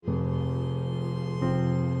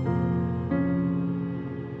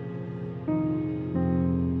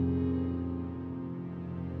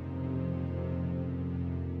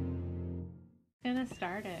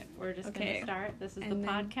start it. We're just going to start. This is the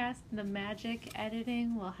podcast. The magic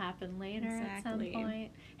editing will happen later at some point.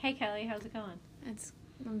 Hey, Kelly, how's it going?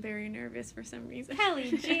 I'm very nervous for some reason.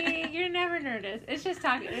 Kelly G, you're never nervous. It's just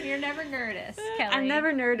talking. You're never nervous, Kelly. I'm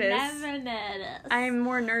never nervous. Never nervous. I'm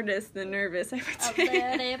more nervous than nervous, I would say.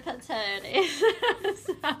 Very patootie.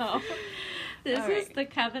 So, this is the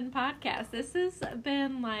Coven podcast. This has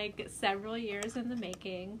been like several years in the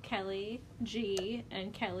making. Kelly G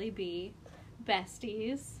and Kelly B,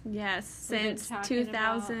 besties. Yes, since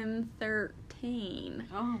 2013.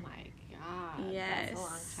 Oh my God. Yes. That's a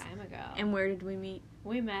long time ago. And where did we meet?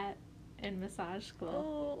 We met in massage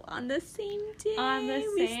school. Oh, on the same day.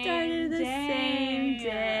 We started the same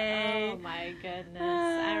day. Oh my goodness.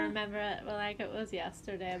 I remember it like it was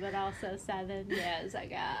yesterday, but also 7 years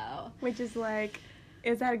ago. Which is like,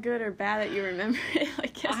 is that good or bad that you remember it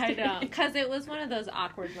like yesterday? I don't, because it was one of those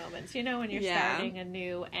awkward moments, you know, when you're starting a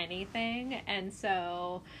new anything. And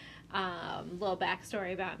so, little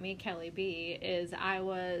backstory about me, Kelly B, is I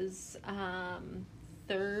was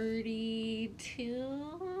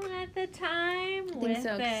 32 at the time. I think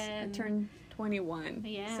so. I turned 21.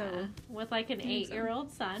 Yeah, so with like an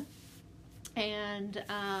 8-year-old son. And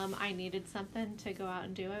I needed something to go out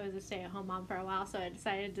and do. I was a stay-at-home mom for a while, so I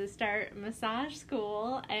decided to start massage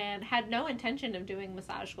school and had no intention of doing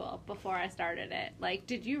massage school before I started it. Like,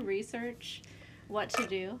 did you research what to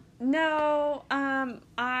do? No,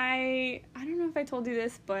 I don't know if I told you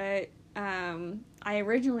this, but I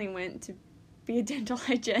originally went to be a dental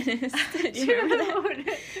hygienist. Do you remember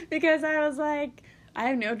that? Because I was like, I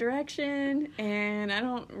have no direction, and I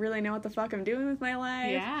don't really know what the fuck I'm doing with my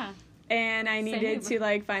life. Yeah. And I needed to,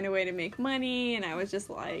 like, find a way to make money, and I was just,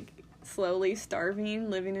 like, slowly starving,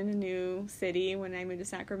 living in a new city when I moved to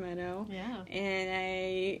Sacramento. Yeah. And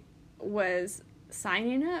I was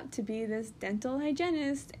signing up to be this dental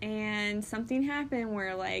hygienist, and something happened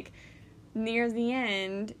where, like, near the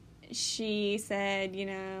end, she said, you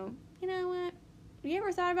know what? You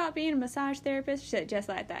ever thought about being a massage therapist? She said just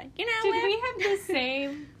like that. You know what? Did we have the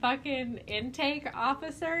same fucking intake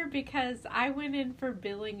officer? Because I went in for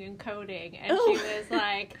billing and coding, and she was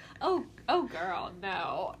like, oh, girl,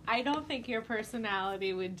 no. I don't think your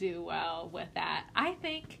personality would do well with that. I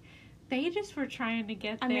think they just were trying to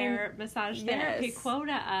get their massage therapy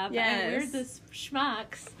quota up, and we're the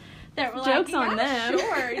schmucks that were Jokes like, on them.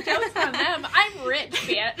 Sure, jokes on them. I'm rich,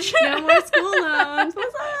 bitch. No more school loans.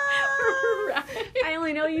 What's up? Right. I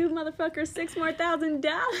only know you motherfuckers $6,000 more.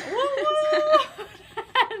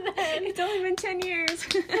 It's only been 10 years.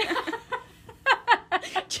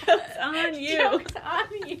 Jokes on you. Jokes on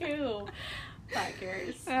you.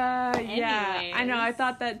 Fuckers. Yeah, I know. I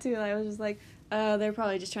thought that too. I was just like, they're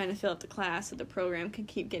probably just trying to fill up the class so the program can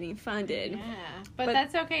keep getting funded. Yeah. But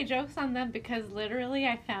that's okay. Jokes on them, because literally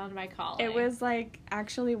I found my calling. It was, like,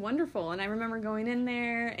 actually wonderful. And I remember going in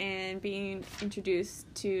there and being introduced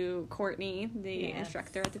to Courtney, the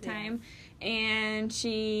instructor at the time. And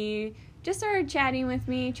she just started chatting with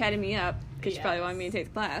me, chatting me up, because she probably wanted me to take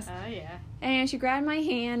the class. Oh, yeah. And she grabbed my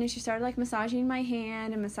hand and she started, like, massaging my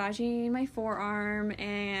hand and massaging my forearm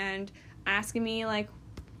and asking me, like,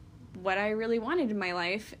 what I really wanted in my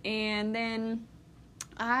life. And then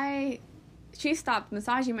she stopped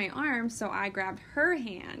massaging my arm, so I grabbed her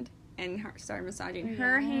hand and started massaging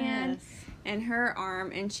her hand and her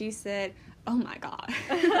arm, and she said, oh my God.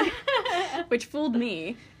 Which fooled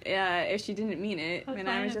me if she didn't mean it. And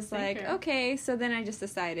I was just like, okay. So then I just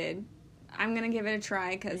decided I'm going to give it a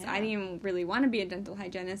try, because I didn't even really want to be a dental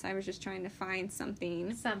hygienist. I was just trying to find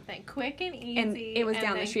something quick and easy. And it was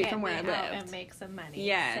down the street from where I lived. And make some money.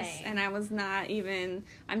 Yes. Same. And I was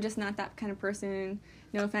I'm just not that kind of person.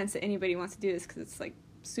 No offense to anybody who wants to do this, because it's, like,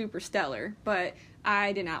 super stellar. But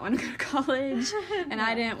I did not want to go to college, and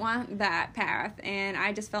I didn't want that path. And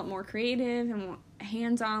I just felt more creative and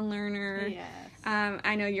hands-on learner. Yes.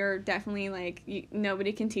 I know you're definitely, like,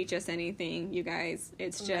 nobody can teach us anything, you guys.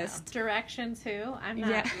 It's just... Directions who? I'm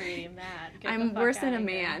not reading that. I'm worse than a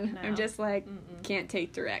man. No. I'm just like, can't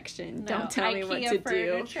take direction. No. Don't tell me what to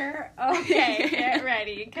furniture? Do. Okay, get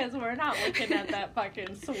ready, because we're not looking at that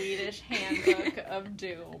fucking Swedish handbook of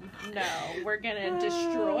doom. No, we're going to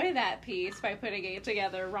destroy that piece by putting it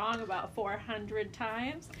together wrong about 400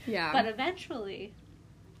 times. Yeah. But eventually,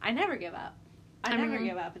 I never give up. I never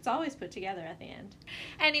give up. It's always put together at the end.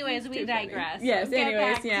 Anyways, we digress. Yes, Get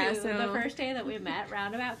back to the first day that we met,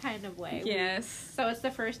 roundabout kind of way. Yes. So it's the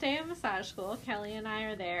first day of massage school. Kelly and I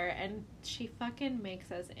are there, and she fucking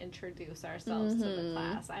makes us introduce ourselves to the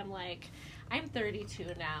class. I'm like, I'm 32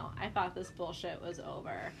 now. I thought this bullshit was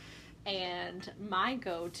over. And my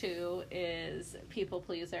go-to is people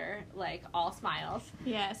pleaser, like all smiles.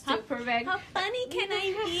 Yes. Super big. How funny can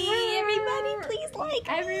I be? Everybody, please like me.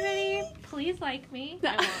 Everybody, please like me.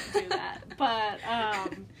 I won't do that. But,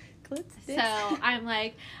 so I'm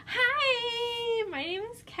like, hi, my name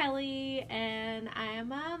is Kelly, and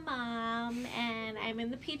I'm a mom, and I'm in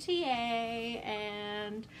the PTA,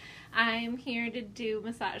 and I'm here to do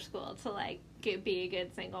massage school to, like, be a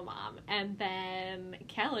good single mom. And then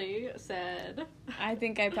Kelly said... I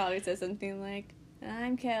think I probably said something like,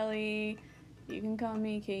 I'm Kelly, you can call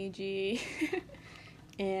me KG,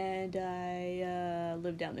 and I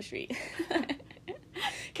live down the street.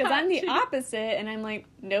 Because I'm the opposite, and I'm like,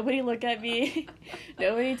 nobody look at me,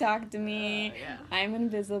 nobody talk to me, I'm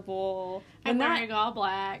invisible. I'm wearing all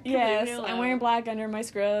black. Yes, I'm wearing black under my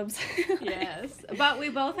scrubs. Yes, but we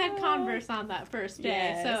both had Converse on that first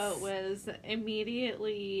day, so it was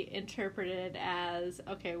immediately interpreted as,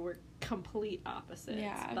 okay, we're complete opposites,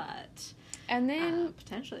 but... And then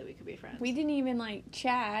potentially we could be friends. We didn't even, like,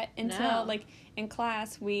 chat until, like, in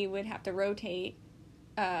class we would have to rotate.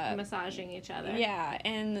 Massaging each other. Yeah,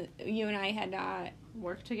 and you and I had not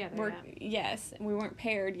worked together yet. Yes, we weren't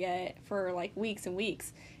paired yet for like weeks and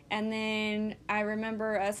weeks. And then I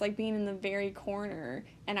remember us like being in the very corner,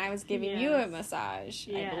 and I was giving you a massage,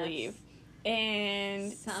 I believe.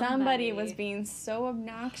 And somebody was being so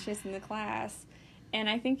obnoxious in the class, and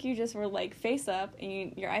I think you just were like face up,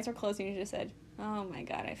 and your eyes were closed, and you just said, "Oh my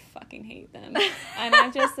God, I fucking hate them." And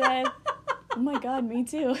I just said, "Oh my God, me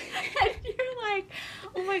too." And you're like,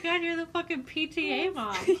 "Oh my God, you're the fucking PTA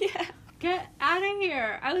mom." Yeah. Get out of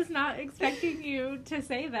here. I was not expecting you to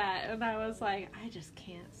say that. And I was like, I just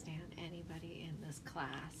can't stand anybody in this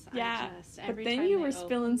class. Yeah. But then you were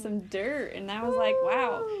spilling some dirt, and I was like,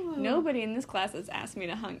 wow, nobody in this class has asked me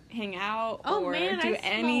to hang out or do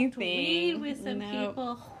anything. Weed with some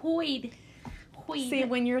people. Hoid. See,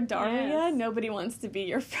 when you're Daria, nobody wants to be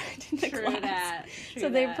your friend in the class. So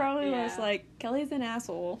they probably was like, Kelly's an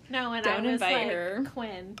asshole. No, and don't I was invite like, her.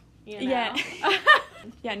 Quinn, you know? Yeah.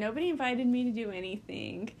 Yeah, nobody invited me to do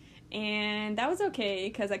anything. And that was okay,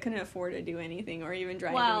 because I couldn't afford to do anything or even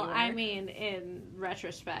drive anywhere. Well, I mean, in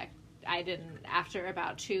retrospect, I didn't. After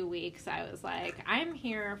about 2 weeks, I was like, I'm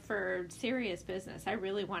here for serious business. I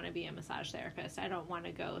really want to be a massage therapist. I don't want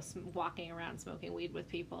to go walking around smoking weed with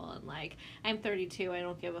people. And, like, I'm 32. I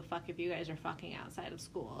don't give a fuck if you guys are fucking outside of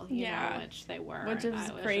school. You know, which they were. Which is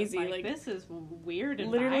crazy. Like, this is weird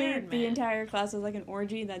literally, the entire class was like an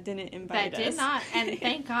orgy that didn't invite us. That did not. And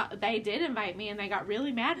thank God they did invite me, and they got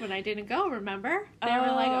really mad when I didn't go, remember? They were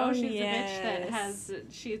like, oh, she's a bitch that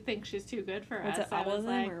she thinks she's too good for us. I was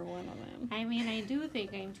like, or one of them? I mean, I do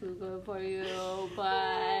think I'm too good for you, but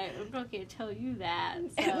I'm not going to tell you that.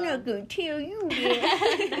 So. I'm not going to tell you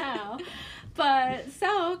that. No. But,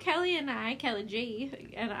 so, Kelly G,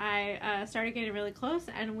 and I started getting really close,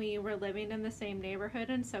 and we were living in the same neighborhood,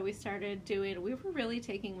 and so we were really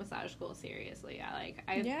taking massage school seriously.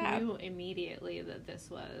 I knew immediately that this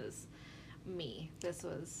was me. This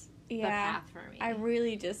was the path for me. I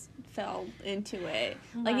really just fell into it.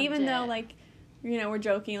 Like, even though, like, you know, we're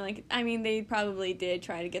joking, like, I mean, they probably did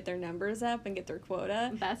try to get their numbers up and get their quota.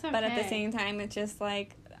 That's okay. But at the same time, it's just,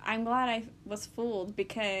 like, I'm glad I was fooled,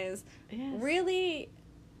 because really,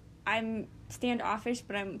 I'm standoffish,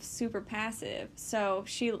 but I'm super passive. So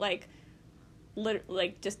she, like,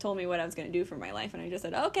 just told me what I was going to do for my life, and I just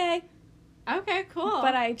said, okay. Okay, cool.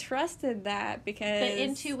 But I trusted that because... The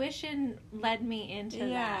intuition led me into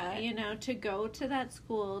that, you know, to go to that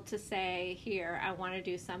school to say, here, I want to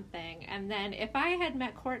do something. And then if I had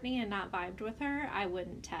met Courtney and not vibed with her, I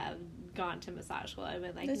wouldn't have gone to massage school. I'd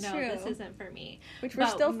been like, this isn't for me. Which we're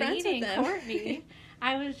still friends with them. Courtney,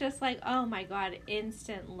 I was just like, oh my God,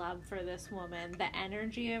 instant love for this woman. The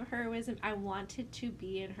energy of her I wanted to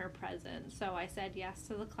be in her presence. So I said yes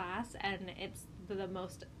to the class, and it's the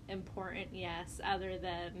most important yes, other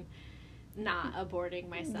than not aborting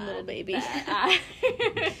my son. Little baby.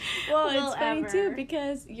 Well, it's funny too,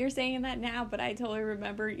 because you're saying that now, but I totally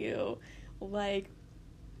remember you, like,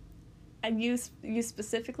 and you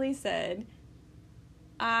specifically said,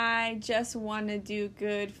 I just want to do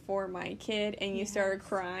good for my kid, and you started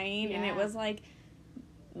crying, and it was like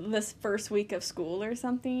this first week of school or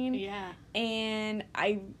something. Yeah. And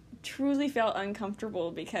I truly felt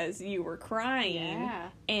uncomfortable because you were crying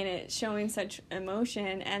and it showing such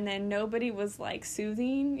emotion, and then nobody was like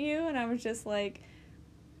soothing you, and I was just like,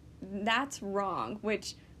 that's wrong.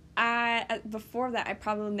 Which before that I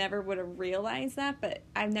probably never would have realized that, but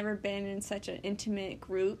I've never been in such an intimate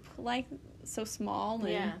group, like so small,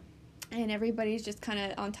 and everybody's just kind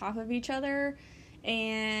of on top of each other.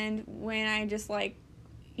 And when I just like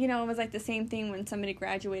you know, it was, like, the same thing when somebody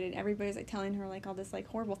graduated. Everybody's, like, telling her, like, all this, like,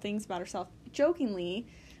 horrible things about herself, jokingly.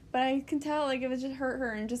 But I can tell, like, it was just hurt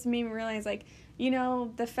her and just made me realize, like, you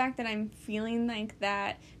know, the fact that I'm feeling like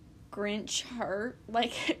that Grinch heart,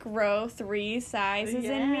 like, grow 3 sizes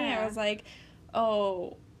in me, I was like,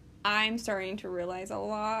 oh, I'm starting to realize a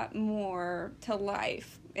lot more to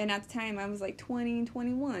life. And at the time, I was, like, 20 and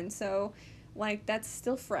 21, so, like, that's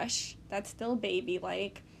still fresh, that's still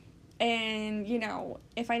baby-like, and, you know,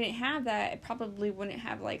 if I didn't have that, it probably wouldn't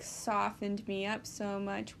have, like, softened me up so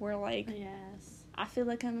much, where, like, yes. I feel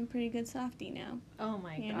like I'm a pretty good softie now. Oh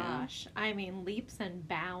my gosh. Know? I mean, leaps and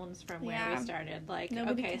bounds from where we started. Like,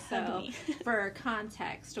 nobody okay, so for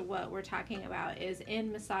context, what we're talking about is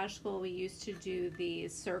in massage school, we used to do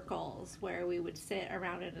these circles where we would sit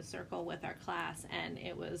around in a circle with our class, and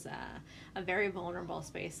it was a very vulnerable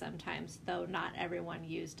space sometimes, though not everyone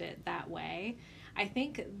used it that way. I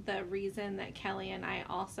think the reason that Kelly and I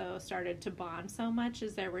also started to bond so much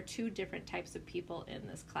is there were 2 different types of people in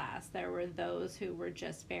this class. There were those who were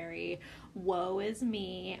just very, woe is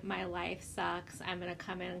me, my life sucks, I'm going to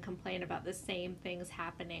come in and complain about the same things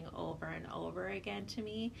happening over and over again to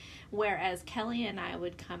me. Whereas Kelly and I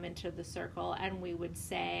would come into the circle and we would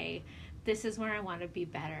say, this is where I want to be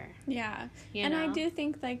better. Yeah. You and know? I do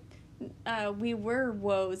think, like, we were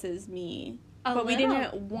woes is me. But we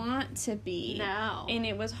didn't want to be. No. And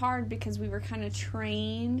it was hard because we were kind of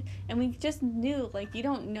trained, and we just knew, like, you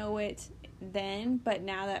don't know it then, but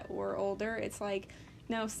now that we're older, it's like,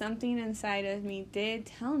 no, something inside of me did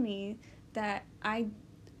tell me that I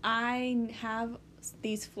have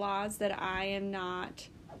these flaws that I am not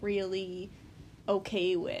really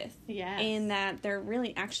okay with. Yes. And that they're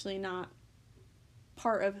really actually not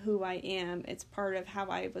part of who I am. It's part of how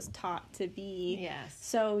I was taught to be. Yes.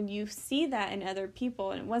 So you see that in other people,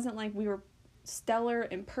 and it wasn't like we were stellar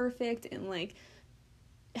and perfect and, like,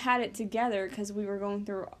 had it together, because we were going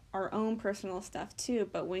through our own personal stuff too.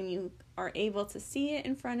 But when you are able to see it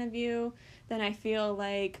in front of you, then I feel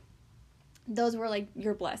like those were, like,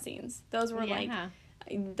 your blessings. Those were like,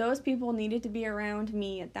 those people needed to be around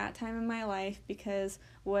me at that time in my life, because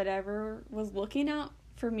whatever was looking out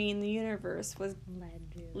for me in the universe was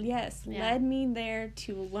led me there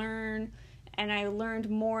to learn, and I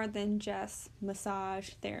learned more than just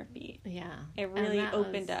massage therapy. Yeah. It really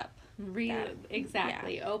opened up.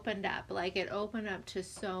 Opened up. Like, it opened up to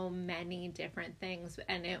so many different things,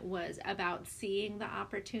 and it was about seeing the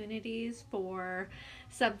opportunities for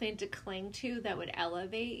something to cling to that would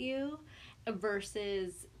elevate you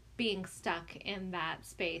versus being stuck in that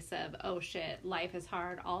space of, oh shit, life is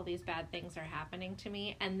hard, all these bad things are happening to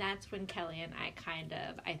me. And that's when Kelly and I kind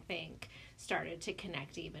of, I think, started to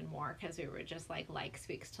connect even more, because we were just like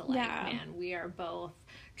speaks to like, man, we are both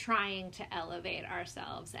trying to elevate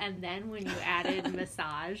ourselves. And then when you added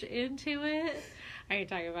massage into it, are you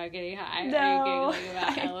talking about getting high? No. Are you giggling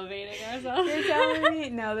about elevating ourselves? You're telling me?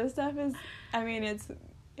 No, this stuff is, I mean, it's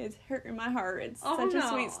hurting my heart. It's such a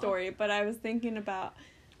sweet story. But I was thinking about,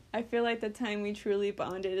 I feel like the time we truly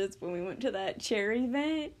bonded is when we went to that chair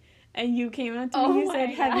event, and you came up to me and said,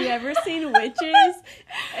 have you ever seen Witches?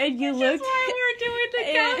 And you looked. That's why we're doing the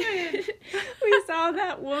comment. We saw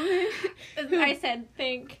that woman. I said,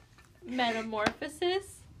 think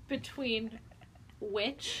metamorphosis between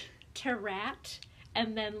witch to rat,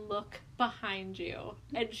 and then look behind you.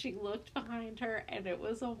 And she looked behind her, and it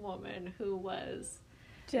was a woman who was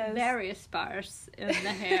very sparse in the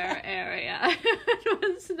hair area. It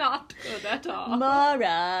was not good at all.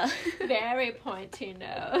 Mara. Very pointy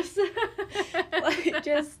nose. Like,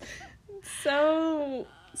 just so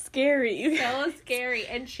scary. So scary.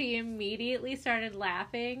 And she immediately started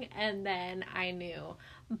laughing, and then I knew.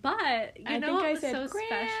 But, you know what was so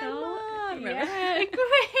special? Yeah,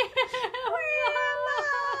 Grandma.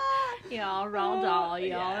 Y'all, Roald Dahl.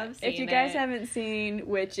 Y'all have seen it. If you guys haven't seen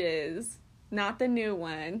Witches, not the new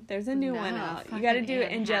one. There's a new one out. You got to do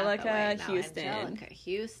Angelica Houston. Angelica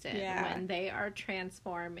Houston. Yeah. When they are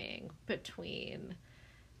transforming between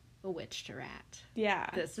a witch to rat. Yeah.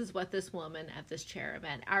 This is what this woman at this chair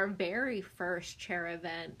event, our very first chair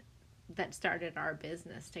event that started our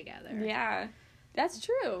business together. Yeah. That's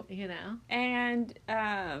true. You know? And,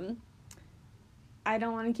 I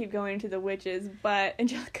don't want to keep going into the witches, but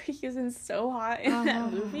Angelica Houston's so hot in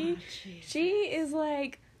that movie. Jesus. She is,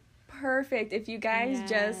 like, perfect. If you guys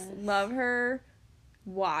just love her,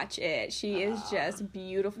 watch it. She is just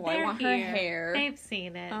beautiful. I want her hair. They've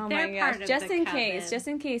seen it. Oh They're my gosh. Just in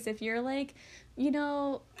coven. case, if you're like, you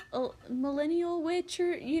know, a millennial witch,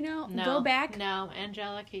 or, you know, go back. No,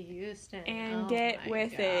 Angelica Houston. And get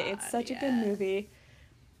with it. It's such a good movie.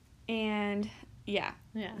 And Yeah.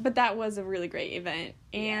 Yeah. But that was a really great event.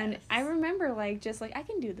 And Yes. I remember, like, just like, I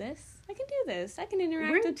can do this. I can do this. I can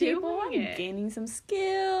interact We're with people. I'm doing it. gaining some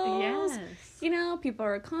skills. Yes. You know, people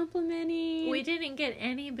are complimenting. We didn't get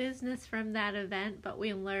any business from that event, but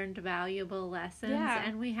we learned valuable lessons. Yeah.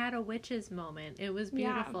 And we had a witches moment. It was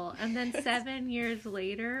Yeah. beautiful. And then 7 years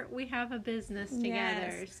later, we have a business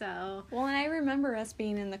together. Yes. So, Well, and I remember us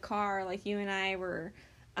being in the car, like, you and I were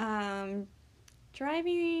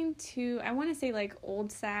driving to, I want to say, like,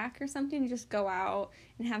 Old Sac or something, to just go out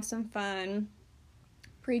and have some fun.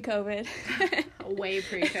 Pre-COVID. way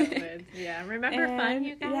pre-COVID. Yeah. Remember fun,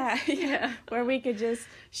 you guys? Yeah. Where we could just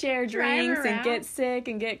share Drive drinks and around. get sick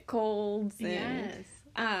and get colds. And,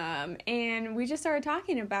 Yes. and we just started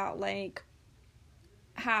talking about, like,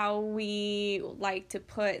 how we like to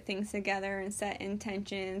put things together and set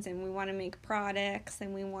intentions, and we want to make products,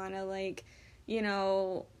 and we want to, like, you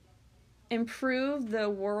know, improve the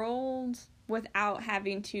world without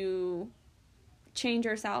having to change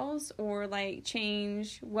ourselves or, like,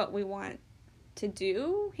 change what we want to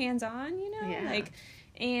do hands-on, you know? Yeah. Like,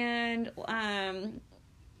 and,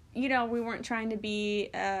 you know, we weren't trying to be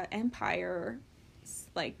a empire,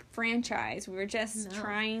 like, franchise. We were just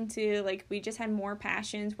trying to, like, we just had more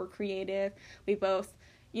passions. We're creative. We both,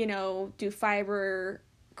 you know, do fiber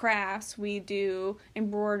crafts. We do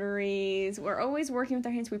embroideries. We're always working with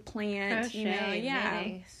our hands. We plant, Crochet, you know? Yeah.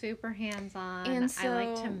 knitting, super hands-on. And I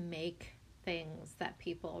like so- to make things that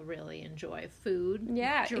people really enjoy. Food,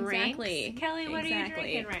 Yeah, drinks. exactly. Kelly, what are you Exactly.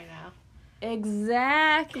 drinking right now?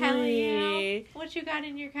 Exactly. Kelly, you know, what you got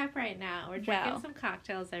in your cup right now? We're drinking Well, some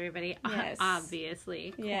cocktails, everybody. yes.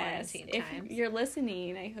 Obviously, Yes. quarantine If times. you're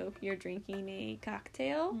listening, I hope you're drinking a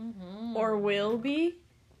cocktail Mhm. or will be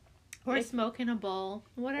Or if- smoking a bowl,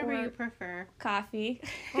 whatever or- you prefer. coffee.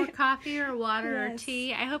 Or coffee or water or Yes.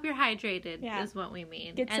 tea. I hope you're hydrated, Yeah. is what we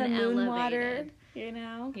mean. Get and some moon water, elevated. you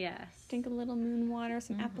know? Yes. Drink a little moon water,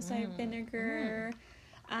 some apple cider Mhm. vinegar.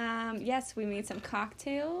 Yes, we made some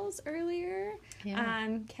cocktails earlier.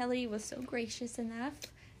 Yeah. Kelly was so gracious enough.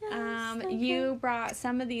 Yes, thank You brought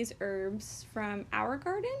some of these herbs from our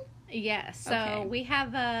garden? Yes, so Okay. we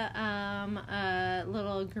have a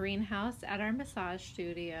little greenhouse at our massage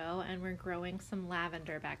studio, and we're growing some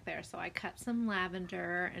lavender back there. So I cut some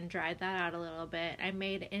lavender and dried that out a little bit. I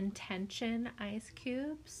made intention ice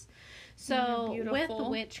cubes. So They're with beautiful.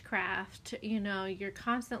 witchcraft, you know, you're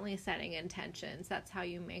constantly setting intentions. That's how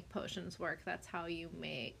you make potions work. That's how you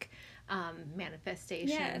make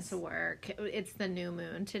manifestations Yes. work. It's the new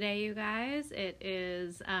moon today, you guys. It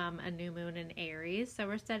is a new moon in Aries, so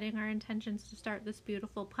we're setting our intentions to start this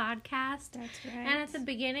beautiful podcast. That's right. And at the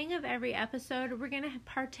beginning of every episode, we're going to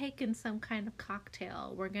partake in some kind of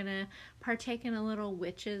cocktail. We're going to partake in a little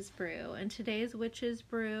witch's brew. And today's witch's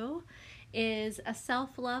brew is a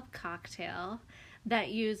self-love cocktail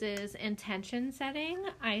that uses intention setting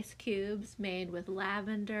ice cubes made with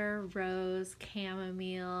lavender, rose,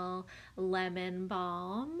 chamomile, lemon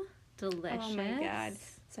balm. Delicious. Oh my god.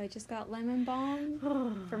 So I just got lemon balm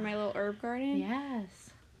for my little herb garden.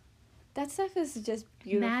 Yes. That stuff is just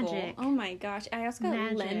beautiful. Magic. Oh my gosh. I also got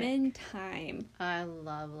Magic. lemon thyme. I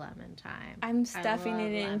love lemon thyme. I'm stuffing love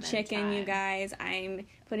it in lemon chicken, you thyme. guys. I'm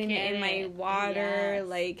putting Get it in my water. Yes.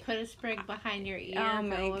 Like, put a sprig behind your ear. oh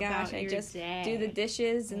my Go gosh. about I your just day. do the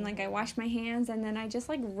dishes and, like, I wash my hands and then I just,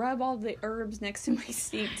 like, rub all the herbs next to my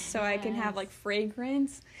sink so I can have, Yes. like,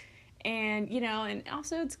 fragrance. And, you know, and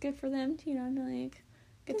also it's good for them to, you know, to, like,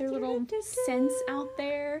 get their little scents out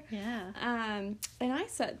there. Yeah. And I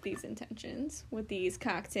set these intentions with these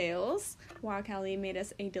cocktails while Kelly made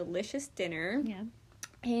us a delicious dinner. Yeah.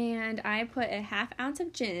 And I put a half ounce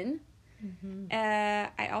of gin. Mm-hmm.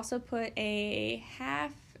 I also put a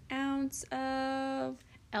half ounce of,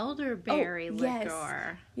 Elderberry yes.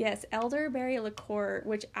 liqueur. yes, elderberry liqueur,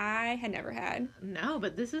 which I had never had. No,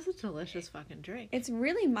 but this is a delicious fucking drink. It's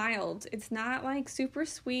really mild. It's not, like, super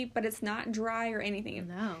sweet, but it's not dry or anything.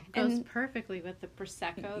 No, goes And- perfectly with the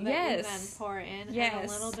prosecco that Yes. you then pour in and Yes.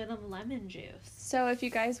 a little bit of lemon juice. So if you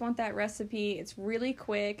guys want that recipe, it's really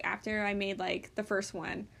quick. After I made, like, the first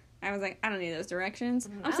one, I was like, I don't need those directions.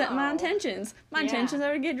 I'm setting my No. intentions. My Yeah. intentions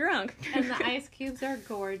are to get drunk. And the ice cubes are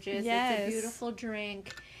gorgeous. Yes. It's a beautiful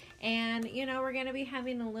drink. And, you know, we're going to be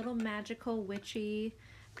having a little magical, witchy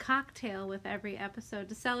cocktail with every episode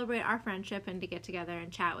to celebrate our friendship and to get together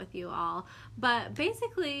and chat with you all. But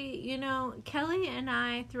basically, you know, Kelly and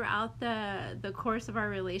I, throughout the course of our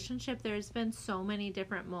relationship, there's been so many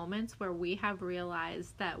different moments where we have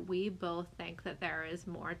realized that we both think that there is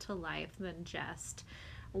more to life than just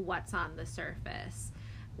what's on the surface.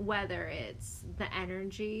 Whether it's the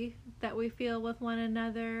energy that we feel with one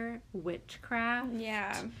another, witchcraft,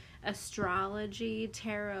 Yeah. astrology,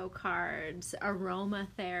 tarot cards,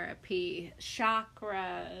 aromatherapy,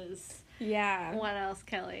 chakras. Yeah. What else,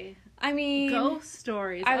 Kelly? I mean, ghost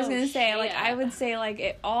stories. I was going to say, shit. like, I would say, like,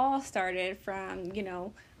 it all started from, you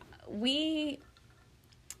know,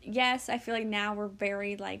 yes, I feel like now we're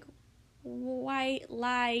very, like, white,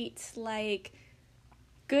 light, like,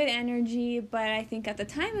 good energy, but I think at the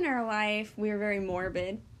time in our life, we were very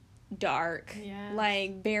morbid, dark,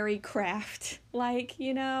 like, very craft, like,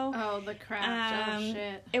 you know? Oh, the craft,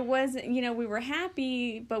 shit. It wasn't, you know, we were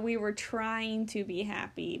happy, but we were trying to be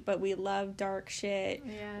happy, but we love dark shit.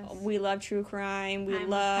 Yes. We love true crime. We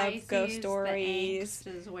love Pisces, ghost stories.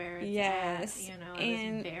 The angst is where it's at, you know,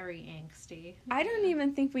 it was very angsty. I don't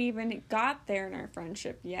even think we even got there in our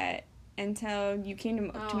friendship yet until you came to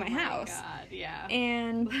my house. Oh, my God, yeah.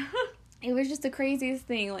 And it was just the craziest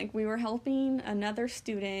thing. Like, we were helping another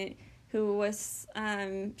student who was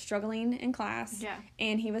struggling in class. Yeah.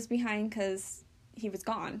 And he was behind because he was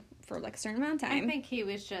gone for, like, a certain amount of time. I think he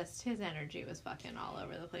was just, his energy was fucking all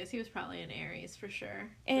over the place. He was probably an Aries, for sure.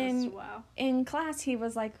 And just, wow. In class, he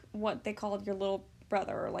was, like, what they called your little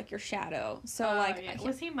brother, or, like, your shadow. So, like... Yeah.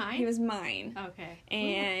 Was he mine? He was mine. Okay.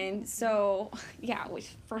 And so, yeah,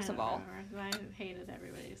 first of all... I hated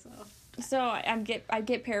everybody, so... So I'd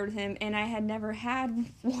get paired with him, and I had never had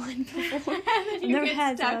one before. And then you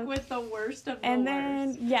get stuck with the worst of the worst. And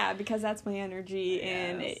then, yeah, because that's my energy,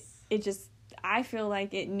 and it just, I feel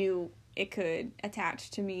like it knew it could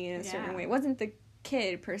attach to me in a certain way. It wasn't the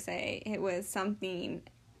kid, per se. It was something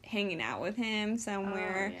hanging out with him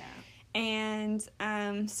somewhere. Oh, yeah.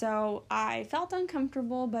 And so I felt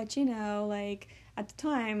uncomfortable, but, you know, like, at the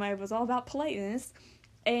time, I was all about politeness.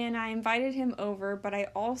 And I invited him over, but I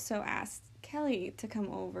also asked Kelly to come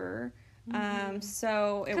over.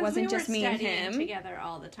 So it wasn't just me and him. We were studying together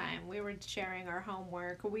all the time. We were sharing our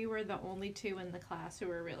homework. We were the only two in the class who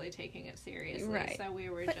were really taking it seriously. Right. So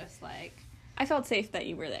we were just like... I felt safe that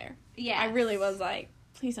you were there. Yeah. I really was like,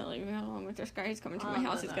 please don't leave me alone with this guy. He's coming to my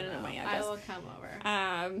house. He's going to know my address. I will come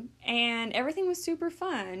over. And everything was super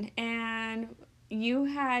fun. And you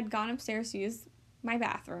had gone upstairs to use my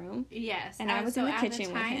bathroom. Yes. And I was in the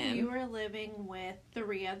kitchen with him. You were living with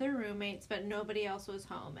 3 other roommates, but nobody else was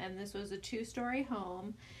home. And this was a 2-story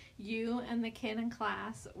home. You and the kid in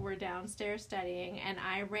class were downstairs studying, and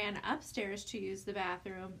I ran upstairs to use the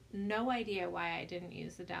bathroom. No idea why I didn't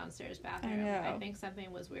use the downstairs bathroom. I think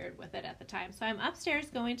something was weird with it at the time. So I'm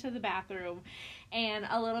upstairs going to the bathroom, and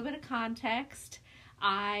a little bit of context.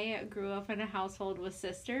 I grew up in a household with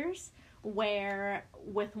sisters,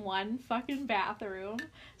 with one fucking bathroom,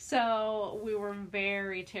 so we were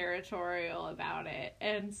very territorial about it.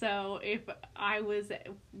 And so if I was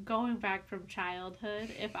going back from childhood,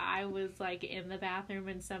 if I was like in the bathroom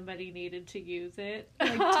and somebody needed to use it,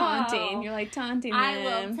 like taunting, you're like taunting them. I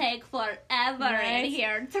will take forever in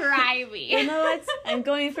here, try me. You know what? I'm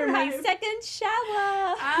going for my second shower.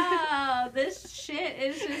 Oh, this shit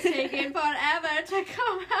is just taking forever to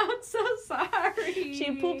come out. So sorry.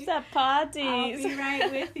 She poops at parties. I'll be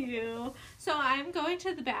right with you. So I'm going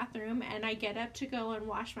to the bathroom, and I get up to go and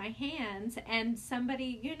wash my hands, and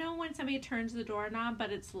somebody, you know when somebody turns the doorknob,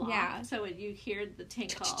 but it's locked, so you hear the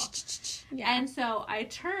tinkle. Yeah. And so I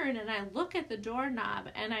turn, and I look at the doorknob,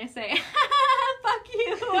 and I say, fuck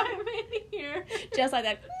you, I'm in here. Just like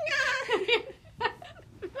that.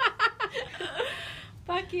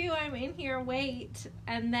 Fuck you, I'm in here, wait.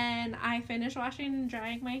 And then I finish washing and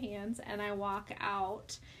drying my hands, and I walk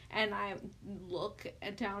out, and I look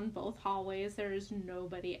down both hallways. There's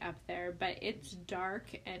nobody up there, but it's dark,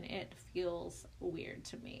 and it feels weird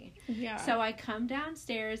to me. Yeah. So I come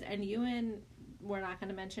downstairs, and you and, we're not going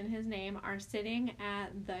to mention his name, are sitting at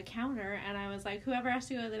the counter, and I was like, whoever has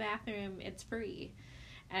to go to the bathroom, it's free.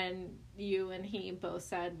 And you and he both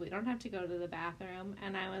said, we don't have to go to the bathroom.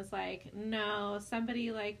 And I was like, no,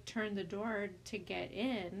 somebody, like, turned the door to get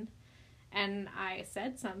in. And I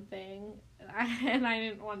said something, and I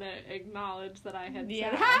didn't want to acknowledge that I had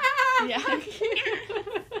said, fuck you.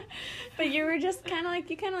 But you were just kind of like,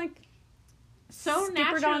 so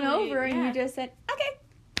skippered on over, and you just said,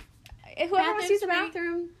 okay, whoever wants to use the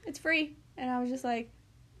bathroom, it's free. And I was just like,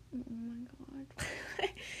 oh my God.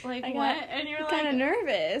 Like, what? And you're kind of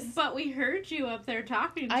nervous. But we heard you up there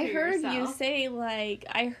talking to yourself. I heard you say, like,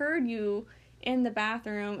 I heard you in the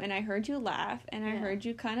bathroom, and I heard you laugh, and I heard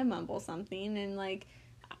you kind of mumble something, and, like,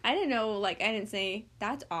 I didn't know, like, I didn't say,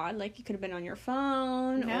 that's odd, like, you could have been on your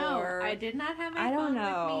phone, or... I did not have my phone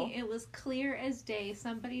with me. It was clear as day.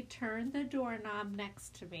 Somebody turned the doorknob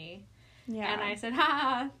next to me, and I said,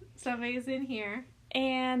 somebody's in here.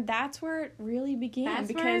 And that's where it really began. That's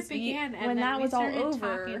because where it began. when that was all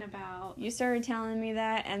over, about... you started telling me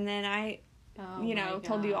that, and then I,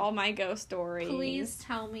 told you all my ghost stories. Please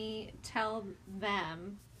tell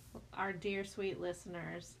them, our dear sweet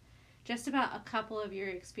listeners, just about a couple of your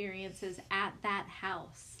experiences at that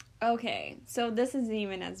house. Okay, so this isn't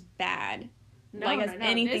even as bad as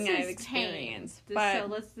anything I've experienced.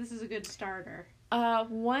 This is a good starter.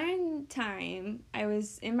 One time I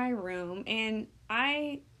was in my room, and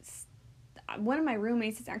one of my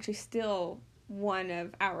roommates is actually still one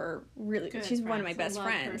of our she's friends. One of my best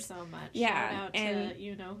friends. Her so much. Yeah, shout out to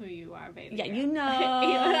you know who you are, baby. Yeah, you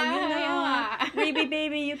know, baby,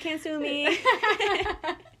 baby, you can't sue me.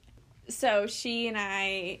 So she and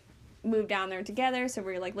I moved down there together, so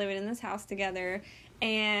we were like living in this house together,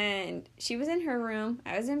 and she was in her room,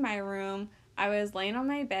 I was in my room, I was laying on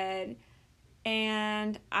my bed,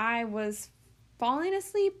 and I was falling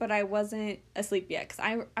asleep, but I wasn't asleep yet, because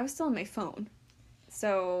I was still on my phone,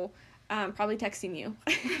 so probably texting you.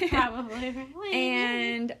 Probably.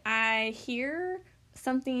 And I hear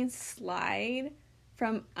something slide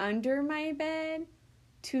from under my bed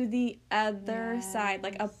to the other side,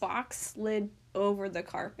 like a box slid over the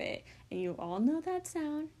carpet, and you all know that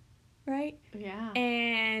sound, right? Yeah.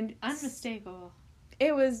 And unmistakable.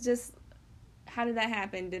 It was just, how did that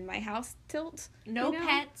happen? Did my house tilt? No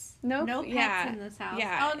pets. No pets in this house.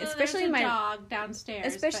 Yeah. Oh, no, especially there's a dog downstairs.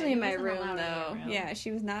 Especially in my room, though. Yeah,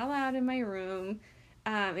 she was not allowed in my room,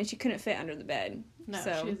 and she couldn't fit under the bed. No,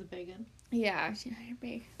 so, she was a big one. Yeah, she's a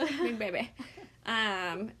big baby.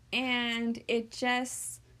 And it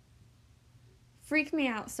just freaked me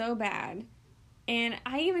out so bad. And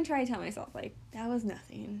I even tried to tell myself, like, that was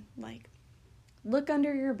nothing. Like, look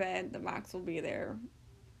under your bed, the box will be there.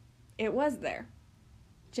 It was there.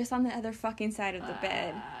 Just on the other fucking side of the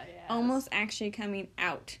bed. Yes. Almost actually coming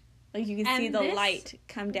out. Like, you can see the light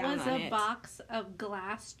come down on it. This was a box of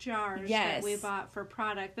glass jars that we bought for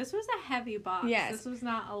product. This was a heavy box. Yes. This was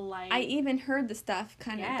not a light. I even heard the stuff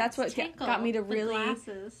kind of. That's what got me to really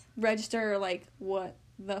register, like, what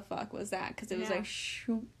the fuck was that? Because it was like,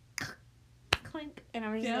 shoot. Clink. And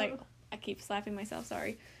I was just like, I keep slapping myself,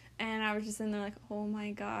 sorry. And I was just in there like, oh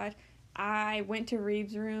my god. I went to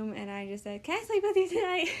Reeves' room and I just said, can I sleep with you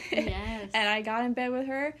tonight? Yes. And I got in bed with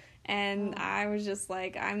her and I was just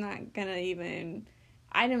like, I'm not gonna even,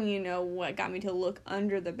 I don't even know what got me to look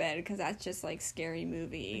under the bed, because that's just like scary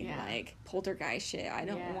movie, like poltergeist shit. I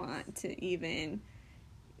don't want to even,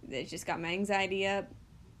 it just got my anxiety up.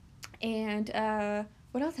 And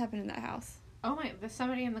what else happened in that house? Oh my, there's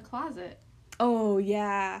somebody in the closet. Oh,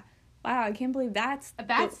 yeah. Wow, I can't believe that's the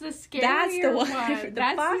scarier That's the one. one.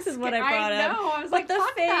 The box is what I brought up. I know. I was but like, the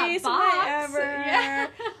face, whatever. Yeah.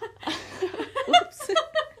 Whoops.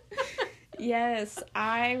 Yes,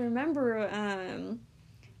 I remember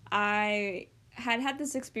I had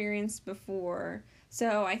this experience before,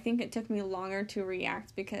 so I think it took me longer to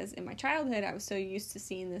react, because in my childhood I was so used to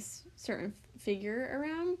seeing this certain figure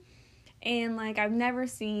around, and like I've never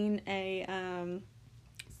seen a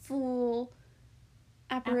full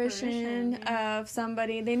apparition of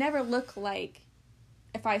somebody. They never look like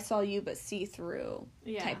if I saw you but see through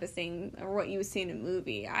type of thing, or what you would see in a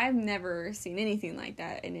movie. I've never seen anything like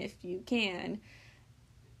that, and if you can,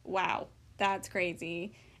 wow, that's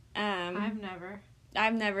crazy. I've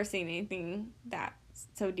never seen anything that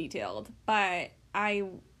so detailed, but I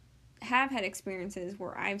have had experiences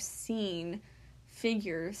where I've seen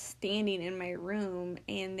figures standing in my room,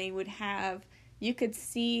 and they would have, you could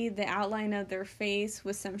see the outline of their face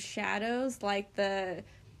with some shadows, like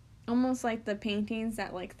almost like the paintings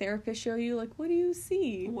that like therapists show you, like, what do you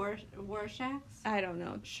see? Warshacks? I don't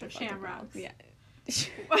know. Shamrocks. Yeah.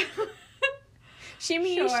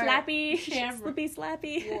 Shimmy, slappy, slippy,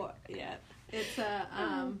 slappy. Yeah. It's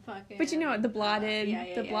a fucking. But you know what? The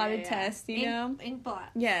blotted test. You know. Ink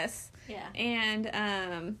blot. Yes. Yeah.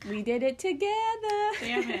 And we did it together.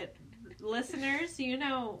 Damn it, listeners! You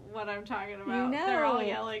know what I'm talking about. You know. They're all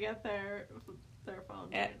yelling at their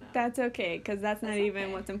phones right now. That's okay, because that's not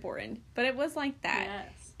even what's important. But it was like that.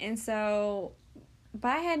 Yes. And so, but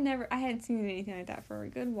I hadn't seen anything like that for a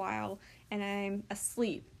good while, and I'm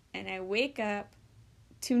asleep, and I wake up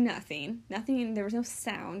to nothing, there was no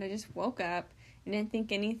sound. I just woke up and didn't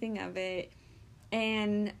think anything of it,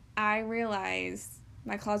 and I realized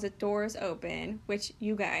my closet door is open, which,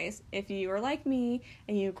 you guys, if you are like me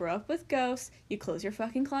and you grew up with ghosts, you close your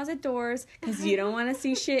fucking closet doors because you don't want to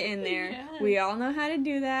see shit in there. Yes. We all know how to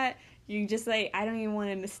do that. You just like, I don't even want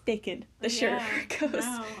to mistake the shirt ghost.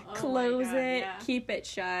 No. Close it, keep it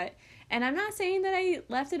shut. And I'm not saying that I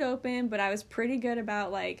left it open, but I was pretty good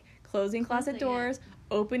about like closing closet doors,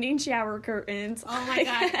 opening shower curtains. Oh my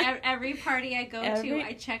god, every party I go to,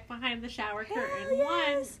 I check behind the shower curtain.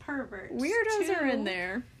 Yes. 1, perverts. Weirdos 2, are in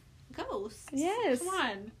there. ghosts. Yes. Come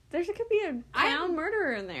on. There could be a clown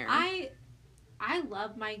murderer in there. I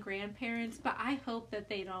love my grandparents, but I hope that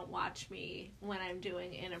they don't watch me when I'm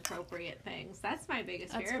doing inappropriate things. That's my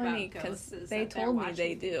biggest fear about ghosts. Is they that told me watching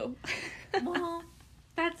they do. Well,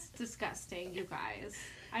 that's disgusting, you guys.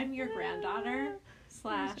 I'm your granddaughter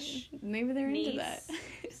 / maybe they're niece into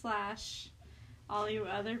that. / all you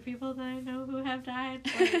other people that I know who have died.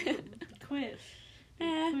 Like, quit.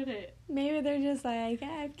 Quit it. Maybe they're just like,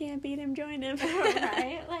 I can't beat him, join him.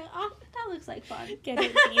 Right? Like, oh, that looks like fun. Get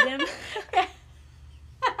it, beat him.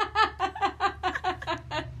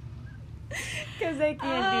 Because they can't do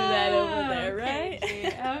that over there, right?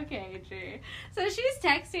 Okay, G. So she's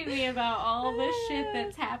texting me about all this shit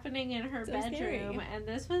that's happening in her bedroom. Scary. And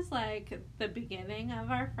this was like the beginning of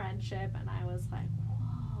our friendship. And I was like,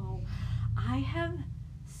 whoa, I have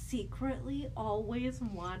secretly always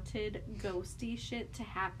wanted ghosty shit to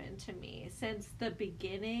happen to me. Since the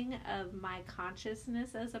beginning of my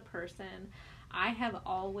consciousness as a person, I have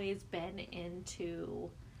always been into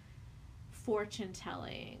fortune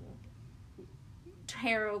telling,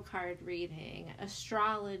 tarot card reading,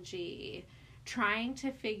 astrology, trying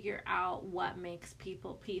to figure out what makes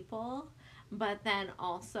people, but then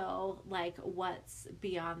also like what's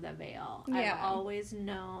beyond the veil. Yeah. I've always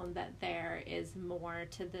known that there is more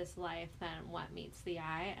to this life than what meets the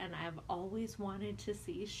eye, and I've always wanted to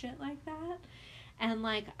see shit like that. And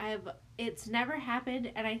like it's never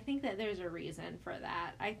happened, and I think that there's a reason for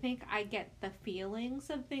that. I think I get the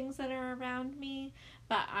feelings of things that are around me,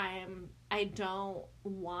 but I don't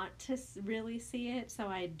want to really see it, so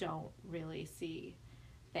I don't really see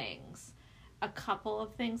things. A couple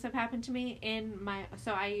of things have happened to me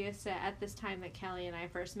so I used to, at this time that Kelly and I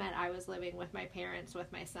first met, I was living with my parents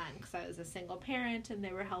with my son, because I was a single parent and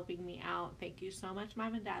they were helping me out. Thank you so much,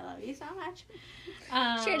 Mom and Dad. I love you so much.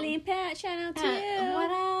 Shirley and Pat, shout out to you.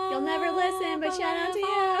 What up? You'll never listen, but shout out to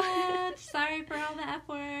you. Sorry for all the F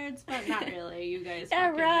words, but not really. You guys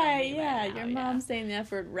Yeah, fucking know right. me by Yeah, now, your mom's saying the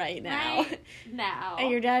F word right now. Right now.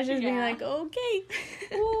 And your dad's just being Yeah. like, okay.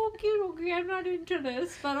 Okay, I'm not into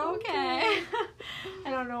this, but okay. I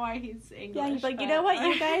don't know why he's English. Yeah, he's like, you know what,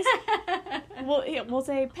 you guys? We'll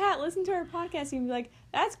say, Pat, listen to our podcast. And you'll be like,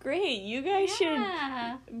 that's great. You guys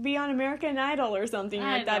should be on American Idol or something.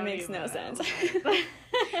 You're like, that makes no sense.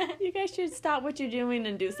 You guys should stop what you're doing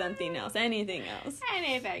and do something else. Anything else.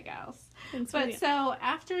 Anything else. But so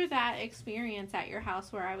after that experience at your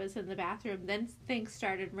house where I was in the bathroom, then things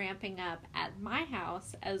started ramping up at my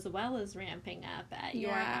house as well as ramping up at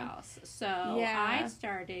your house. So I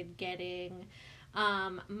started getting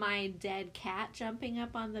my dead cat jumping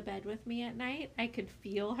up on the bed with me at night. I could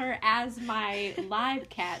feel her as my live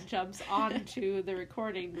cat jumps onto the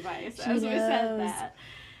recording device as we said that.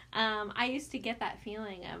 I used to get that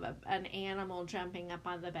feeling of an animal jumping up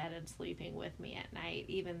on the bed and sleeping with me at night,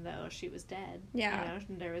 even though she was dead. Yeah. You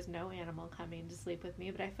know, there was no animal coming to sleep with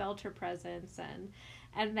me, but I felt her presence.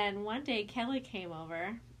 And then one day Kelly came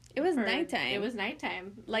over. It was nighttime. It was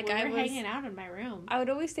nighttime. Like we were hanging out in my room. I would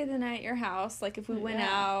always stay the night at your house. Like if we went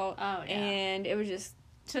out, and it was just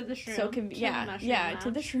to the shroom. So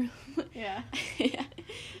to the shroom.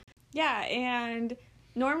 Yeah, and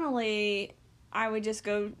normally I would just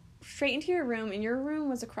go straight into your room, and your room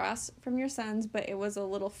was across from your son's, but it was a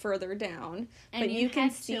little further down. And but you can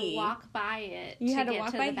had see to walk by it. You had to get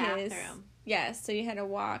walk to by the bathroom. his. Yes, so you had to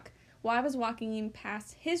walk. Well, I was walking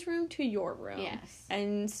past his room to your room. Yes.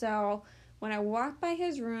 And so when I walked by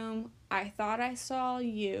his room, I thought I saw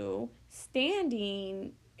you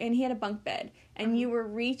standing, and he had a bunk bed, and you were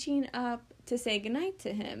reaching up to say goodnight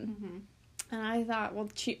to him. Mm-hmm. And I thought, well,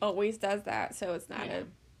 she always does that, so it's not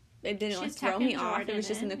it didn't like throw me off. It was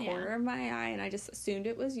just in the corner of my eye, and I just assumed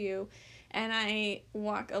it was you. And I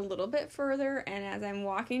walk a little bit further, and as I'm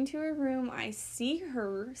walking to her room, I see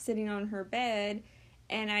her sitting on her bed,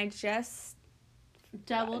 and I just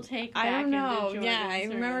double take. I don't know. Into yeah, I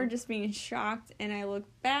room. remember just being shocked, and I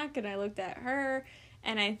looked back, and I looked at her,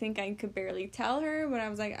 and I think I could barely tell her, but I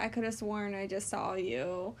was like, I could have sworn I just saw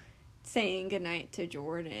you saying goodnight to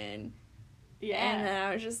Jordan. Yeah. And then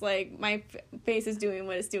I was just like, my face is doing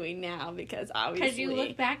what it's doing now, because obviously. Because you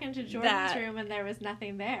looked back into Jordan's room and there was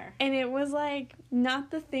nothing there. And it was like,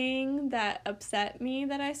 not the thing that upset me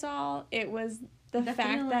that I saw. It was the fact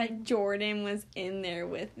feeling that Jordan was in there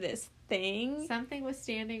with this thing. Something was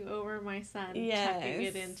standing over my son, tucking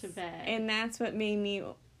it into bed. And that's what made me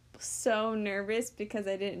so nervous, because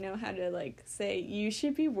I didn't know how to, like, say, you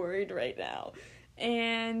should be worried right now.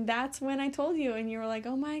 And that's when I told you, and you were like,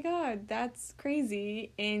 oh my God, that's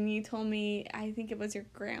crazy. And you told me, I think it was your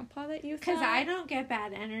grandpa that you thought. Because I don't get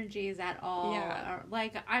bad energies at all. Yeah.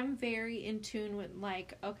 Like, I'm very in tune with,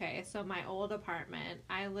 like, okay, so my old apartment,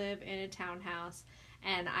 I live in a townhouse,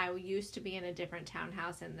 and I used to be in a different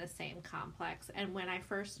townhouse in the same complex. And when I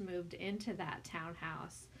first moved into that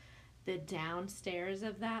townhouse, the downstairs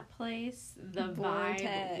of that place, the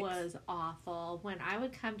vibe was awful. When I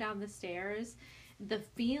would come down the stairs, the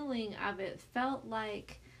feeling of it felt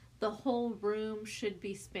like the whole room should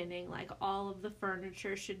be spinning, like all of the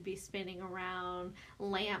furniture should be spinning around,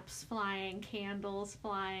 lamps flying, candles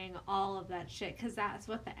flying, all of that shit, because that's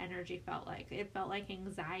what the energy felt like. It felt like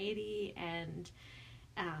anxiety and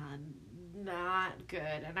not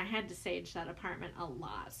good, and I had to sage that apartment a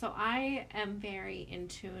lot. So I am very in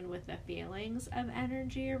tune with the feelings of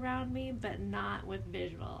energy around me, but not with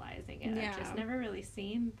visualizing it. I've just never really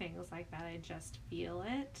seen things like that. I just feel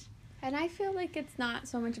it. And I feel like it's not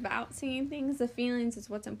so much about seeing things. The feelings is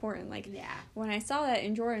what's important. Like, when I saw that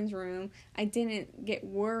in Jordan's room, I didn't get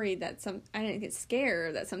worried I didn't get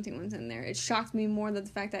scared that something was in there. It shocked me more that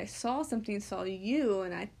the fact that I saw something, saw you,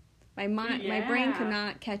 and my brain could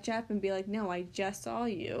not catch up and be like, no, I just saw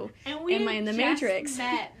you. And we am I in the Matrix?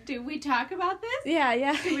 Did we talk about this? Yeah.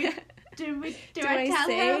 Do I tell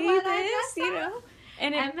say her what this? You know.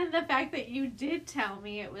 And then the fact that you did tell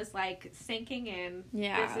me, it was like sinking in.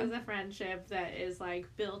 Yeah. This is a friendship that is like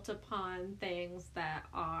built upon things that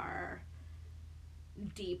are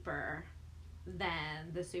deeper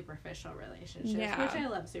than the superficial relationships. Yeah. Which I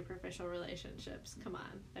love superficial relationships. Come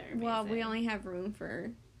on. They're amazing. Well, we only have room for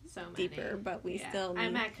so many. Deeper, but we still need...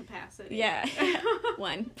 I'm at capacity. Yeah.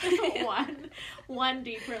 One. One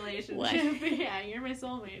deep relationship. Yeah, you're my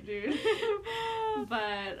soulmate, dude.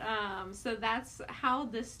 But, so that's how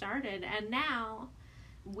this started. And now,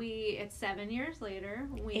 it's 7 years later.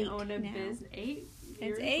 We own a business. 8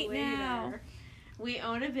 years later. Now. We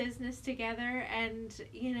own a business together, and,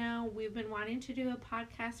 you know, we've been wanting to do a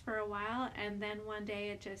podcast for a while, and then one day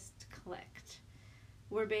it just clicked.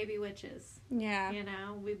 We're baby witches. Yeah. You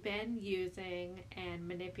know, we've been using and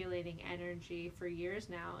manipulating energy for years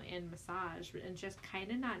now in massage, and just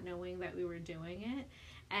kind of not knowing that we were doing it,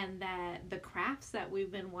 and that the crafts that we've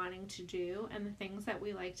been wanting to do and the things that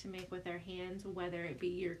we like to make with our hands, whether it be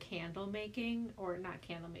your candle making or not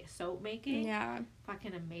candle making, soap making. Yeah.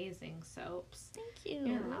 Fucking amazing soaps. Thank you.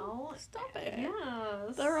 You know? Stop it.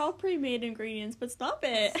 Yes. They're all pre-made ingredients, but stop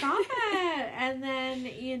it. Stop it. And then,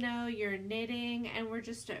 you know, you're knitting, and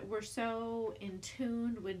we're so in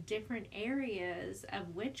tune with different areas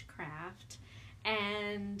of witchcraft.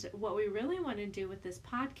 And what we really want to do with this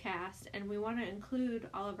podcast, and we want to include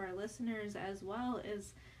all of our listeners as well,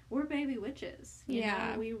 is we're baby witches. You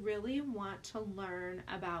know, we really want to learn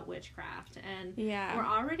about witchcraft, and we're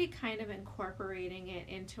already kind of incorporating it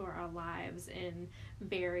into our lives in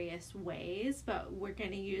various ways, but we're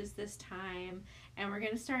going to use this time, and we're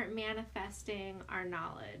going to start manifesting our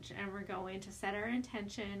knowledge, and we're going to set our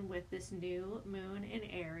intention with this new moon in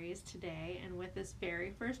Aries today, and with this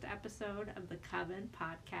very first episode of the Coven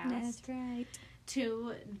podcast. That's right.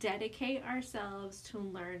 To dedicate ourselves to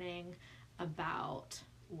learning about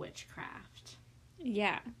witchcraft.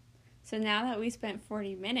 Yeah. So now that we spent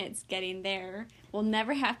 40 minutes getting there, we'll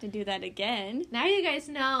never have to do that again. Now you guys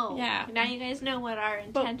know. Yeah. Now you guys know what our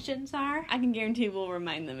intentions are. I can guarantee we'll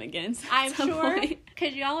remind them again. I'm sure.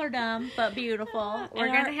 Because y'all are dumb, but beautiful. We're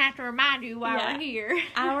going to have to remind you while we're here.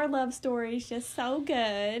 Our love story is just so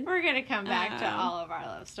good. We're going to come back to all of our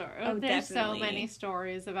love stories. Oh, There's definitely. so many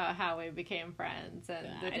stories about how we became friends and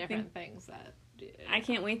the different things that... I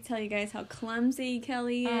can't wait to tell you guys how clumsy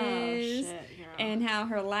Kelly is. Oh, shit, girl. And how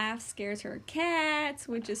her laugh scares her cats,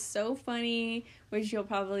 which is so funny, which you'll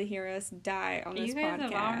probably hear us die on this podcast. You guys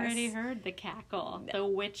have already heard the cackle. The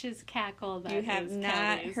witch's cackle that you have is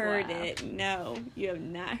not Kelly's heard laugh. it. No, you have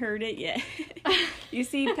not heard it yet. You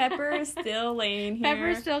see, Pepper is still laying here.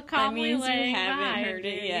 Pepper's still calmly laying you haven't by, heard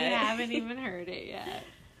it dude. yet. You haven't even heard it yet.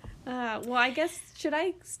 Well, I guess, should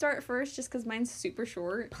I start first just because mine's super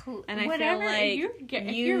short? And I whatever, feel like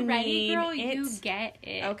if you're ready, girl, it. you get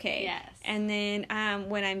it. Okay. Yes. And then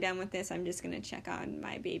when I'm done with this, I'm just going to check on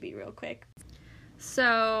my baby real quick.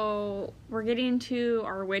 So, we're getting to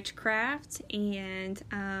our witchcraft, and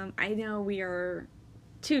I know we are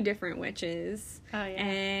two different witches. Oh, yeah.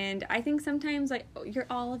 And I think sometimes, like, you're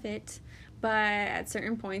all of it, but at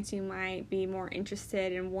certain points you might be more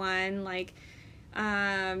interested in one, like...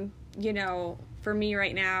 you know, for me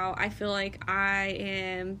right now, I feel like I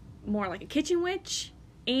am more like a kitchen witch,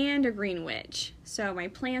 and a green witch. So my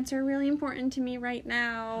plants are really important to me right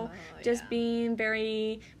now. Just being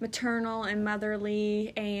very maternal and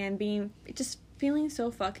motherly and just feeling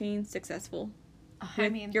so fucking successful. I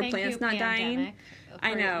mean, your plants not dying.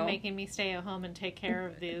 I know. Making me stay at home and take care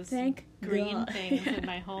of these green things in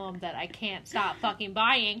my home that I can't stop fucking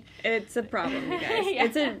buying. It's a problem, you guys.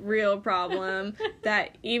 It's a real problem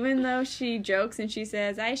that even though she jokes and she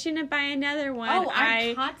says, I shouldn't buy another one. Oh,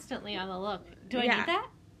 I'm constantly on the look. Do I need that?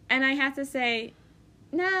 And I have to say,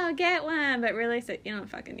 no, get one. But really, you don't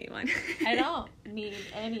fucking need one. I don't need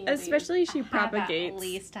any of Especially these. She propagates at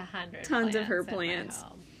least 100 tons of her plants.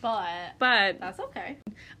 But that's okay.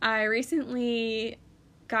 I recently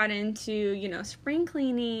got into, spring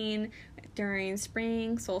cleaning during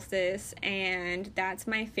spring solstice, and that's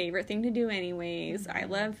my favorite thing to do anyways. I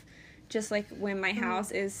love just like when my house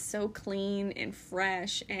is so clean and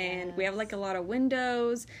fresh, and we have like a lot of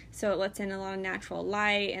windows, so it lets in a lot of natural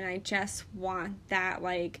light, and I just want that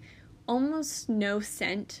like almost no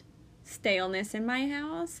scent staleness in my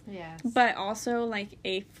house, but also like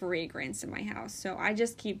a fragrance in my house. So I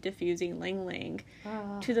just keep diffusing Ling Ling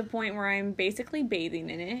to the point where I'm basically bathing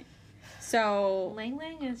in it. So Ling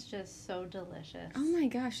Ling is just so delicious. Oh my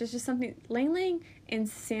gosh, it's just something. Ling Ling and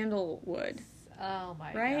sandalwood. Oh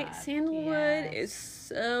my god. Right? Sandalwood is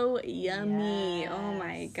so yummy. Oh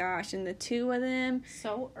my gosh. And the two of them.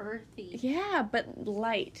 So earthy. Yeah, but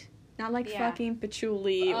light. Not like fucking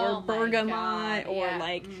patchouli or bergamot or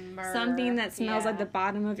like something that smells like the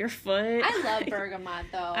bottom of your foot. I love bergamot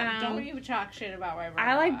though. Don't even talk shit about my bergamot.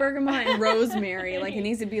 I like bergamot and rosemary. Like it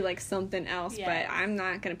needs to be like something else, but I'm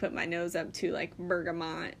not going to put my nose up to like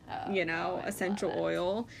bergamot, essential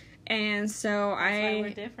oil. And so That's why we're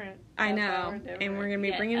different. I know. And we're going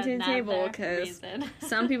to be bringing it to the table because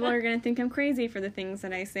some people are going to think I'm crazy for the things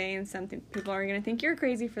that I say, and some people are going to think you're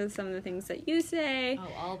crazy for some of the things that you say. Oh,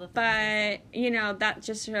 all the things. But, that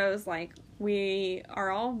just shows, like, we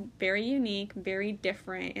are all very unique, very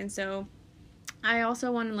different. And so I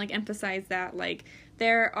also want to, like, emphasize that, like,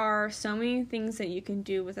 there are so many things that you can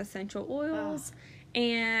do with essential oils,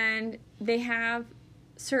 and they have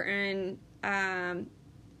certain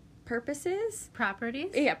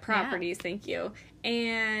properties. Thank you.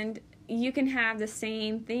 And you can have the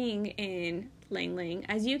same thing in Ling Ling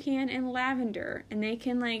as you can in lavender, and they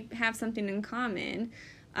can like have something in common.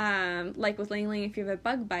 Like with Ling Ling, if you have a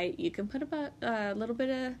bug bite, you can put a little bit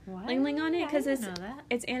of Ling Ling on it because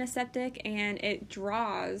it's antiseptic and it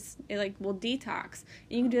draws. It like will detox.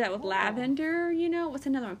 And you can do that with lavender. What's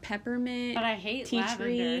another one? Peppermint. But I hate tea lavender,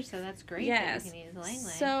 tree. so that's great. That you can use Ling Ling.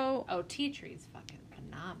 So tea tree's fucking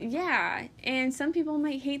phenomenal. Yeah, and some people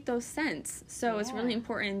might hate those scents, so it's really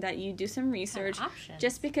important that you do some research.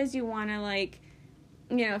 Just because you want to like,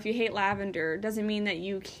 if you hate lavender, doesn't mean that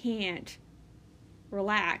you can't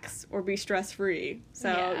relax or be stress-free.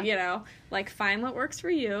 So, like find what works for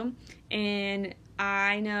you. And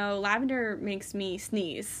I know lavender makes me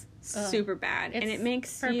sneeze super bad. And it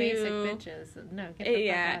makes for basic bitches. No, get the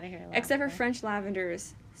fuck out of here. Lavender. Except for French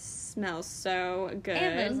lavenders. Smells so good.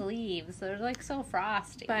 And those leaves, they're like so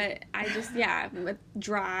frosty. But I just, with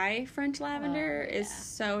dry French lavender is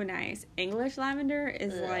so nice. English lavender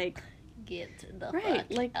is like, get the right,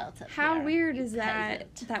 fuck like out of how here, weird is that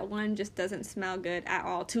one just doesn't smell good at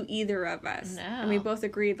all to either of us. No. And we both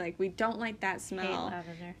agreed like we don't like that smell. Hate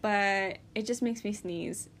lavender. But it just makes me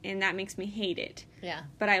sneeze and that makes me hate it. Yeah.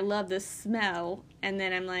 But I love the smell and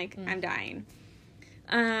then I'm like, I'm dying.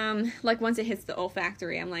 Like once it hits the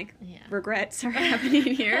olfactory, I'm like, regrets are happening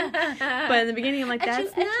here. But in the beginning, I'm like,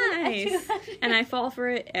 that's nice. And I fall for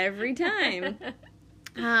it every time.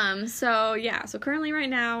 So currently right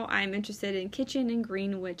now, I'm interested in kitchen and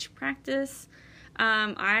green witch practice.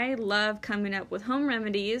 I love coming up with home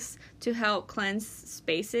remedies to help cleanse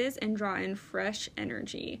spaces and draw in fresh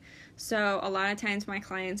energy. So a lot of times my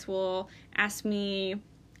clients will ask me,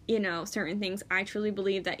 certain things. I truly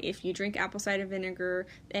believe that if you drink apple cider vinegar,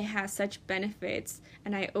 it has such benefits.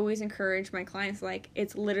 And I always encourage my clients, like,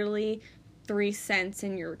 it's literally 3 cents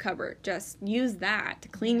in your cupboard. Just use that to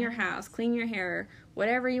clean your house, clean your hair,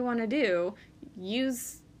 whatever you want to do.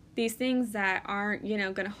 Use these things that aren't,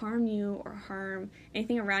 going to harm you or harm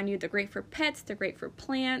anything around you. They're great for pets. They're great for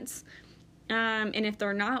plants. And if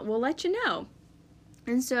they're not, we'll let you know.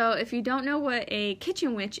 And so if you don't know what a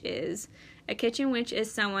kitchen witch is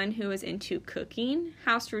someone who is into cooking,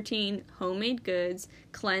 house routine, homemade goods,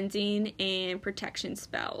 cleansing, and protection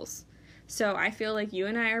spells. So I feel like you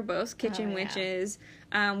and I are both kitchen witches.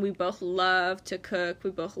 We both love to cook. We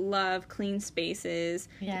both love clean spaces,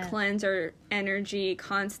 to cleanse our energy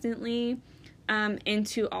constantly. and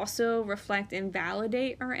to also reflect and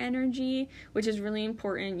validate our energy, which is really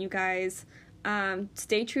important, you guys.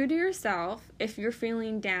 Stay true to yourself. If you're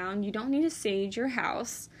feeling down, you don't need to sage your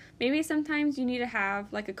house. Maybe sometimes you need to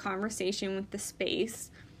have like a conversation with the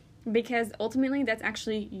space, because ultimately that's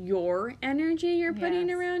actually your energy you're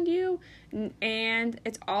putting around you, and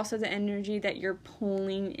it's also the energy that you're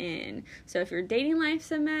pulling in. So if your dating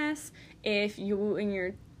life's a mess, if you and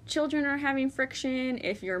your children are having friction,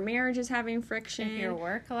 if your marriage is having friction, if your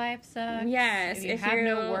work life sucks, yes, if you have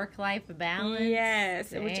no work life balance, yes,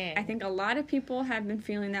 dang. Which I think a lot of people have been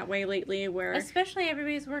feeling that way lately, where especially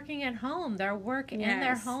everybody's working at home, their work and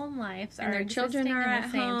their home lives and are their children are in the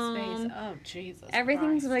at same home. space. Oh Jesus,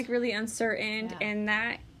 everything's Christ. like really uncertain, and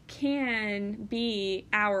that can be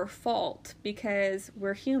our fault because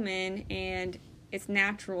we're human and it's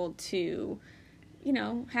natural to, you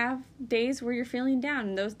know, have days where you're feeling down,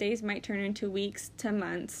 and those days might turn into weeks to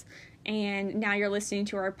months, and now you're listening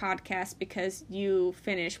to our podcast because you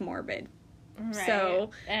finished Morbid. Right.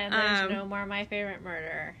 So, and there's no more My Favorite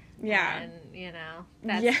Murder. Yeah. And, you know,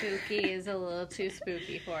 that spooky is a little too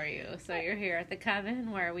spooky for you. So you're here at the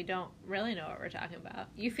Coven where we don't really know what we're talking about.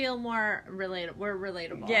 You feel more relatable. We're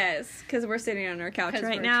relatable. Yes, because we're sitting on our couch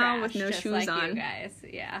right now trash, with no just shoes like on. You guys,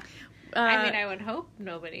 yeah. I mean, I would hope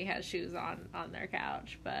nobody has shoes on their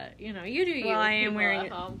couch, but you know, you do you. Well, I am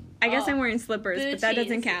wearing. I guess I'm wearing slippers, but that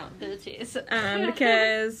doesn't count. Booties.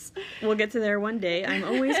 Because we'll get to there one day. I'm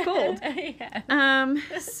always cold. Yeah.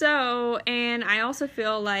 So, and I also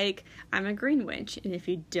feel like I'm a green witch, and if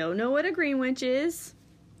you don't know what a green witch is,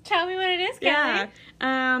 tell me what it is, Kelly.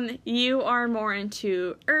 Yeah. You are more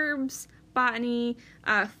into herbs, botany,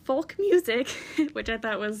 folk music, which I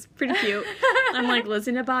thought was pretty cute. I'm like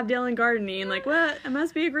listening to Bob Dylan gardening, like, what? I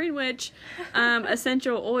must be a green witch.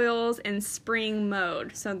 Essential oils and spring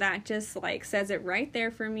mode. So that just like says it right there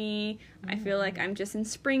for me. I feel like I'm just in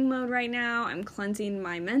spring mode right now. I'm cleansing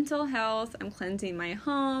my mental health. I'm cleansing my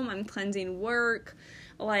home. I'm cleansing work.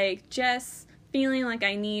 Like just feeling like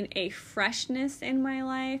I need a freshness in my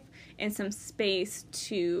life and some space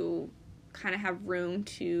to kind of have room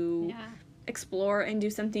to explore and do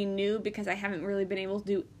something new, because I haven't really been able to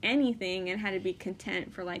do anything and had to be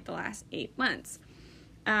content for like the last 8 months.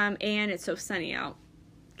 And it's so sunny out,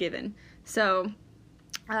 given. So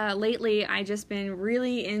lately I just been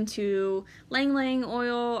really into Lang Lang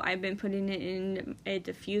oil. I've been putting it in a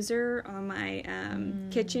diffuser on my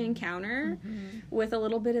kitchen counter with a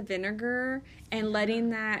little bit of vinegar and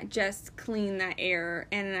letting that just clean that air.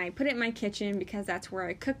 And I put it in my kitchen because that's where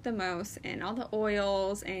I cook the most, and all the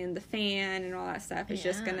oils and the fan and all that stuff is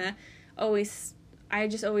just gonna always, I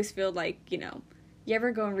just always feel like, you know, you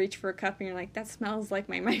ever go and reach for a cup and you're like, that smells like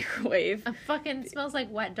my microwave. It fucking smells like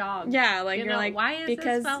wet dog. Yeah, like you're like, why does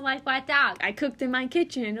because it smell like wet dog? I cooked in my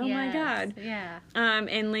kitchen. Oh my God. Yeah.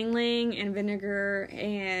 And Lang Lang and vinegar,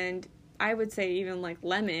 and I would say even like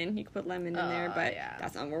lemon. You could put lemon in there, but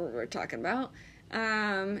that's not what we're talking about.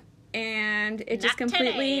 And it just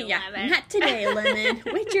completely, not today, lemon.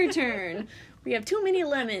 Wait your turn. We have too many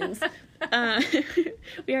lemons.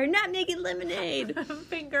 We are not making lemonade.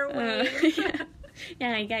 Finger wave.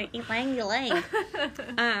 Yeah, you gotta eat Lang Lang.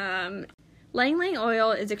 Lang Lang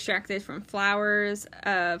oil is extracted from flowers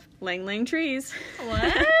of Lang Lang trees.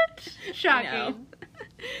 What? Shocking.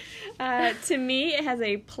 To me, it has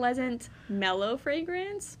a pleasant, mellow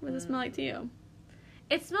fragrance. What does it smell like to you?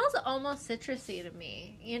 It smells almost citrusy to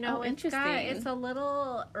me. You know, it's a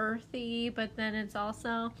little earthy, but then it's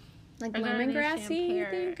also like lemongrassy, you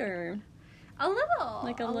think, or a little,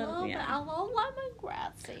 like a little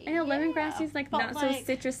lemongrassy. I know lemongrassy is like not so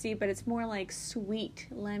citrusy, but it's more like sweet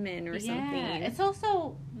lemon or something. It's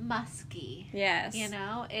also musky. Yes, you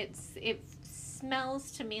know, it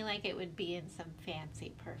smells to me like it would be in some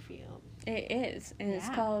fancy perfume. It is, and it's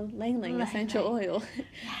called Lang Lang essential oil.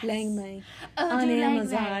 Yes. Lang Lang on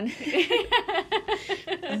Amazon.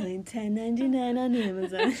 Only $10.99 on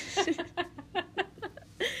Amazon.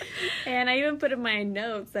 And I even put in my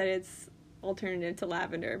notes that it's alternative to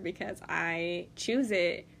lavender because I choose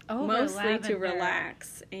it mostly to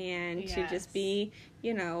relax and to just be,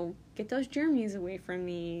 you know, get those germs away from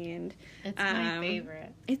me. And it's my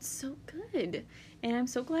favorite. It's so good. And I'm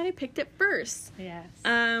so glad I picked it first. Yes.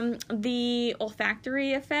 The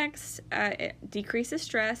olfactory effects it decreases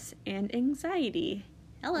stress and anxiety.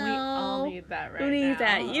 Hello. We all need that right now. Who needs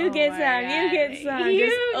that? You get some. You get some.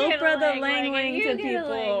 Just Oprah the Lang Lang to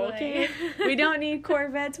people. Okay. We don't need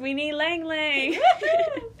Corvettes. We need Lang Lang.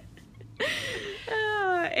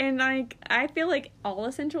 And like, I feel like all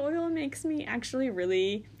essential oil makes me actually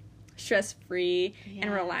really stress free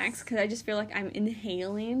and relaxed because I just feel like I'm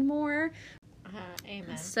inhaling more.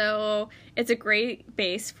 Amen. So it's a great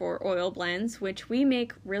base for oil blends, which we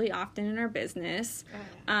make really often in our business.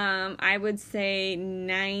 I would say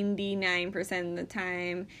 99% of the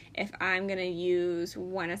time, if I'm going to use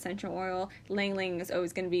one essential oil, Lang Lang is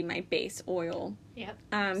always going to be my base oil. Yep.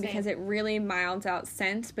 Because it really milds out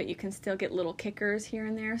scents, but you can still get little kickers here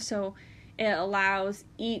and there. So it allows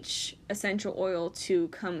each essential oil to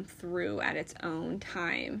come through at its own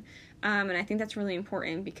time. And I think that's really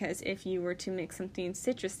important because if you were to mix something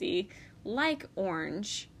citrusy like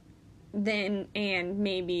orange, then, and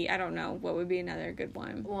maybe, I don't know, what would be another good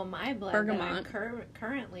one? Well, my blend Bergamot. that I'm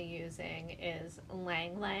currently using is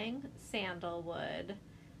Lang Lang, sandalwood,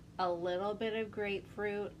 a little bit of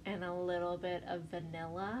grapefruit, and a little bit of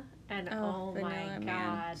vanilla. And oh my vanilla, God,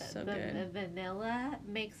 man. So the good. vanilla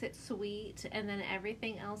makes it sweet, and then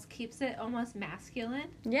everything else keeps it almost masculine.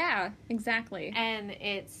 Yeah, exactly. And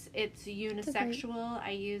it's unisexual.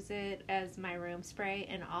 I use it as my room spray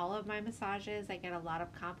in all of my massages. I get a lot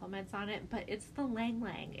of compliments on it, but it's the Lang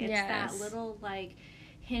Lang. It's that little like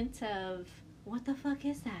hint of what the fuck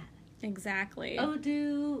is that? Exactly. What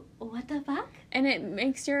the fuck? And it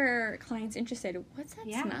makes your clients interested. What's that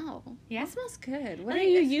smell? Yeah. It smells good. What are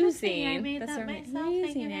you using? I made that myself.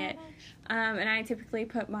 Using it. And I typically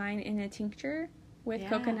put mine in a tincture with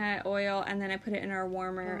coconut oil, and then I put it in our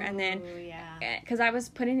warmer. And then, because I was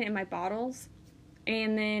putting it in my bottles,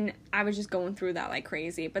 and then I was just going through that like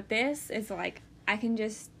crazy. But this is like, I can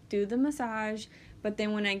just do the massage, but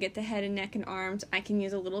then when I get the head and neck and arms, I can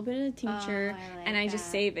use a little bit of the tincture, and I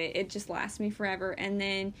just save it. It just lasts me forever. And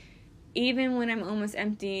then even when I'm almost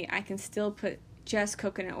empty, I can still put just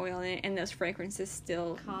coconut oil in it, and those fragrances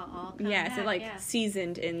still,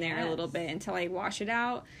 seasoned in there a little bit until I wash it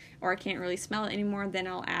out, or I can't really smell it anymore. Then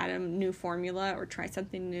I'll add a new formula or try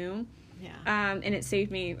something new. Yeah. And it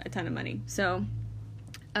saved me a ton of money. So,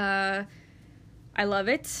 I love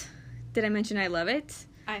it. Did I mention I love it?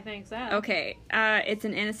 I think so. Okay. It's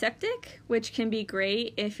an antiseptic, which can be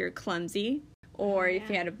great if you're clumsy or if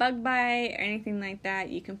you had a bug bite or anything like that.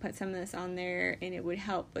 You can put some of this on there, and it would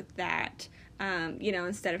help with that.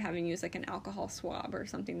 Instead of having to use like an alcohol swab or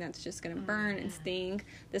something that's just going to burn and sting,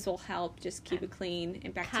 this will help just keep it clean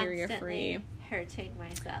and bacteria free. Hurting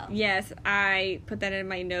myself. Yes, I put that in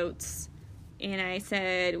my notes, and I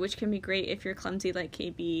said, which can be great if you're clumsy like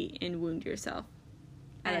KB and wound yourself.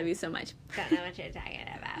 I love you so much. Don't know what you're talking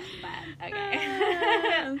about, but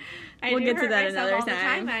okay. We'll get to that another all the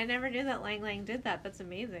time. I never knew that Lang Lang did that. That's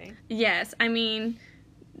amazing. Yes, I mean,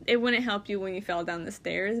 it wouldn't help you when you fell down the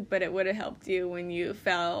stairs, but it would have helped you when you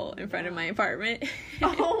fell in front of my apartment.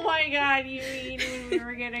 Oh my God, you mean when we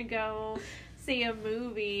were going to go see a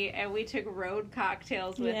movie and we took road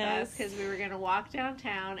cocktails with us because we were going to walk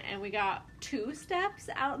downtown, and we got 2 steps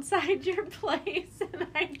outside your place, and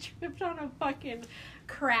I tripped on a fucking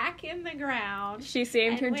crack in the ground. She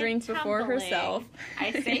saved her drink before herself.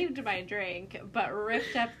 I saved my drink, but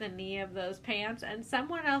ripped up the knee of those pants, and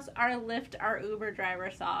someone else, our Uber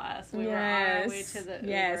driver saw us. We were on our way to the Uber.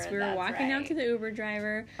 Yes, we were walking out to the Uber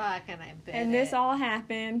driver. Fuck, and I bit And this all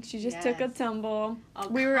happened. She just took a tumble.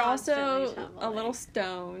 We were also a little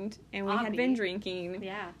stoned, and we had been drinking.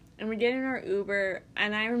 Yeah. And we get in our Uber,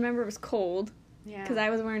 and I remember it was cold. Yeah. Because I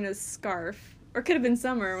was wearing a scarf. Or could have been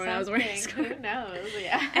summer when I was wearing a scarf. Who knows?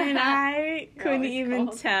 Yeah. And I couldn't even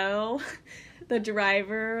tell the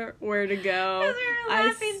driver where to go.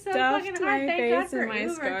 I stuffed my face in my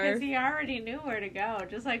scarf. Because he already knew where to go.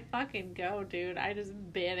 Just like, fucking go, dude. I just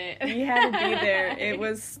bit it. He had to be there. It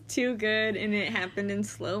was too good, and it happened in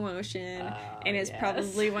slow motion. And it's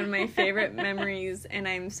probably one of my favorite memories. And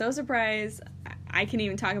I'm so surprised I can't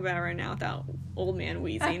even talk about it right now without old man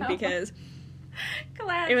wheezing, because...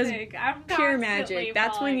 Classic. It was I'm pure magic.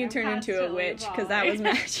 That's when you turn into a witch, because that was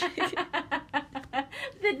magic.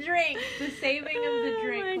 The drink, the saving of the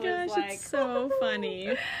drink was like... it's so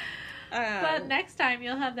funny. But next time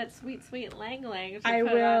you'll have that sweet, sweet Lang Lang to I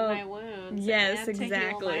put will. on my wounds. Yes, and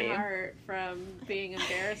exactly. To heal my heart from being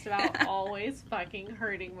embarrassed about always fucking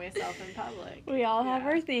hurting myself in public. We all have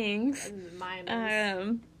our things. And mine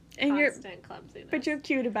is... And constant clumsiness. But you're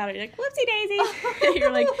cute about it. You're like, whoopsie daisies.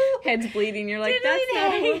 You're like, head's bleeding. You're like, that's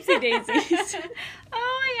not whoopsie daisies.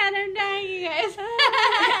 Oh my God, I'm dying, you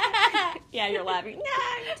guys. Yeah, you're laughing. No,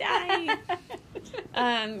 I'm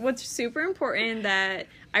dying. What's super important that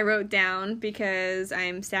I wrote down, because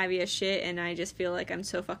I'm savvy as shit and I just feel like I'm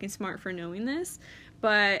so fucking smart for knowing this.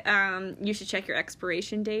 But you should check your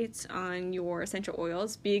expiration dates on your essential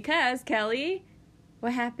oils, because, Kelly...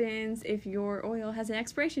 What happens if your oil has an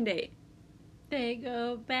expiration date? They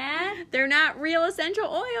go bad? They're not real essential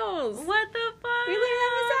oils. What the fuck? We learned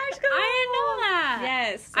that massage school. I didn't know that.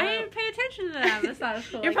 Yes. I didn't pay attention mentioned that at massage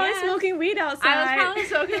school. You're probably smoking weed outside. I was probably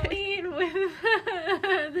smoking weed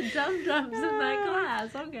with the dum-dums in that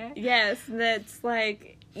class. Okay. Yes, that's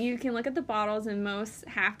like, you can look at the bottles and most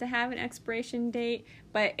have to have an expiration date,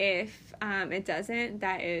 but if it doesn't,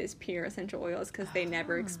 that is pure essential oils because they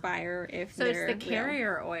never expire if So they're it's the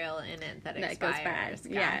carrier oil in it that expires. goes bad.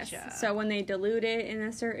 Gotcha. Yes. So when they dilute it in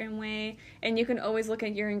a certain way, and you can always look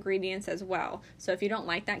at your ingredients as well. So if you don't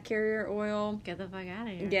like that carrier oil, Get the fuck out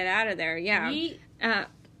of here. get out of there. Yeah. Yeet. Is that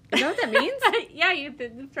what that means? Yeah, you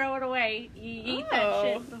throw it away. You eat that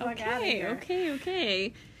shit the fuck out of here.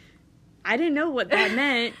 Okay. I didn't know what that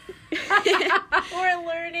meant. We're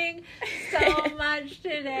learning so much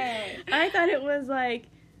today. I thought it was like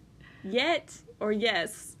yet or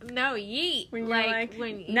yes. No, yeet. When you're like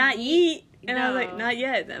when not yeet. And I was No. like, not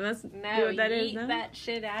yet. That must be what that is. yeet No? that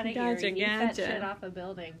shit out of Gotcha, here. Yeet that gotcha. shit off a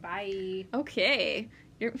building. Bye. Okay.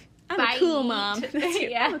 I'm Bye. a cool mom.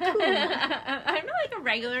 Yeah. I'm a cool mom. I'm not like a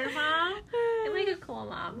regular mom. I'm like a cool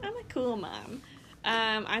mom. I'm a cool mom.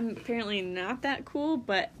 I'm apparently not that cool,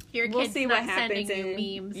 but Your we'll kid's see not what happens sending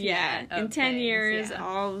you in memes yeah. yet In of 10 things, years, yeah.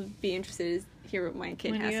 I'll be interested to hear what my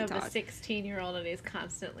kid When has you to have talk. a 16-year-old and he's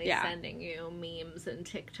constantly Yeah. sending you memes and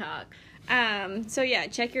TikTok. So yeah,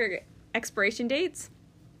 check your expiration dates,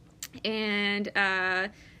 and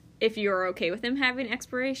if you're okay with them having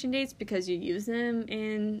expiration dates because you use them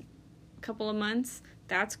in a couple of months,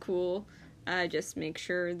 that's cool. Just make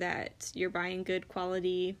sure that you're buying good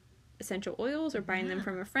quality essential oils or buying them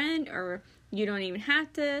from a friend, or you don't even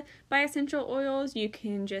have to buy essential oils. You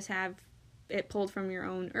can just have it pulled from your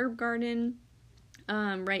own herb garden.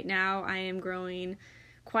 Right now I am growing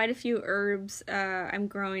quite a few herbs. I'm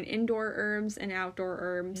growing indoor herbs and outdoor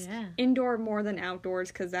herbs. Yeah. Indoor more than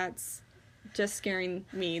outdoors because that's just scaring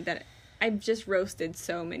me that I've just roasted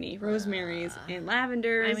so many rosemaries and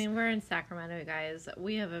lavenders. I mean, we're in Sacramento, guys.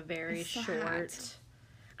 We have a very It's so short... hot.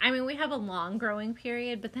 I mean, we have a long growing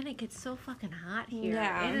period, but then it gets so fucking hot here.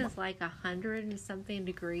 Yeah. It is like 100 and something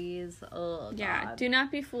degrees. Oh, God. Yeah, do not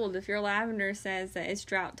be fooled if your lavender says that it's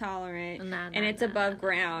drought tolerant Nah, and it's above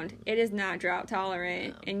ground. It is not drought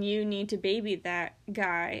tolerant, No. and you need to baby that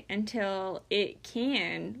guy until it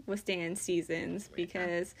can withstand seasons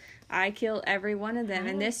because I kill every one of them.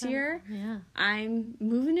 And this year, Yeah. I'm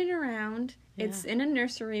moving it around. Yeah. It's in a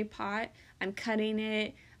nursery pot. I'm cutting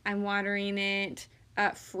it. I'm watering it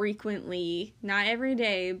frequently. Not every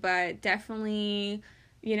day, but definitely,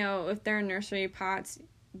 if they're in nursery pots,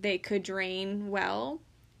 they could drain well,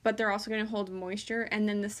 but they're also going to hold moisture, and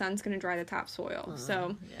then the sun's going to dry the topsoil.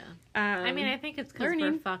 So, Yeah. I I mean, I think it's because we're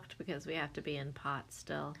learning. fucked because we have to be in pots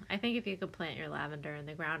still. I think if you could plant your lavender in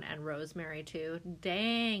the ground and rosemary too,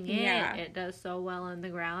 dang it. Yeah. It does so well in the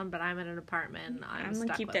ground, but I'm in an apartment and I'm I'm stuck going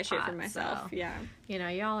to keep with that shit for pots, myself. so, Yeah.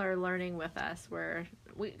 y'all are learning with us where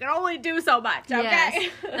we can only do so much, okay?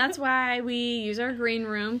 Yes. That's why we use our green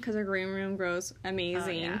room, because our green room grows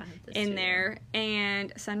amazing yeah, this in too. there.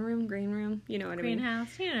 And sunroom, green room, you know what I mean.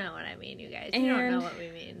 Greenhouse, you know what I mean, you guys. You don't know And what we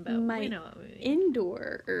mean, but my we know what we mean.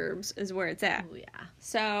 Indoor herbs is where it's at. Oh, yeah.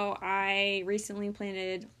 So I recently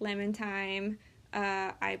planted lemon thyme.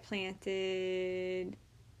 I planted.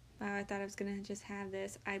 I thought I was gonna just have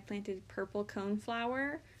this. I planted purple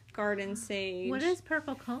coneflower, garden sage. What does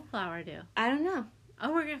purple coneflower do? I don't know.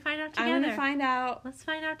 Oh, we're gonna find out together. I'm gonna find out. Let's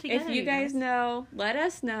find out together. If you guys know, let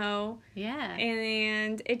us know. Yeah.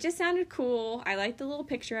 And it just sounded cool. I like the little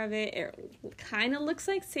picture of it. It kind of looks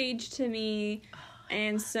like sage to me.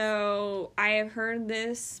 And so I have heard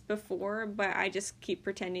this before, but I just keep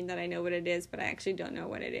pretending that I know what it is, but I actually don't know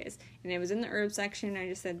what it is. And it was in the herb section. I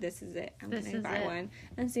just said, this is it. I'm going to buy one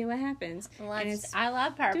and see what happens. And it's I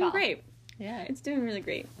love purple. doing great. Yeah. It's doing really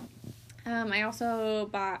great. I also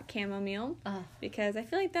bought chamomile because I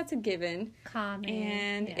feel like that's a given. Calming.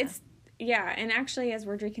 And and actually as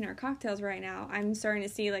we're drinking our cocktails right now, I'm starting to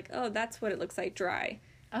see like, oh, that's what it looks like dry.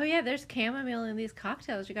 Oh, yeah, there's chamomile in these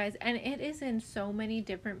cocktails, you guys. And it is in so many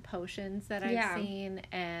different potions that I've seen,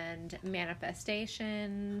 and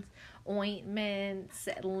manifestations, ointments,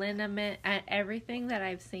 liniment, and everything that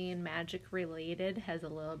I've seen magic-related has a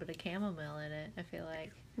little bit of chamomile in it, I feel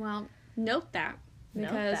like. Well, note that.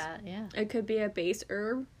 Because Note that, yeah. it could be a base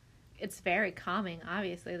herb. It's very calming,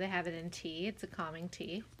 obviously. They have it in tea. It's a calming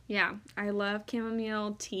tea. Yeah, I love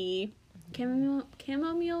chamomile tea.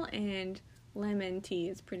 Chamomile and lemon tea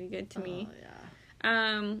is pretty good to me.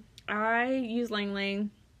 Yeah. I use Lang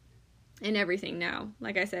Lang in everything now.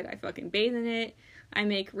 Like I said, I fucking bathe in it. I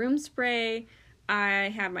make room spray.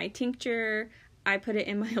 I have my tincture. I put it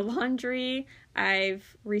in my laundry. I've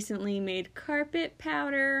recently made carpet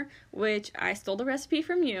powder, which I stole the recipe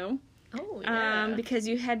from you. Oh, yeah. Because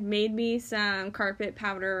you had made me some carpet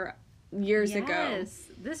powder years ago. Yes.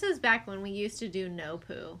 This is back when we used to do no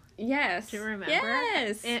poo. Yes. Do you remember?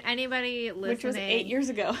 Yes. Anybody listening? Which was 8 years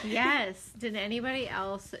ago. Yes. Did anybody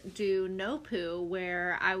else do no poo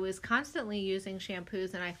where I was constantly using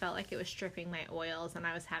shampoos and I felt like it was stripping my oils and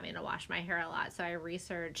I was having to wash my hair a lot? So I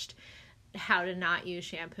researched how to not use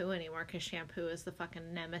shampoo anymore because shampoo is the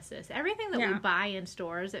fucking nemesis. Everything that we buy in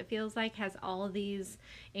stores, it feels like, has all of these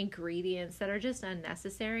ingredients that are just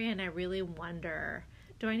unnecessary, and I really wonder,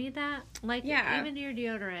 do I need that? Like, even your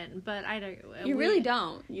deodorant, but I don't. You really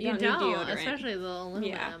don't. You don't need deodorant. Especially the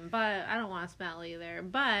aluminum, but I don't want to smell either.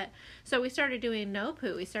 But, so we started doing no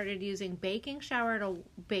poo. We started using baking soda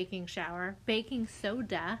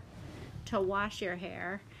to wash your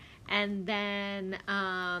hair. And then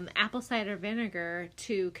apple cider vinegar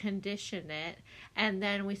to condition it. And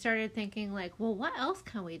then we started thinking, like, well, what else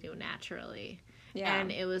can we do naturally? Yeah.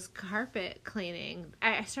 And it was carpet cleaning.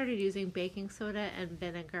 I started using baking soda and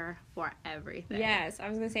vinegar for everything. Yes, I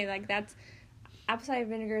was going to say, like, that's... Apple cider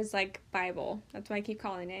vinegar is like Bible. That's why I keep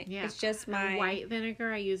calling it. Yeah. It's just my... white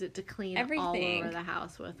vinegar, I use it to clean everything all over the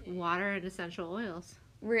house with water and essential oils.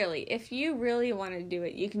 Really. If you really want to do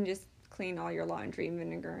it, you can just clean all your laundry in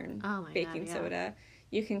vinegar and baking soda.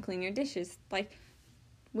 You can clean your dishes. Like,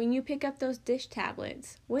 when you pick up those dish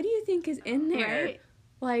tablets, what do you think is in there? Right.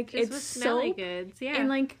 Like, just it's smelly soap goods, and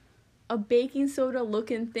like a baking soda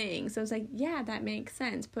looking thing. So it's like, yeah, that makes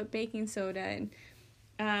sense. Put baking soda and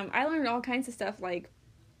I learned all kinds of stuff, like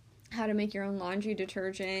how to make your own laundry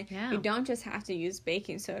detergent. Yeah. You don't just have to use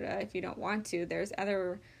baking soda if you don't want to. There's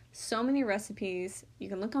so many recipes. You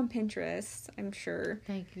can look on Pinterest, I'm sure.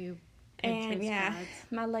 Thank you. And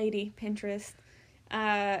my lady, Pinterest.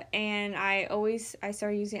 And I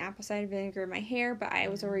started using apple cider vinegar in my hair, but I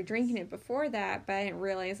was already drinking it before that, but I didn't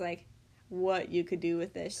realize, like, what you could do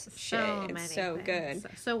with this shit. It's so good.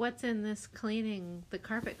 So what's in this the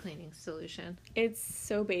carpet cleaning solution? It's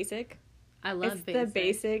so basic. I love the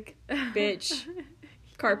basic bitch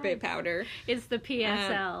carpet powder. It's the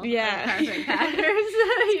PSL of carpet powders.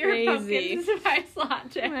 Your pumpkin spice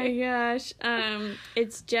latte. Oh my gosh.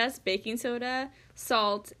 It's just baking soda,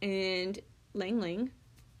 salt, and Lang.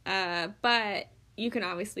 But you can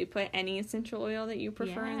obviously put any essential oil that you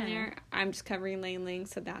prefer in there. I'm just covering Lang,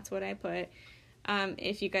 so that's what I put.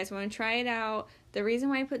 If you guys want to try it out, the reason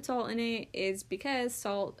why I put salt in it is because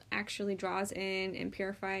salt actually draws in and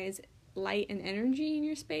purifies light and energy in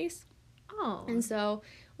your space. Oh. And so,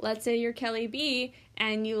 let's say you're Kelly B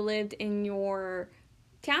and you lived in your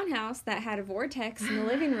townhouse that had a vortex in the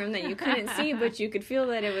living room that you couldn't see, but you could feel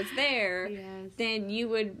that it was there. Yes. Then you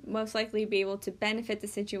would most likely be able to benefit the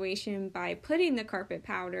situation by putting the carpet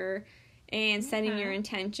powder and setting your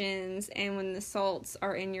intentions. And when the salts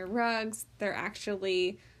are in your rugs, they're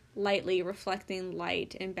actually lightly reflecting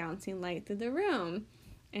light and bouncing light through the room.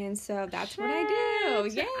 And so that's what I do.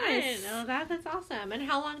 Yes. I didn't know that. That's awesome. And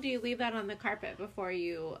how long do you leave that on the carpet before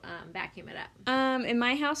you vacuum it up? In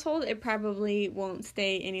my household, it probably won't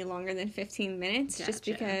stay any longer than 15 minutes. Gotcha. Just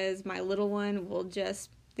because my little one will just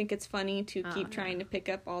think it's funny to keep trying to pick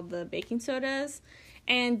up all the baking sodas.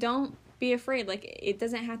 And don't be afraid. Like, it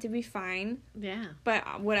doesn't have to be fine. Yeah.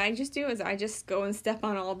 But what I just do is I just go and step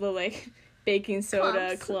on all the, like, baking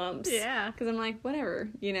soda clumps. Yeah. Because I'm like, whatever,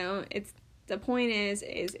 you know, the point is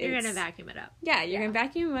you're going to vacuum it up. Yeah, you're going to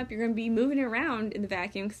vacuum them up. You're going to be moving it around in the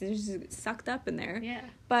vacuum because it's just sucked up in there. Yeah.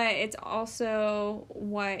 But it's also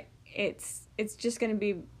it's just going to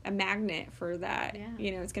be a magnet for that. Yeah.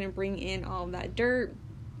 You know, it's going to bring in all of that dirt,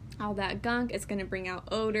 all that gunk. It's going to bring out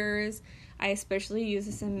odors. I especially use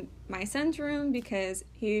this in my son's room because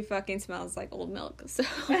he fucking smells like old milk. So,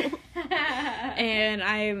 and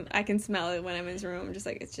I can smell it when I'm in his room. Just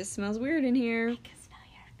like, it just smells weird in here.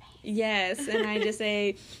 Yes, and I just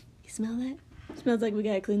say, you smell that? It smells like we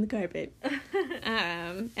gotta clean the carpet.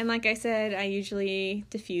 And like I said, I usually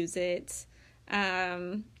diffuse it,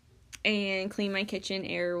 and clean my kitchen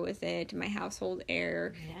air with it, my household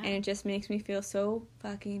air, and it just makes me feel so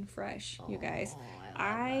fucking fresh, you guys.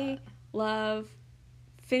 I love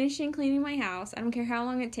finishing cleaning my house. I don't care how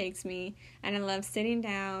long it takes me, and I love sitting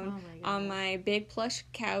down on my big plush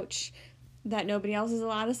couch that nobody else is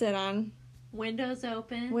allowed to sit on. Windows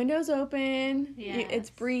open. Yes. It's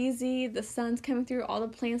breezy. The sun's coming through. All the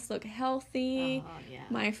plants look healthy. Oh, yeah.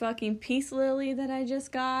 My fucking peace lily that I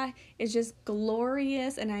just got is just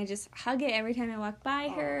glorious. And I just hug it every time I walk by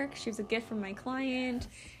her. 'Cause she was a gift from my client.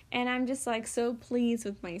 Yes. And I'm just like so pleased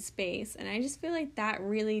with my space. And I just feel like that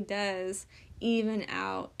really does even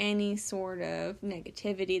out any sort of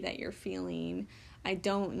negativity that you're feeling. I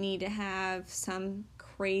don't need to have some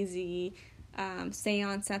crazy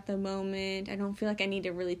seance at the moment. I don't feel like I need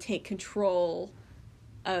to really take control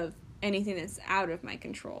of anything that's out of my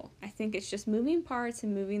control. I think it's just moving parts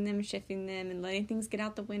and moving them, shifting them, and letting things get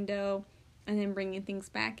out the window, and then bringing things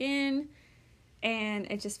back in.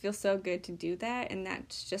 And it just feels so good to do that, and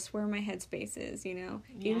that's just where my headspace is, you know.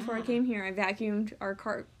 Even before I came here, I vacuumed our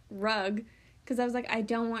car rug, because I was like, I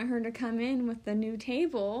don't want her to come in with the new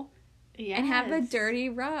table and have a dirty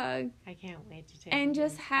rug. I can't wait to take and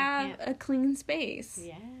just have a clean space.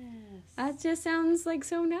 Yes. That just sounds like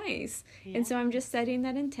so nice. Yes. And so I'm just setting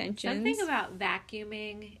that intention. Something about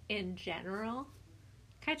vacuuming in general.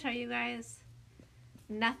 Can I tell you guys?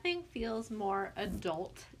 Nothing feels more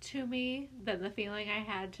adult to me than the feeling I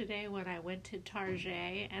had today when I went to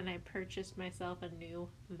Target and I purchased myself a new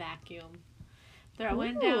vacuum.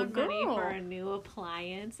 Throwing down money for a new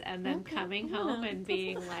appliance and then coming home and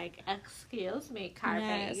being like, excuse me,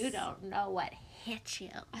 carpet, you don't know what hit you.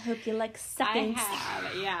 I hope you like sucking.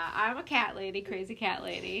 I'm a cat lady, crazy cat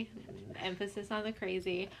lady. Emphasis on the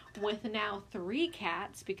crazy. With now 3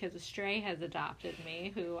 cats because Stray has adopted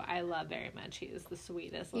me, who I love very much. He is the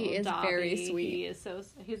sweetest little doggy. He is very sweet.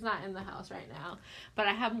 He's not in the house right now. But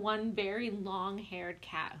I have one very long-haired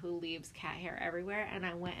cat who leaves cat hair everywhere, and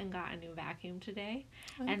I went and got a new vacuum today.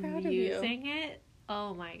 I'm using it.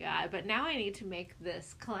 Oh my god. But now I need to make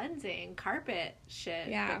this cleansing carpet shit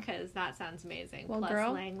because that sounds amazing. Well, plus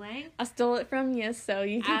girl, Lang Lang. I stole it from you, so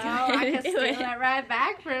you can I can steal it right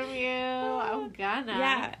back from you. I'm gonna.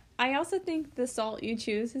 Yeah. I also think the salt you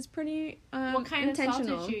choose is pretty what kind intentional. of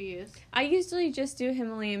salt did you use? I usually just do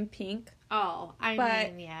Himalayan pink. Oh, I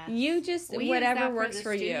mean, yeah. You just, whatever works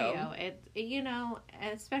for you. It, you know,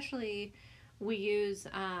 especially we use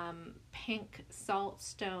pink salt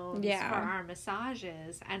stones for our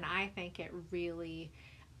massages, and I think it really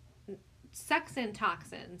sucks in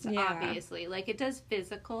toxins, obviously. Like, it does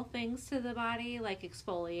physical things to the body, like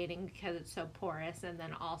exfoliating because it's so porous, and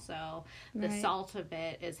then also the salt of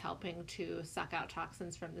it is helping to suck out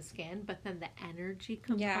toxins from the skin, but then the energy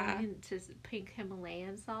component to pink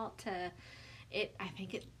Himalayan salt I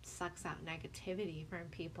think it sucks out negativity from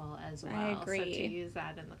people as well. I agree. So to use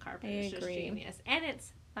that in the carpet is just genius. And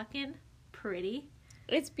it's fucking pretty.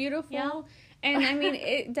 It's beautiful. Yeah. And I mean,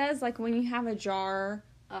 it does, like, when you have a jar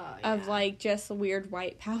of, like, just weird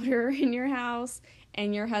white powder in your house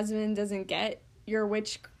and your husband doesn't get your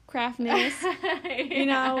witchcraftness, you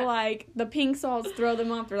know, like, the pink salts, throw them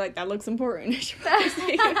up. They're like, that looks important. Should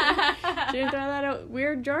throw that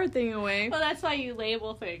weird jar thing away. Well, that's why you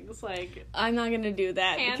label things, like... I'm not going to do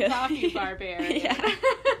that. Hands off, you barbarian.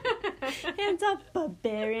 Hands off,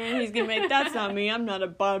 barbarian. He's going to make, that's not me. I'm not a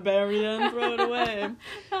barbarian. Throw it away.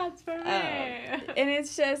 That's for me. And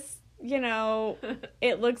it's just... You know,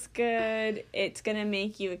 it looks good. It's going to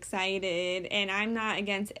make you excited. And I'm not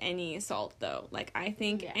against any salt, though. Like, I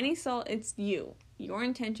think any salt, it's you. Your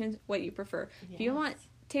intentions, what you prefer. Yes. If you want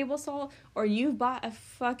table salt, or you've bought a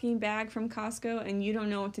fucking bag from Costco and you don't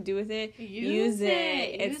know what to do with it, use it.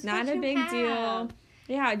 It's not a big deal.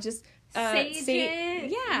 Yeah, just... Sage it.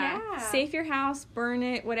 Yeah. Safe your house, burn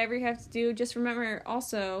it, whatever you have to do. Just remember,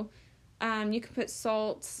 also, you can put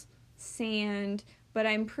salt, sand... But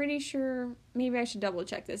I'm pretty sure, maybe I should double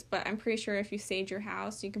check this, but I'm pretty sure if you sage your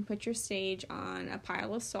house, you can put your sage on a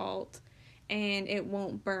pile of salt and it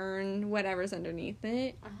won't burn whatever's underneath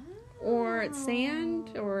it. Oh. Or it's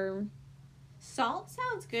sand or... Salt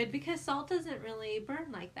sounds good because salt doesn't really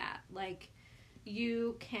burn like that. Like,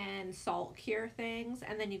 you can salt cure things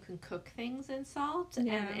and then you can cook things in salt and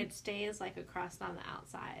it stays like a crust on the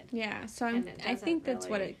outside. Yeah, so I think that's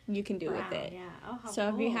what you can do with it. Yeah. Oh, how so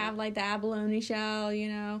cool. If you have like the abalone shell, you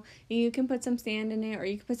know, you can put some sand in it or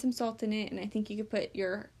you can put some salt in it, and I think you could put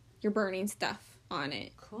your burning stuff on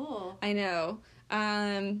it. Cool. I know.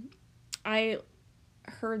 I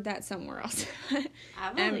heard that somewhere else.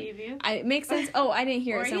 I believe you. It makes sense. Oh, I didn't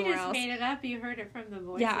hear it somewhere else. Or you just made it up. You heard it from the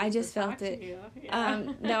voice. Yeah, I just felt it. Yeah.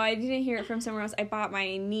 No, I didn't hear it from somewhere else. I bought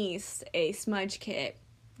my niece a smudge kit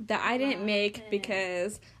that I didn't make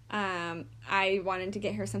because I wanted to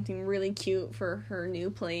get her something really cute for her new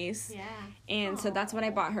place. Yeah. And so that's what I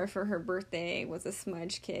bought her for her birthday, was a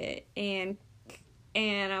smudge kit. And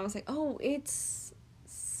I was like, oh, it's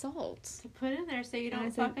salt to put in there so you don't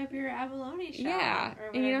fuck up your abalone shell. Yeah,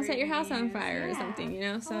 and you don't set your house on fire or something, you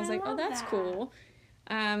know? So I was like, oh, that's cool.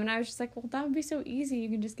 And I was just like, well, that would be so easy. You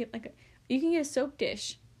can just get you can get a soap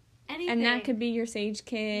dish. Anything. And that could be your sage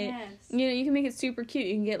kit. Yes. You know, you can make it super cute.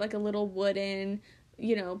 You can get like a little wooden,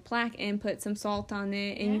 you know, plaque and put some salt on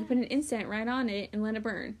it, and you can put an incense right on it and let it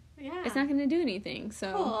burn. Yeah. It's not going to do anything.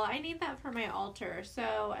 So cool. I need that for my altar.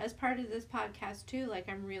 So as part of this podcast too, like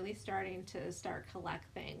I'm really starting to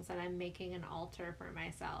collect things, and I'm making an altar for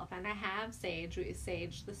myself. And I have sage. We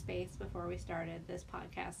saged the space before we started this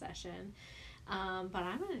podcast session. But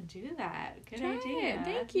I'm going to do that. Good try idea. it.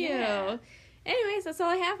 Thank you. Yeah. Anyways, that's all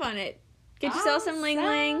I have on it. Get yourself some Ling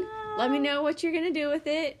Ling. Let me know what you're going to do with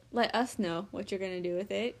it. Let us know what you're going to do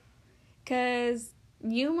with it. Because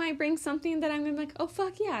you might bring something that I'm going to be like, oh,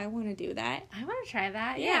 fuck yeah, I want to do that. I want to try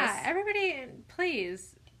that. Yes. Yeah. Everybody,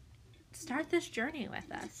 please start this journey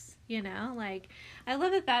with us. You know, like, I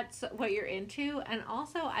love that that's what you're into. And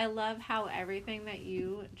also, I love how everything that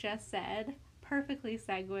you just said perfectly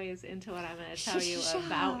segues into what I'm going to tell you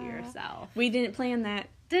about yourself. We didn't plan that.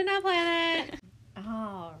 Did not plan it.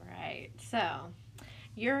 All right. So,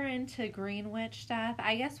 you're into green witch stuff.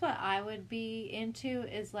 I guess what I would be into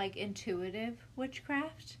is like intuitive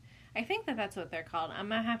witchcraft. I think that that's what they're called. I'm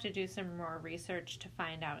going to have to do some more research to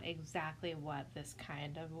find out exactly what this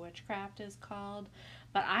kind of witchcraft is called.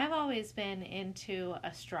 But I've always been into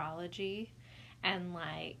astrology and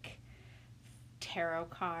like tarot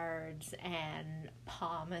cards and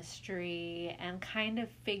palmistry and kind of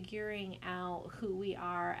figuring out who we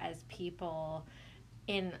are as people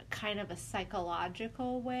in kind of a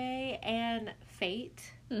psychological way, and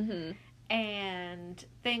fate, and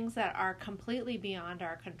things that are completely beyond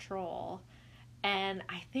our control. And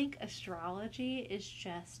I think astrology is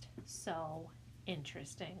just so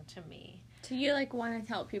interesting to me. So you like want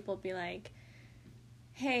to help people be like,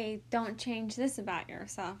 hey, don't change this about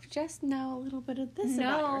yourself. Just know a little bit of this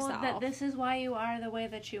about yourself. That this is why you are the way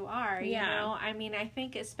that you are. Yeah. You know, I mean, I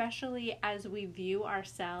think especially as we view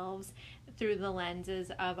ourselves through the lenses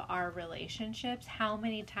of our relationships, how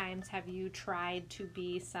many times have you tried to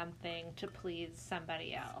be something to please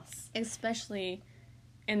somebody else? Especially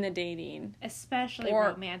in the dating. Especially or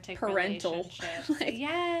romantic parental relationships. like,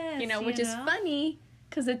 yes. You know, which is funny.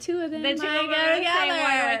 Because the two of them might go together.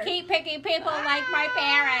 I keep picking people like my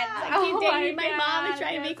parents. I keep dating my mom and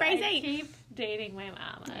trying to be crazy. I keep dating my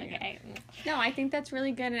mom. Okay. No, I think that's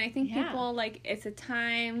really good. And I think people, like, it's a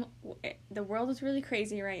time, the world is really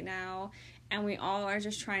crazy right now. And we all are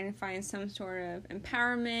just trying to find some sort of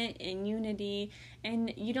empowerment and unity.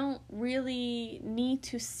 And you don't really need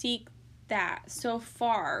to seek that so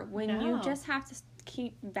far when you just have to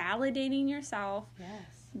keep validating yourself. Yes.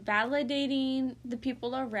 Validating the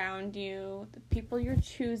people around you, the people you're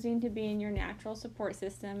choosing to be in your natural support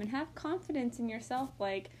system, and have confidence in yourself.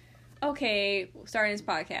 Like, okay, starting this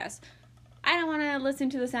podcast, I don't want to listen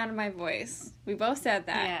to the sound of my voice. We both said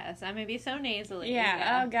that. Yes, I'm going to be so nasally.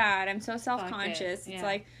 Yeah, oh God, I'm so self-conscious. It's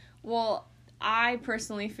like, well, I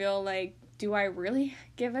personally feel like, do I really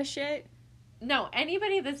give a shit? No,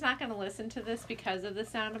 anybody that's not going to listen to this because of the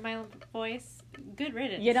sound of my voice, good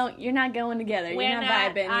riddance. You're not going together. We're you're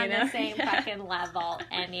not vibing, on you know? the same fucking level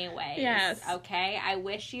anyways. Yes. Okay? I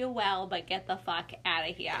wish you well, but get the fuck out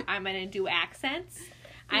of here. I'm going to do accents.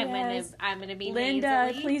 I'm gonna be Linda,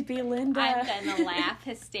 nasally. please be Linda. I'm gonna laugh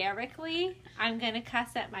hysterically. I'm gonna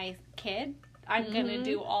cuss at my kid. I'm gonna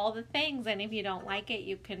do all the things, and if you don't like it,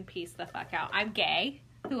 you can peace the fuck out. I'm gay.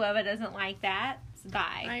 Whoever doesn't like that, it's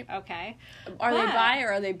bi. Right. Okay. Are they bi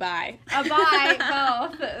or are they bi? Bi,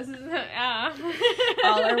 both.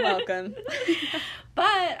 All are welcome.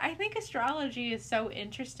 But I think astrology is so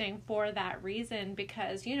interesting for that reason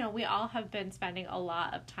because, you know, we all have been spending a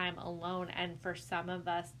lot of time alone, and for some of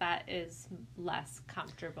us that is less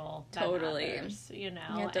comfortable than others, you know.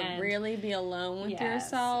 You have to really be alone with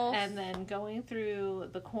yourself. And then going through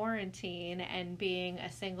the quarantine and being a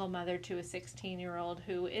single mother to a 16-year-old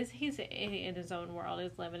he's in his own world,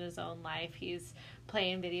 he's living his own life, he's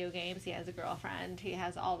playing video games, he has a girlfriend, he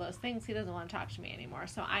has all those things, he doesn't want to talk to me anymore.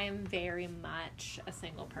 So I am very much a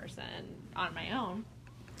single person on my own.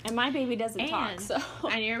 And my baby doesn't talk, so.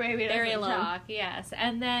 And your baby doesn't very alone. talk, yes.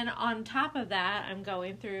 And then on top of that, I'm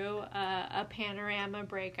going through a panorama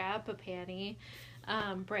breakup, a panty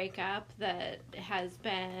breakup that has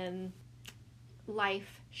been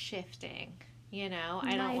life-shifting. You know,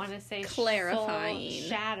 I don't want to say clarifying,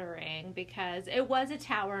 soul-shattering, because it was a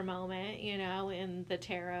tower moment, you know, in the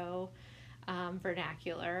tarot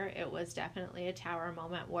vernacular. It was definitely a tower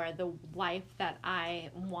moment where the life that I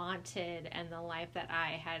wanted and the life that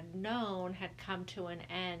I had known had come to an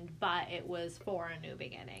end, but it was for a new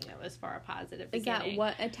beginning. It was for a positive beginning. Is that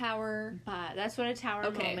what a tower? But that's what a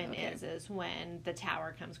tower moment is when the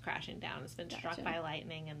tower comes crashing down. It's been struck by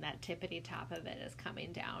lightning, and that tippity top of it is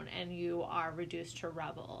coming down, and you are reduced to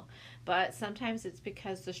rubble. But sometimes it's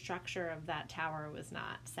because the structure of that tower was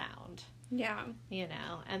not sound. Yeah. You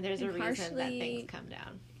know, and there's a reason that things come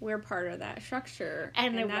down. We're part of that structure.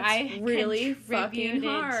 And that's I really fucking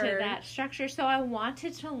hard to that structure. So I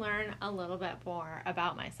wanted to learn a little bit more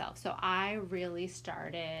about myself. So I really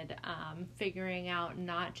started figuring out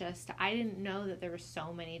I didn't know that there were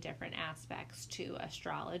so many different aspects to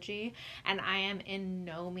astrology. And I am in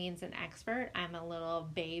no means an expert. I'm a little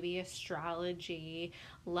baby astrology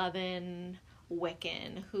loving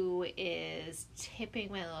Wiccan who is tipping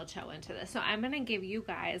my little toe into this. So I'm going to give you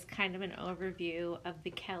guys kind of an overview of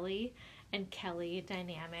the Kelly and Kelly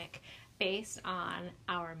dynamic based on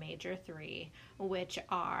our major three, which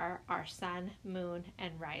are our sun, moon,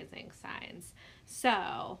 and rising signs.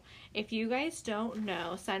 So if you guys don't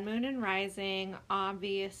know, sun, moon, and rising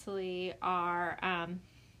obviously are,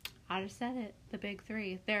 I just said it, the big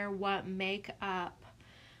three. They're what make up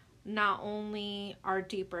not only our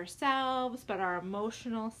deeper selves, but our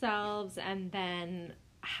emotional selves, and then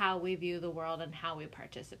how we view the world and how we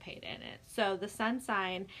participate in it. So the sun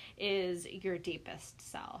sign is your deepest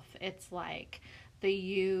self. It's like the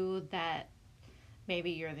you that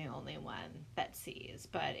maybe you're the only one that sees,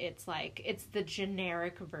 but it's like, it's the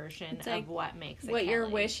generic version of what makes it what Kelly. You're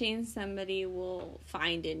wishing somebody will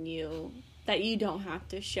find in you that you don't have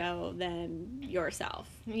to show them yourself.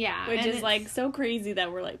 Yeah. Which is like so crazy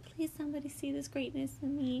that we're like, please somebody see this greatness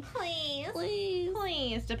in me.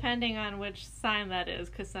 Please. Depending on which sign that is,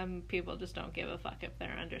 because some people just don't give a fuck if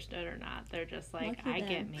they're understood or not. They're just like, I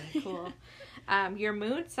get me. Cool. Your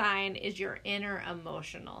moon sign is your inner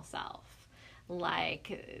emotional self.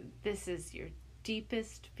 Like, this is your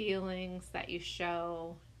deepest feelings that you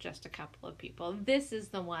show just a couple of people. This is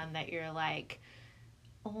the one that you're like,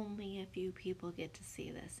 only a few people get to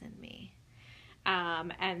see this in me.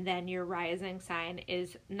 And then your rising sign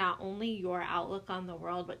is not only your outlook on the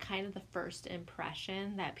world, but kind of the first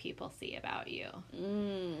impression that people see about you.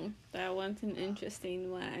 That one's an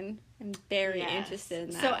interesting one. I'm very interested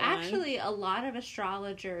in that So actually, a lot of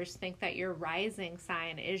astrologers think that your rising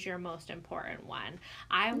sign is your most important one.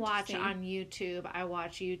 I watch YouTube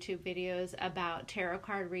videos about tarot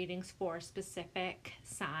card readings for specific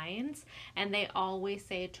signs, and they always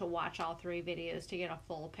say to watch all 3 videos to get a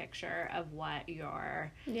full picture of what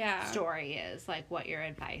your story is, like what your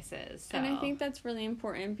advice is. So. And I think that's really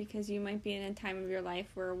important because you might be in a time of your life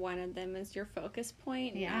where one of them is your focus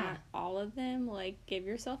point, not all of them. Like, give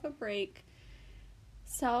yourself a break.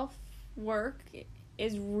 Self-work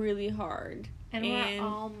is really hard. And we're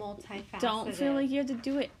all multifaceted. Don't feel like you have to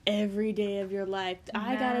do it every day of your life. No.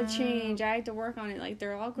 I gotta change. I have to work on it. Like,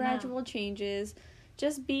 they're all gradual changes.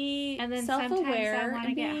 Just be self-aware. And then sometimes I want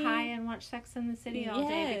to get high and watch Sex and the City all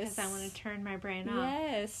day because I want to turn my brain off.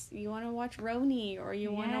 Yes. You want to watch Roni, or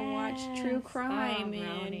you want to watch true crime.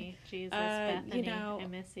 Roni. Jesus, Bethany, you know, I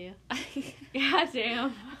miss you. God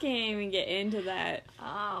damn. I can't even get into that.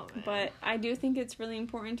 Oh, man. But I do think it's really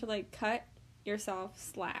important to, like, cut yourself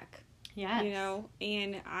slack. Yes. You know,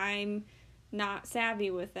 and I'm not savvy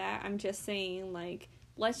with that. I'm just saying, like,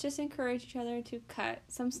 let's just encourage each other to cut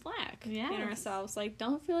some slack in ourselves. Like,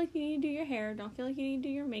 don't feel like you need to do your hair. Don't feel like you need to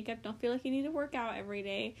do your makeup. Don't feel like you need to work out every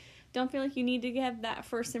day. Don't feel like you need to have that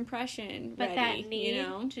first impression ready. But that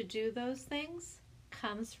need to do those things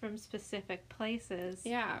comes from specific places.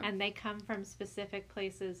 Yeah. And they come from specific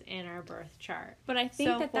places in our birth chart. But I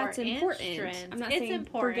think that's important. I'm not saying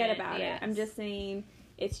forget about it. I'm just saying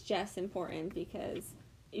it's just important because...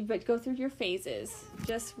 But go through your phases.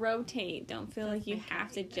 Just rotate. Don't feel like you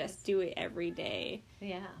have to just do it every day.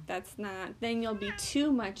 Yeah. That's not... Then you'll be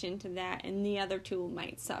too much into that, and the other two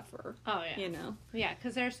might suffer. Oh, yeah. You know? Yeah,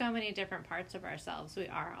 because there's so many different parts of ourselves. We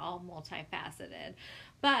are all multifaceted.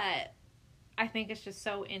 But I think it's just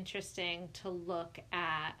so interesting to look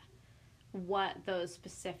at what those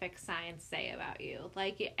specific signs say about you.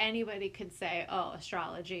 Like, anybody could say, oh,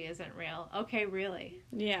 astrology isn't real. Okay, really?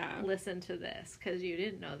 Yeah. Listen to this, because you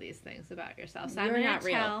didn't know these things about yourself. So You're not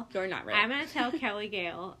real. You're not real. I'm going to tell Kelly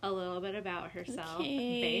Gale a little bit about herself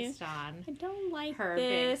based on I don't like her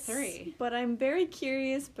this, big 3. But I'm very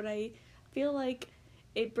curious, but I feel like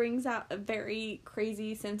it brings out a very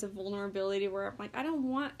crazy sense of vulnerability where I'm like, I don't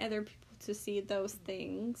want other people to see those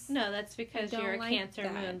things. No, that's because you're a Cancer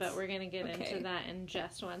moon, but we're going to get into that in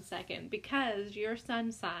just one second. Because your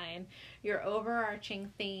sun sign, your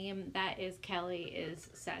overarching theme, that is Kelly, is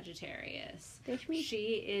Sagittarius.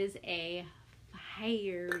 She is a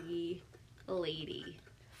fiery lady.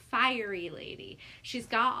 She's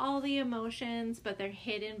got all the emotions, but they're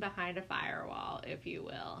hidden behind a firewall, if you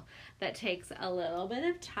will, that takes a little bit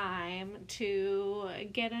of time to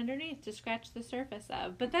get underneath, to scratch the surface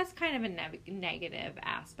of. But that's kind of a negative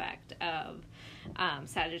aspect of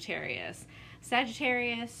Sagittarius.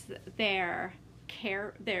 Sagittarius, they're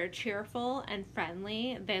cheerful and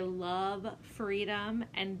friendly. They love freedom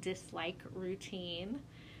and dislike routine,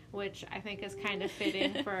 which I think is kind of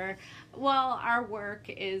fitting for, well, our work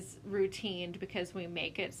is routined because we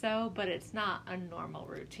make it so, but it's not a normal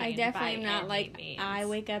routine. I definitely am not like, means. I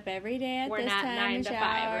wake up every day at We're this not time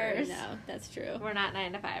 9-to-5ers. No, that's true. We're not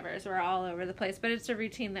 9-to-5ers. We're all over the place, but it's a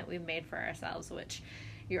routine that we've made for ourselves, which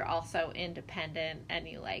you're also independent and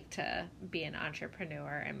you like to be an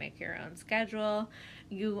entrepreneur and make your own schedule.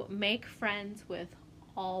 You make friends with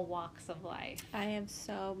all walks of life. I have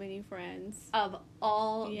so many friends. Of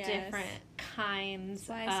all different kinds. That's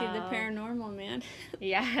why I see the paranormal, man.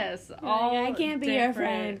 Yes. All I can't be your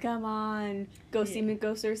friend. Come on. Go see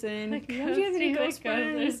McGhosterson. Don't you have any ghost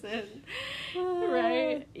friends?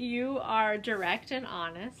 Right. You are direct and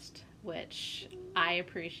honest, which I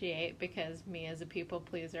appreciate because me as a people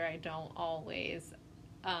pleaser, I don't always,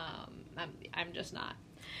 I'm just not.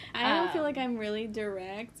 I don't feel like I'm really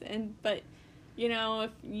direct, but you know,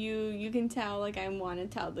 if you can tell, like, I want to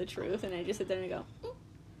tell the truth, and I just sit there and go,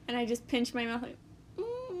 and I just pinch my mouth, like,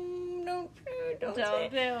 don't do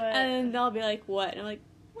it. And then they'll be like, what? And I'm like,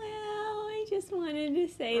 well, I just wanted to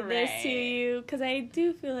say this to you, because I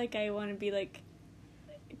do feel like I want to be, like,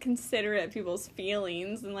 considerate of people's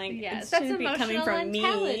feelings, and, like, it shouldn't be coming from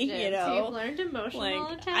me, you know? You've learned emotional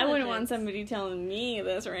intelligence. I wouldn't want somebody telling me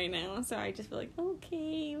this right now, so I just feel like,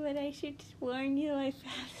 okay, but I should warn you I've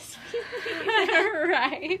had this feeling.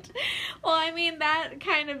 Right. Well, I mean, that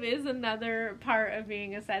kind of is another part of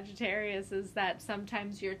being a Sagittarius, is that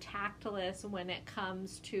sometimes you're tactless when it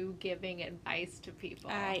comes to giving advice to people.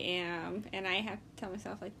 I am, and I have to tell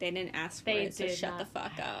myself, like, they didn't ask for it, so shut the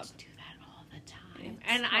fuck up.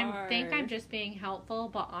 And I think I'm just being helpful,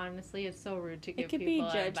 but honestly, it's so rude to give people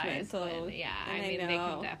advice. I mean, they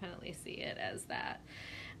can definitely see it as that.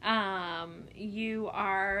 You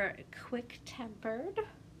are quick-tempered.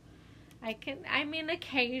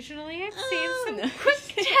 Occasionally I've seen some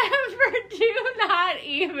quick-tempered. Do not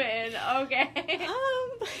even, okay?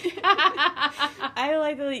 I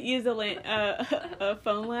like to use a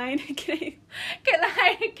phone line. Can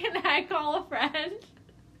I call a friend?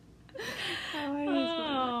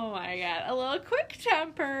 Oh my god. A little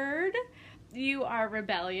quick-tempered. You are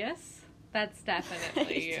rebellious. That's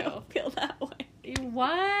definitely you. I don't feel that way.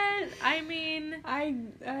 What? I mean, I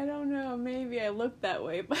don't know. Maybe I look that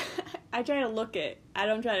way, but I try to look it. I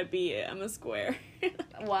don't try to be it. I'm a square.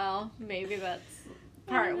 Well, maybe that's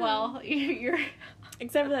part. Well, you're.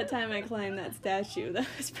 Except for that time I climbed that statue. That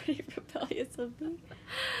was pretty rebellious of me.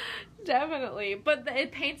 Definitely. But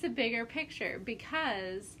it paints a bigger picture,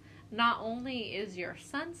 because not only is your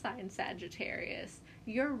sun sign Sagittarius,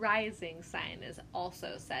 your rising sign is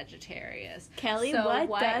also Sagittarius. Kelly, so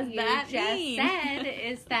what does that mean? What you just said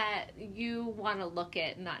is that you want to look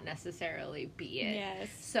it, not necessarily be it. Yes.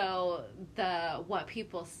 So what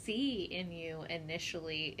people see in you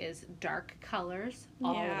initially is dark colors,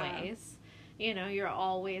 always. You know, you're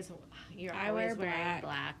always wearing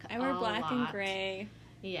black. I wear black and gray.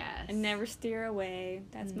 Yes. And never steer away.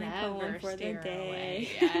 That's my poem for the day.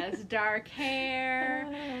 Yes. Dark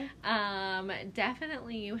hair.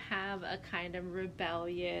 Definitely you have a kind of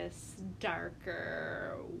rebellious,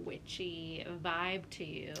 darker, witchy vibe to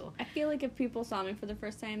you. I feel like if people saw me for the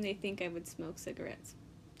first time, they think I would smoke cigarettes.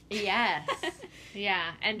 Yes.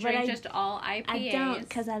 Yeah. And drink just all IPAs. I don't,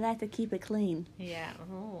 because I like to keep it clean. Yeah.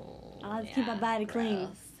 Oh. I like to keep my body clean.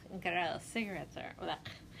 Gross. Cigarettes are...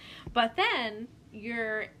 But then,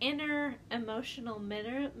 your inner emotional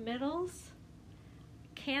middles,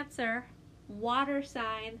 Cancer, water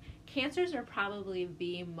sign. Cancers are probably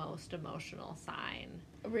the most emotional sign.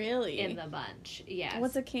 Really? In the bunch, yes.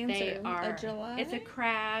 What's a Cancer? They are, a July? It's a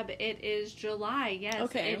crab. It is July, yes.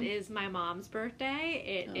 Okay. It is my mom's birthday.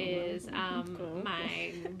 It is cool.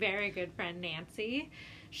 my very good friend Nancy.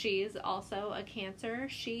 She's also a Cancer.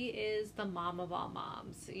 She is the mom of all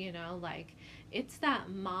moms, you know, like, it's that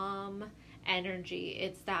mom energy.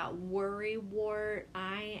 It's that worry wart.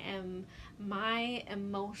 My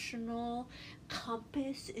emotional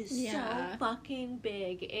compass is so fucking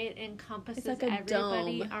big. It encompasses like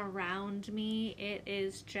everybody dome around me. It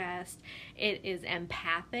is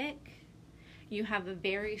empathic. You have a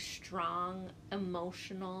very strong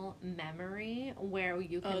emotional memory where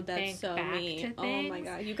you can think back to things. Oh my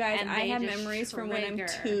god, you guys! I have memories from when I'm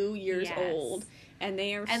 2 years old, and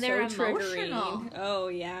they're triggering. Emotional. Oh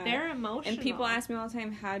yeah, they're emotional. And people ask me all the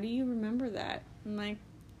time, "How do you remember that?" I'm like,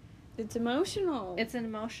 it's emotional. It's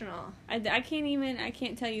emotional. I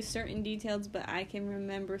can't tell you certain details, but I can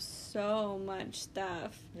remember so much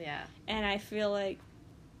stuff. Yeah. And I feel like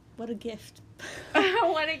what a gift.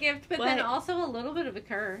 What a gift, but then also a little bit of a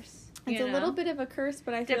curse. It's a little bit of a curse,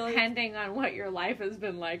 but I feel depending on what your life has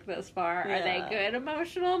been like thus far, are they good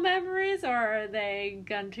emotional memories, or are they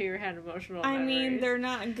gun to your head emotional memories? I mean, they're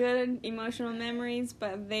not good emotional memories,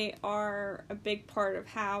 but they are a big part of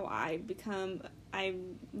how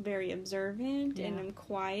I'm very observant, and I'm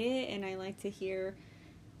quiet, and I like to hear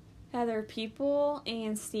other people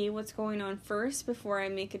and see what's going on first before I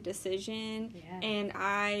make a decision. And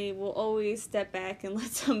I will always step back and let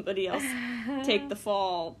somebody else take the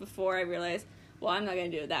fall before I realize, well, I'm not going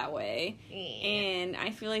to do it that way. And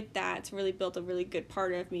I feel like that's really built a really good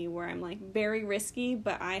part of me where I'm like very risky,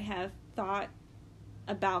 but I have thought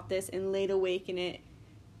about this and laid awake in it,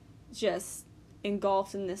 just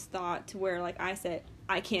engulfed in this thought to where, like I said,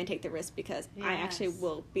 I can take the risk because I actually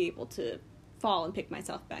will be able to fall and pick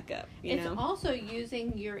myself back up. It's also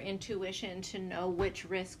using your intuition to know which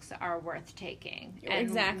risks are worth taking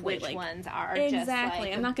and which ones are just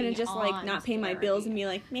like I'm not going to just like not pay my bills and be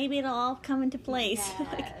like, maybe it'll all come into place.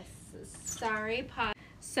 Sorry,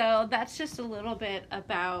 So that's just a little bit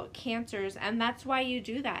about cancers, and that's why you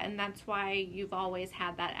do that, and that's why you've always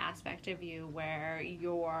had that aspect of you where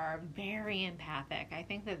you're very empathic. I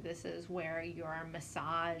think that this is where your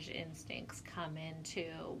massage instincts come into,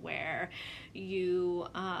 where you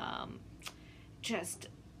just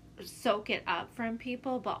soak it up from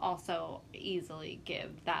people, but also easily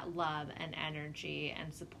give that love and energy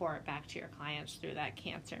and support back to your clients through that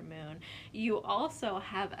Cancer moon. You also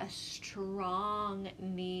have a strong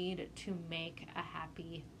need to make a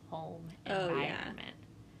happy home environment.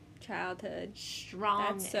 Childhood.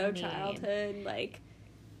 Strong. That's so childhood. Like,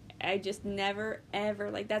 I just never,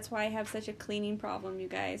 ever, like, that's why I have such a cleaning problem, you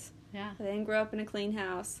guys. Yeah. I didn't grow up in a clean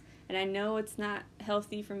house, and I know it's not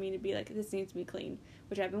healthy for me to be like, this needs to be clean,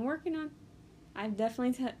 which I've been working on. I've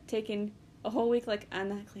definitely taken a whole week, like, I'm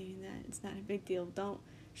not cleaning that. It's not a big deal. Don't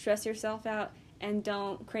stress yourself out, and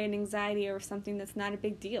don't create anxiety over something that's not a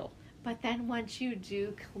big deal. But then once you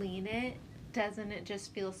do clean it, doesn't it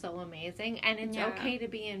just feel so amazing? And it's okay to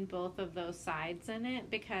be in both of those sides in it,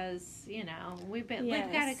 because we've got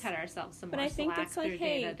to cut ourselves some more slack. But I think it's like,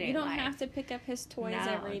 hey, you don't have to pick up his toys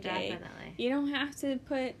every day. Definitely. You don't have to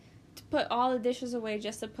put all the dishes away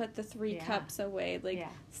just to put the 3 cups away. Like,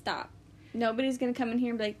 stop. Nobody's gonna come in here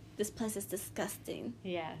and be like, this place is disgusting.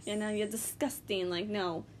 Yes. You're disgusting. Like,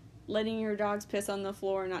 no. Letting your dogs piss on the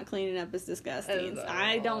floor and not cleaning up is disgusting.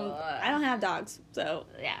 I don't have dogs, so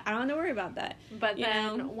I don't have to worry about that. But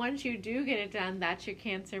then once you do get it done, that's your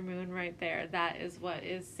Cancer moon right there. That is what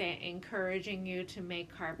is encouraging you to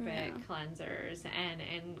make carpet cleansers and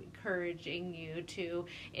encouraging you to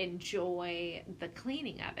enjoy the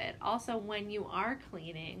cleaning of it. Also, when you are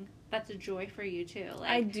cleaning, that's a joy for you too. Like,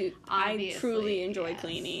 I do. I truly enjoy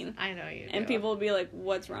cleaning. I know you do. And people will be like,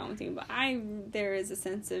 "What's wrong with you?" But there is a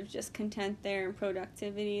sense of just content there and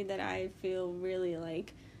productivity that I feel really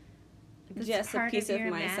like. It's just a piece of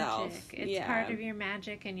myself. It's part of your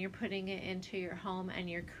magic, and you're putting it into your home, and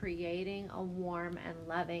you're creating a warm and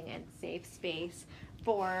loving and safe space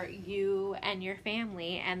for you and your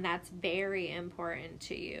family, and that's very important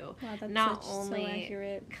to you. Wow, that's not so only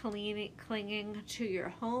accurate. Clinging to your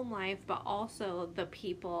home life, but also the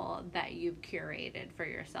people that you've curated for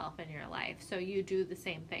yourself in your life. So you do the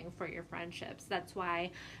same thing for your friendships. That's why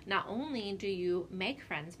not only do you make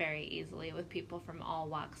friends very easily with people from all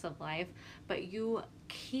walks of life, but you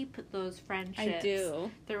keep those friendships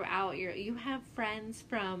throughout you have friends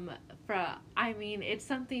from I mean, it's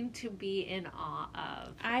something to be in awe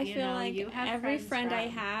of. I feel like every friend I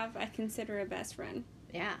have, I consider a best friend.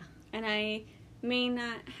 Yeah. And I may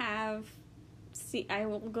not I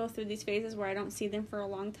will go through these phases where I don't see them for a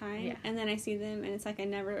long time, and then I see them, and it's like I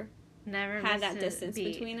never had that distance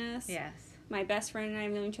between us. Yes. My best friend and I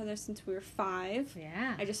have known each other since we were 5.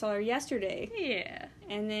 Yeah. I just saw her yesterday. Yeah.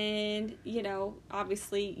 And then,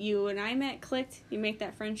 obviously you and I clicked. You make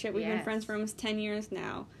that friendship. We've been friends for almost 10 years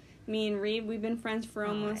now. Me and Reed, we've been friends for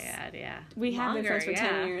almost... Oh, my God, yeah. We have been friends for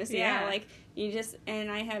 10 years. Yeah. Like,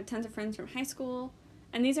 and I have tons of friends from high school.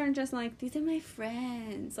 And these aren't just like, these are my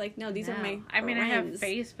friends. Like, no, these are my friends. I have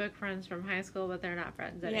Facebook friends from high school, but they're not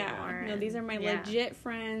friends anymore. No, these are my legit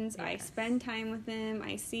friends. Yes. I spend time with them.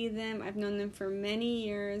 I see them. I've known them for many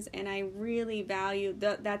years, and I really value,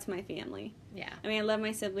 that's my family. Yeah. I mean, I love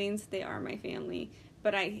my siblings. They are my family.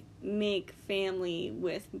 But I make family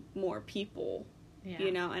with more people,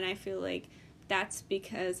 and I feel like that's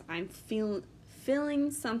because I'm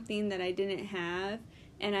feeling something that I didn't have.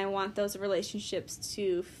 And I want those relationships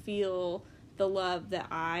to feel the love that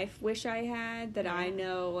I wish I had, that I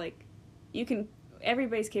know, like,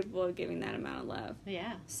 everybody's capable of giving that amount of love.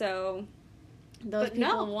 Yeah. So, those but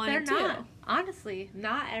people no, want they're it too. not. Honestly,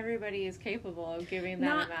 not everybody is capable of giving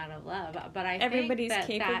that amount of love. But I everybody's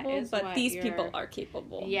think capable, that is but these people are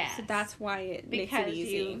capable. Yes. So that's why it makes it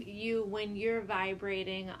easy. You when you're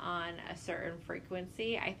vibrating on a certain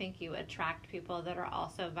frequency, I think you attract people that are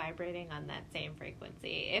also vibrating on that same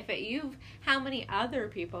frequency. How many other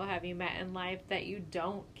people have you met in life that you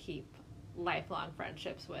don't keep lifelong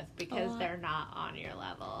friendships with because they're not on your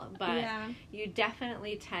level? But you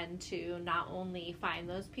definitely tend to not only find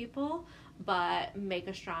those people but make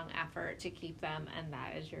a strong effort to keep them, and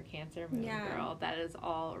that is your Cancer moon girl. That is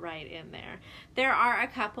all right in there. There are a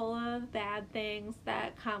couple of bad things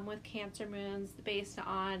that come with Cancer moons based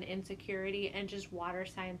on insecurity and just water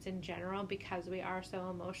signs in general, because we are so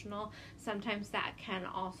emotional. Sometimes that can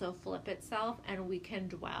also flip itself and we can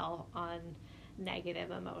dwell on negative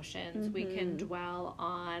emotions. We can dwell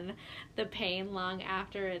on the pain long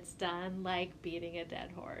after it's done, like beating a dead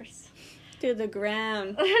horse. To the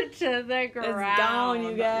ground. To the ground. It's gone,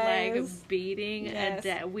 you guys. Like beating a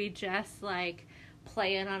dead. We just like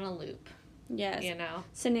play it on a loop. Yes. You know?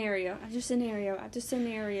 Scenario after scenario after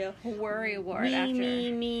scenario. Worry ward after.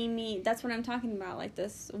 Me. That's what I'm talking about. Like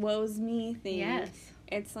this woe's me thing. Yes.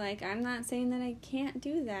 It's like, I'm not saying that I can't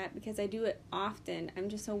do that because I do it often. I'm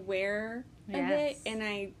just aware of it, and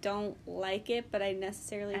I don't like it, but I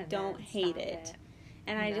necessarily don't hate it.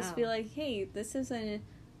 And I just feel like, hey, this is a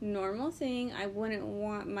normal thing. I wouldn't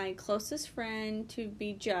want my closest friend to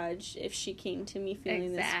be judged if she came to me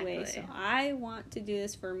feeling this way. So I want to do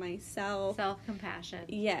this for myself. Self-compassion.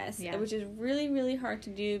 Yes, which is really, really hard to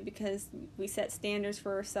do because we set standards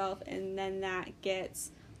for ourselves, and then that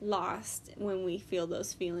gets lost when we feel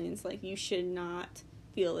those feelings. Like, you should not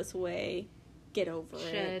feel this way. Get over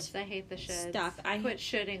it. I hate the shoulds. Stop. Quit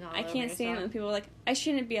shoulding all over I can't stand it when people are like, I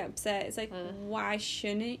shouldn't be upset. It's like, why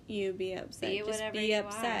shouldn't you be upset? Just be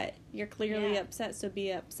upset. You're clearly upset, so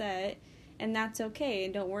be upset. And that's okay.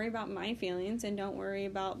 And don't worry about my feelings, and don't worry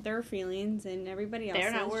about their feelings and everybody else's.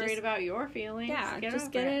 They're not worried about your feelings. Yeah,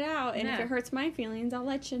 just get it out. And if it hurts my feelings, I'll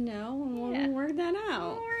let you know, and we'll work that out.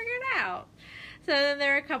 We'll work it out. So then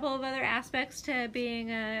there are a couple of other aspects to being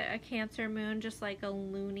a Cancer moon, just like a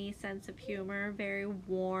loony sense of humor, very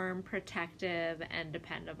warm, protective, and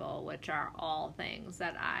dependable, which are all things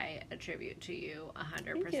that I attribute to you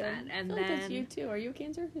 100%. Thank you. And I feel like that's you too. Are you a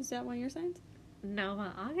Cancer? Is that one of your signs? No,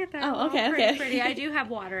 but I'll get that. Oh, okay. Pretty. I do have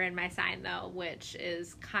water in my sign though, which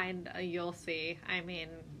is you'll see. I mean,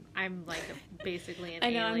 I'm like basically an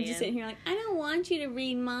alien. I know, I'm just sitting here like, I don't want you to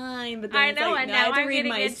read mine, but then I know, it's like, and no, now I have to I'm read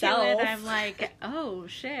getting myself. into it. I'm like, oh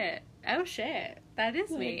shit, that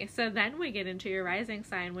is me. So then we get into your rising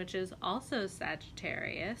sign, which is also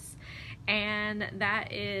Sagittarius, and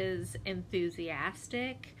that is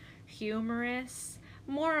enthusiastic, humorous,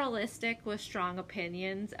 moralistic with strong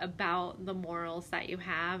opinions about the morals that you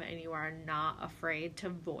have, and you are not afraid to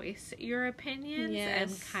voice your opinions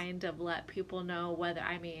and kind of let people know whether,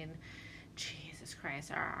 I mean, Jesus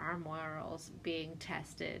Christ, are our morals being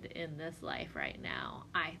tested in this life right now?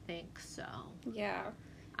 I think so. Yeah.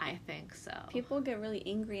 I think so. People get really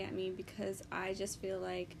angry at me because I just feel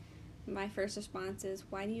like my first response is,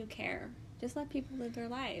 why do you care? Just let people live their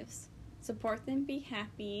lives. Support them, be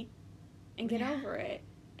happy, and get over it.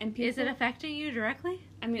 And people, is it affecting you directly?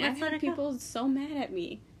 I mean, I've had people so mad at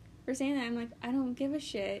me for saying that. I'm like, I don't give a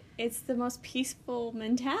shit. It's the most peaceful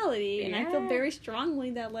mentality, and I feel very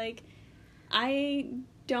strongly that, like, I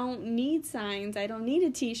don't need signs. I don't need a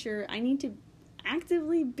t-shirt. I need to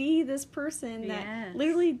actively be this person that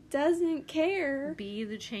literally doesn't care. Be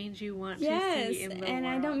the change you want to see in the world. And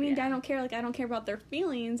I don't mean I don't care. Like, I don't care about their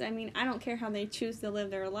feelings. I mean, I don't care how they choose to live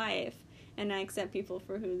their life. And I accept people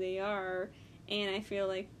for who they are. And I feel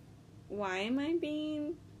like, why am I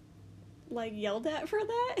being, like, yelled at for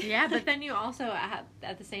that? Yeah, but then you also,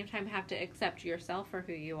 at the same time, have to accept yourself for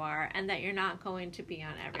who you are, and that you're not going to be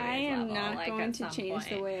on everybody's level. I am not going to change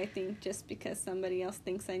the way I think just because somebody else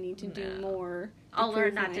thinks I need to do more. I'll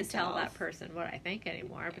learn not to tell that person what I think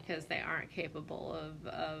anymore because they aren't capable of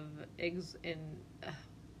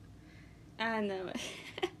I know.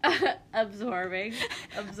 absorbing.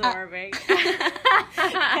 Cut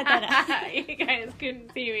that out. You guys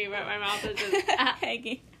couldn't see me, but my mouth is just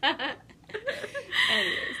hanging.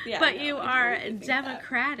 Anyways, but you are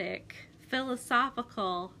democratic,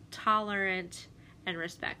 philosophical, tolerant, and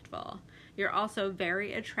respectful. You're also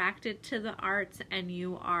very attracted to the arts, and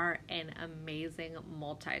you are an amazing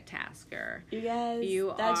multitasker. You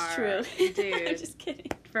guys, that's true. Dude. I'm just kidding.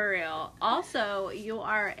 For real. Also, you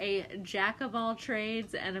are a jack of all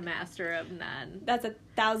trades and a master of none. That's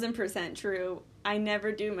 1,000% true. I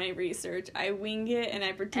never do my research. I wing it and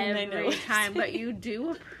I pretend I know every time, but you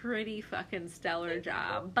do a pretty fucking stellar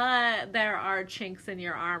job. But there are chinks in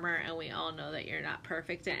your armor, and we all know that you're not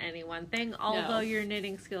perfect at any one thing, although your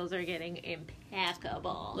knitting skills are getting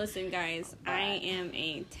impeccable. Listen, guys, I am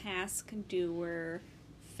a task doer,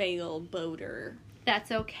 fail boater.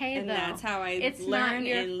 That's okay, and though. That's how I it's learn not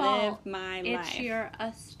your and fault. live my It's life. your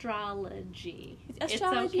astrology. Astrology?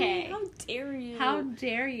 It's okay. How dare you? How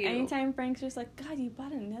dare you? Anytime Frank's just like, God, you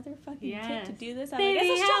bought another fucking kit to do this? I'm Baby, like,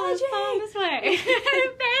 it's astrology! I was this way. Baby,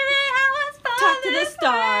 I was Talk to the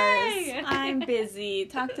stars. way. I'm busy.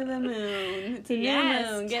 Talk to the moon. It's a new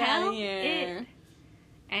moon. Get out of here.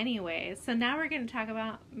 Anyway, so now we're going to talk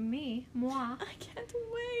about me, moi. I can't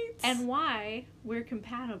wait. And why we're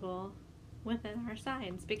compatible within our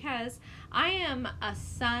signs, because I am a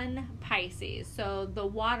Sun Pisces, so the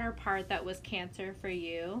water part that was Cancer for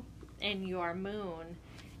you and your moon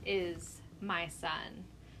is my sun.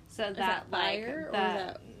 So is that fire or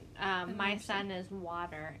that my sun is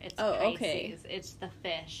water. It's Pisces. Okay. It's the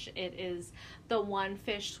fish. It is the one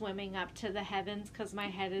fish swimming up to the heavens because my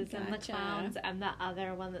head is in the clouds, and the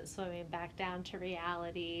other one that's swimming back down to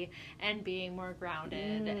reality and being more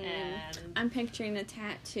grounded. And I'm picturing a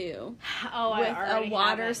tattoo. Oh, with I already a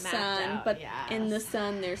water have it mapped sun, out. but yes. in the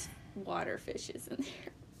sun there's water fishes in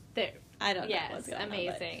there. I don't know what's going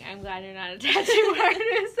amazing. on. I'm glad you're not a tattoo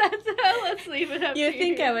artist. Let's leave it up to you. You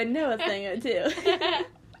think I would know a thing or two.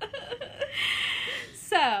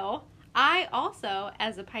 So, I also,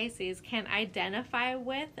 as a Pisces, can identify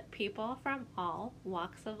with people from all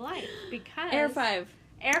walks of life because... Air 5.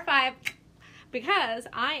 Because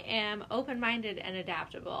I am open-minded and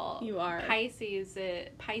adaptable. You are. Pisces.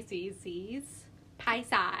 Pisces?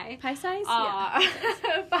 Yeah.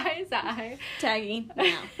 Pisces. Tagging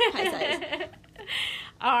now. Pisces.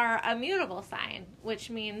 Are a mutable sign, which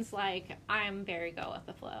means, like, I'm very go with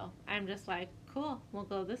the flow. I'm just like, cool, we'll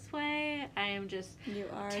go this way. I am just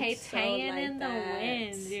tay-taying in the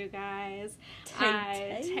wind, you guys.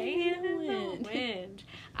 Tay-taying in the wind.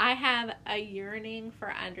 I have a yearning for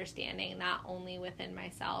understanding, not only within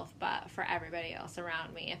myself, but for everybody else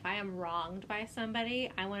around me. If I am wronged by somebody,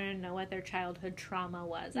 I want to know what their childhood trauma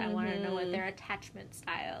was. I want to know what their attachment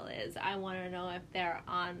style is. I want to know if they're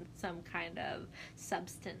on some kind of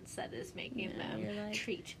substance that is making them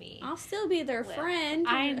treat me. I'll still be their friend.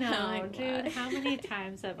 I know, dude. How many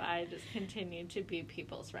times have I just continued to be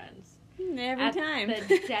people's friends? Every time.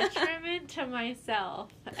 The detriment to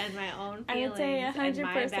myself and my own feelings and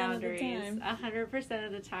my boundaries. 100%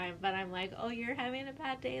 of the time. But I'm like, oh, you're having a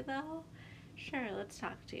bad day, though? Sure, let's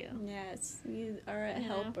talk to you. Yes, you are a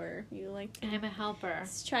helper. You like to... I'm a helper.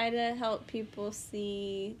 Try to help people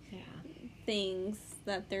see things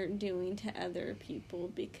that they're doing to other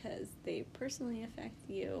people because they personally affect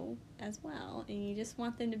you as well, and you just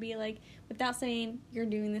want them to be like, without saying you're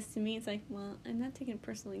doing this to me, it's like, well, I'm not taking it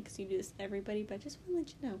personally because you do this to everybody, but I just want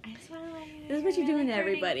to let you know. I just want to let you know. This is what you're doing to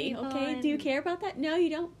everybody, okay? Do you care about that? No, you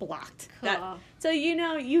don't. Blocked. Cool. So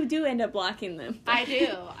you do end up blocking them. I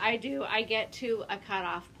do. I get to a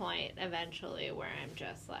cutoff point eventually where I'm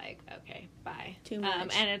just like, okay, bye. Too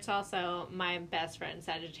much. And it's also my best friend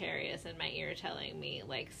Sagittarius in my ear telling me,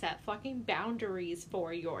 like, set fucking boundaries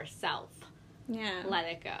for yourself. Yeah. Let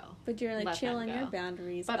it go. But you're like, chill on your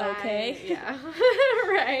boundaries. But okay.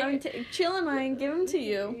 Right. Chill on mine. Give them to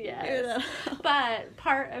you. Yes. But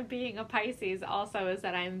part of being a Pisces also is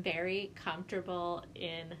that I'm very comfortable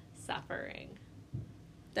in suffering.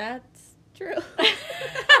 That's true.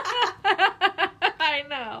 I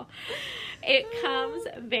know. It comes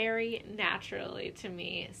very naturally to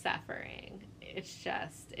me, suffering.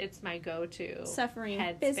 It's my go-to. Suffering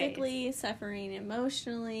physically, suffering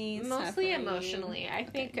emotionally. Mostly emotionally. I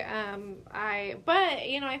think, I think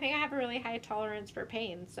I have a really high tolerance for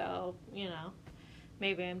pain, so,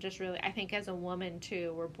 maybe I'm just really, I think as a woman,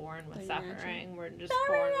 too, we're born with suffering. We're just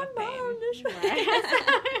born with pain.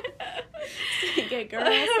 Sing it, girl.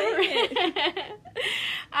 Sing it.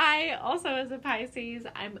 I also, as a Pisces,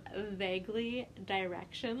 I'm vaguely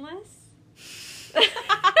directionless.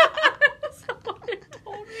 Someone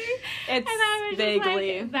told me. And I was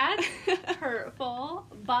vaguely. Just like, that's hurtful,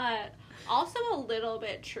 but also a little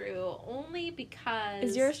bit true, only because...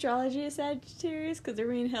 Is your astrology a Sagittarius? Because they're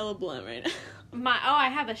being hella blunt right now. I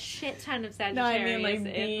have a shit ton of Sagittarius. No, I mean, like, in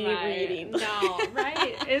the my reading. No,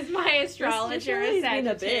 right? Is my astrologer a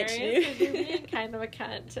Sagittarius? Bitch, You're being kind of a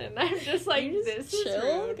cunt, and I'm just like, this is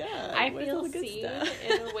rude. God, I feel seen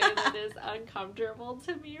in a way that is uncomfortable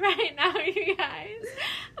to me right now, you guys.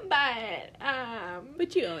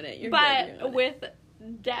 But you own it. You're but good, you own with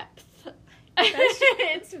depth.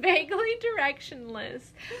 It's vaguely directionless,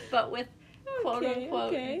 but with quote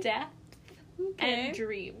unquote depth and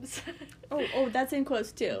dreams. Oh, that's in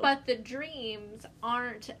quotes too. But the dreams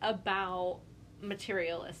aren't about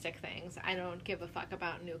materialistic things. I don't give a fuck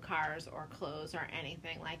about new cars or clothes or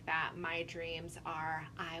anything like that. My dreams are,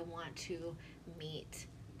 I want to meet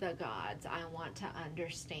the gods. I want to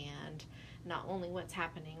understand not only what's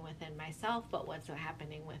happening within myself, but what's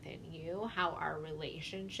happening within you, how our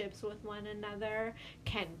relationships with one another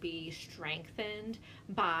can be strengthened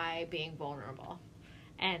by being vulnerable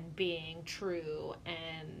and being true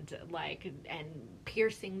and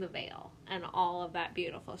piercing the veil and all of that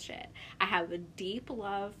beautiful shit. I have a deep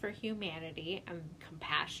love for humanity. I'm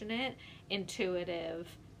compassionate, intuitive,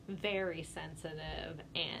 very sensitive,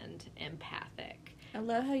 and empathic. I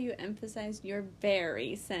love how you emphasize you're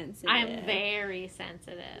very sensitive. I'm very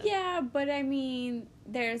sensitive. Yeah, but I mean,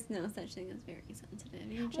 there's no such thing as very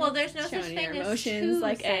sensitive. Well, there's no such thing as emotions too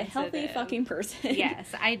like sensitive. A healthy fucking person. Yes,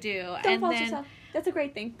 I do. Don't fault yourself. That's a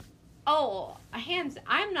great thing. Oh,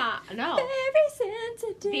 I'm not. No. Very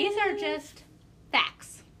sensitive. These are just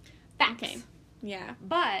facts. Facts. Okay. Yeah.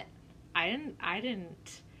 But I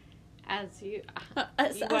didn't. As you,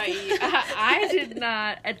 As I did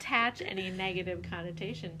not attach any negative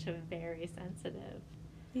connotation to very sensitive.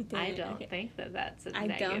 I don't think that's a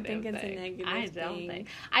negative thing. I don't think it's a negative thing. I don't think.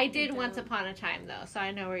 I did once upon a time, though, so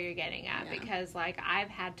I know where you're getting at, because, like, I've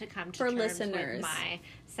had to come to terms with my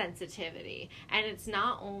sensitivity. And it's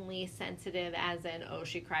not only sensitive as in, oh,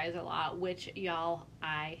 she cries a lot, which, y'all,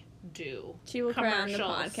 I do. She will cry on the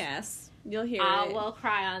podcast. You'll hear it. I will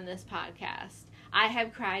cry on this podcast. I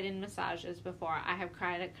have cried in massages before. I have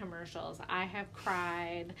cried at commercials. I have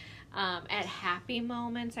cried at happy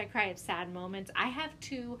moments. I cry at sad moments. I have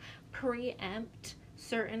to preempt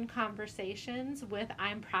certain conversations with,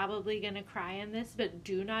 I'm probably going to cry in this, but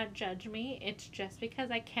do not judge me. It's just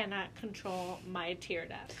because I cannot control my tear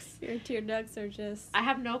ducts. Your tear ducts are just... I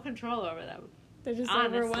have no control over them. They're just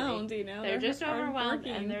overwhelmed, you know? They're just overwhelmed,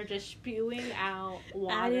 and they're just spewing out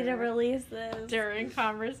water. I need to release this. During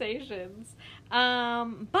conversations.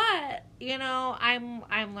 But, you know,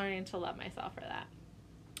 I'm learning to love myself for that.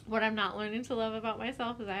 What I'm not learning to love about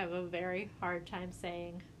myself is I have a very hard time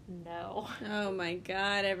saying no. Oh my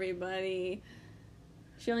God, everybody.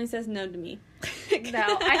 She only says no to me.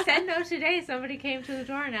 No, I said no today. Somebody came to the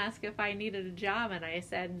door and asked if I needed a job, and I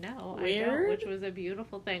said no, Weird. I don't, which was a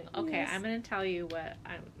beautiful thing. Okay, yes. I'm going to tell you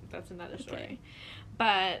that's another story. Okay.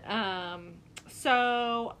 But,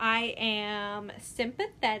 so I am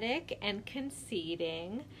sympathetic and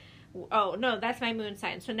conceding. Oh, no, that's my moon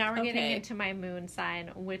sign. So now we're getting into my moon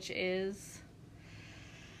sign, which is...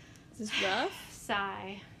 Is this rough?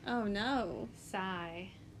 Sigh. Oh, no. Sigh.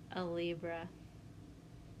 A Libra.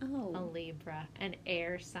 Oh. A Libra. An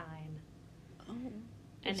air sign. Oh.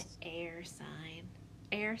 An air sign.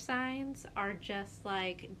 Air signs are just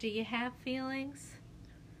like, do you have feelings?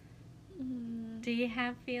 Do you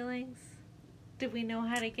have feelings? Do we know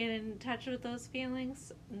how to get in touch with those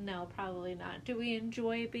feelings? No, probably not. Do we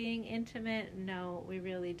enjoy being intimate? No, we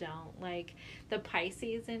really don't. Like, the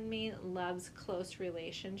Pisces in me loves close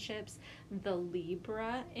relationships. The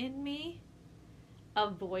Libra in me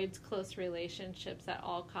avoids close relationships at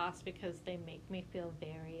all costs because they make me feel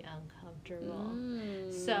very uncomfortable.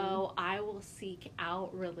 So I will seek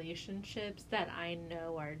out relationships that I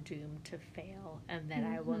know are doomed to fail and that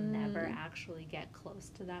I will never actually get close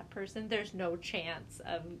to that person. There's no chance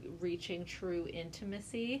of reaching true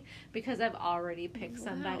intimacy because I've already picked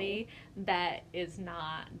somebody that is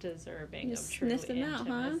not deserving of true intimacy. Out,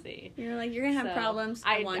 huh? You're like, you're gonna have problems.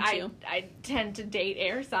 I tend to date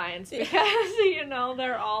air signs because you know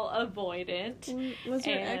they're all avoidant. Was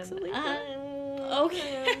your ex a Libra?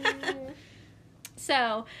 Okay.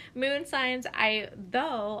 So, moon signs,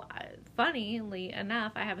 funnily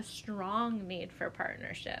enough, I have a strong need for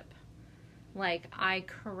partnership. Like, I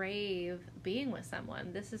crave being with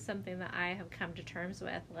someone. This is something that I have come to terms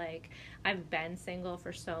with. Like, I've been single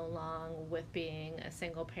for so long with being a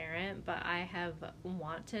single parent, but I have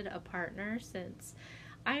wanted a partner since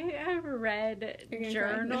I have read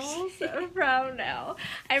journals from, I'm not gonna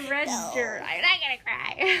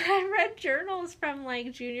cry. I read journals from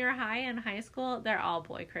like junior high and high school. They're all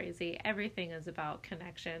boy crazy. Everything is about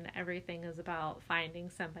connection. Everything is about finding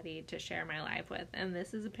somebody to share my life with. And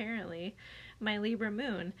this is apparently my Libra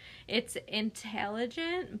moon. It's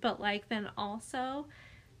intelligent, but like then also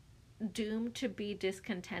doomed to be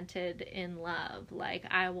discontented in love. Like,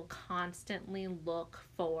 I will constantly look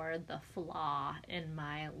for the flaw in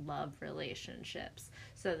my love relationships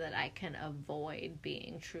so that I can avoid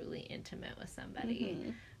being truly intimate with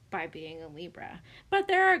somebody by being a Libra. But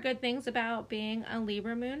there are good things about being a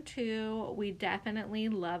Libra moon too. We definitely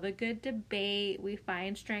love a good debate. We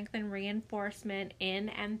find strength and reinforcement in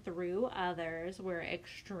and through others. We're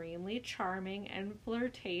extremely charming and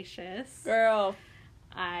flirtatious. Girl.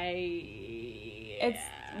 It's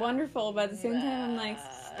wonderful, but at the same time, I'm like,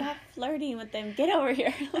 stop flirting with them. Get over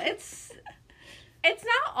here. It's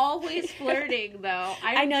not always flirting, though.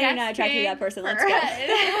 I know you're not attracted to that person. Let's go.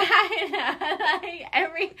 I know. Like,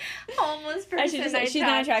 every homeless person she's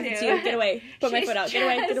not attracted to you. Get away. Put my foot out. Get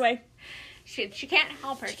away. Get away. She can't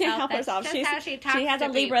help herself. She can't help herself. That's how she talks she has to a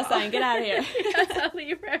Libra people. sign. Get out of here. She has a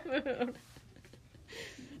Libra moon.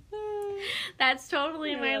 That's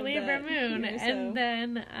totally my Libra moon. And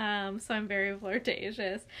then, so I'm very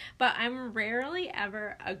flirtatious, but I'm rarely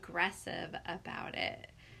ever aggressive about it.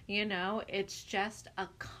 You know, it's just a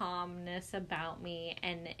calmness about me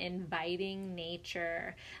and inviting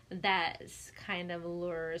nature that kind of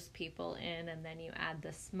lures people in, and then you add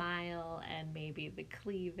the smile and maybe the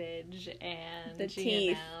cleavage and the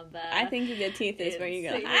teeth. I think the teeth is where you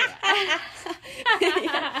go.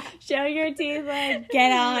 Yeah. Show your teeth, like,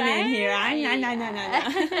 get on in here.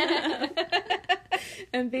 No.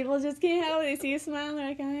 And people just can't help it. They see you smile, they're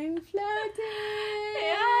like, I'm floating.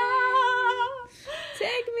 Yeah.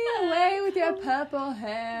 Take me away with your purple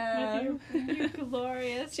hair. With your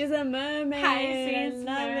glorious. She's a mermaid. Pisces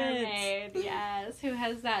mermaid, yes, who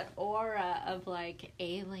has that aura of like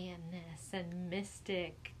alienness and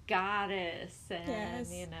mystic goddess and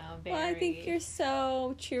you know, very. Well, I think you're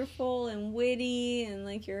so cheerful and witty and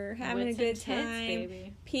like you're having a good time.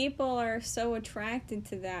 Baby. People are so attracted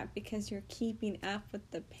to that because you're keeping up with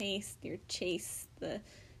the pace, your chase,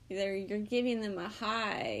 you're giving them a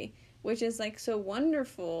high, which is like so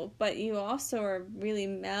wonderful, but you also are a really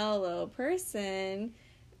mellow person.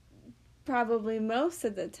 Probably most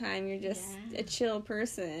of the time you're just a chill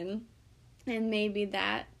person, and maybe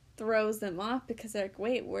that throws them off because they're like,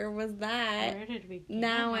 wait, where was that? Where did we get?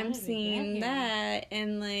 Now I'm seeing that,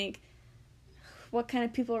 and like, what kind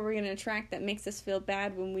of people are we going to attract that makes us feel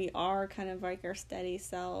bad when we are kind of like our steady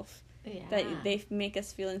self? Yeah. That they make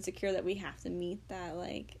us feel insecure that we have to meet that,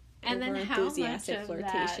 like, and then how much of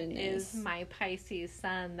that is my Pisces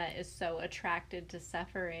sun that is so attracted to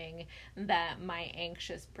suffering that my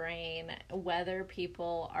anxious brain, whether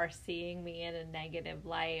people are seeing me in a negative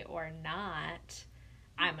light or not,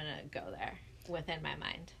 I'm going to go there within my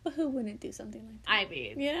mind. But who wouldn't do something like that? I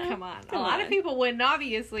mean, come on. A lot of people wouldn't,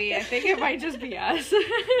 obviously. I think it might just be us.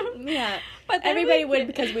 Yeah. But everybody would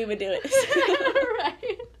because we would do it.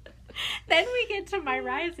 Right. Then we get to my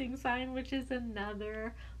rising sign, which is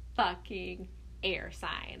another fucking air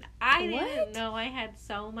sign. I didn't know I had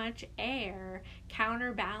so much air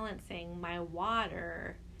counterbalancing my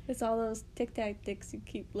water. It's all those tic-tac dicks you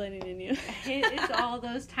keep letting in you. It's all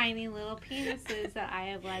those tiny little penises that I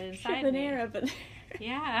have let inside me. Air up in there.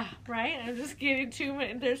 Yeah, right? I'm just getting too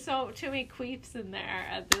many queefs in there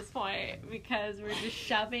at this point because we're just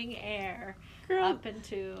shoving air up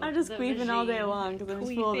into I'm just queefing all day long because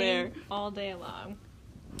I'm full of air. All day long.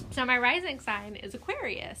 So my rising sign is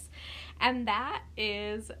Aquarius, and that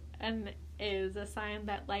is a sign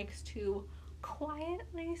that likes to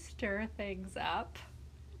quietly stir things up.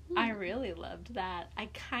 I really loved that. I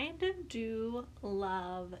kind of do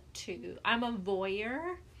love to. I'm a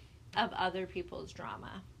voyeur of other people's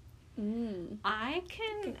drama. I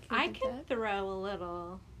can throw a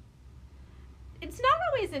little. It's not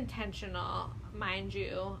always intentional, mind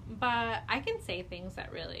you, but I can say things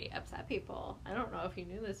that really upset people. I don't know if you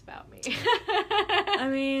knew this about me. I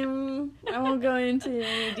mean, I won't go into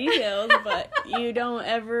any details, but you don't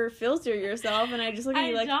ever filter yourself, and I just look at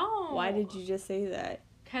you like, why did you just say that?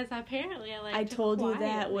 Because apparently I told you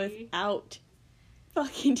that without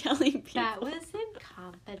fucking telling people. That was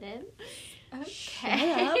inconfident. Okay.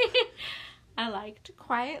 Shut up. I like to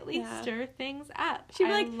quietly stir things up. She'd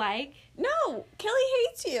be like, no, Kelly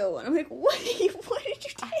hates you. And I'm like, what did you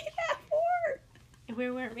say that for?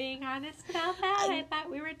 we weren't being honest about that. I thought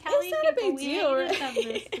we were telling it's not people a big we deal, hated right? them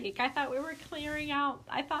this week. I thought we were clearing out.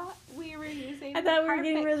 I thought we were using. I thought we were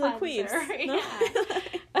getting rid of the queefs. Yeah.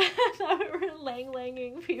 I thought we were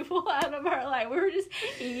lang-langing people out of our life. We were just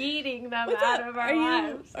yeeting them out of our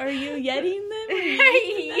lives. Are you yetting them?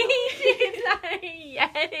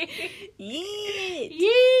 Yeet.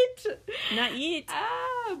 Yeet. Not yeet.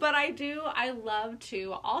 But I love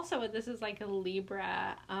to also, and this is like a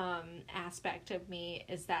Libra aspect of me,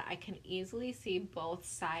 is that I can easily see both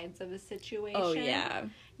sides of a situation. Oh, yeah.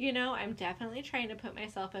 You know, I'm definitely trying to put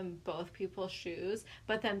myself in both people's shoes,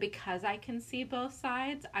 but then because I can see both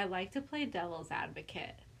sides, I like to play devil's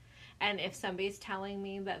advocate. And if somebody's telling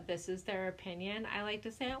me that this is their opinion, I like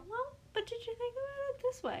to say, well, but did you think about it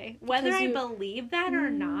this way? Whether I believe that or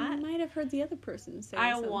not. I might have heard the other person say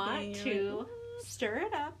I something. want to stir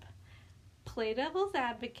it up, play devil's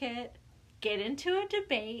advocate, get into a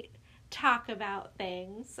debate, talk about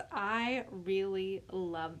things. I really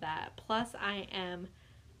love that. Plus, I am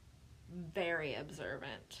very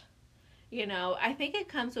observant. You know, I think it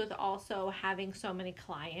comes with also having so many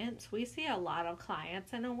clients. We see a lot of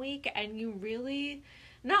clients in a week, and you really,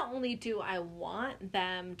 not only do I want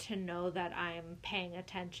them to know that I'm paying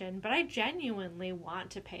attention, but I genuinely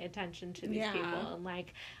want to pay attention to these people. And,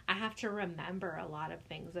 like, I have to remember a lot of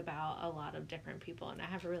things about a lot of different people, and I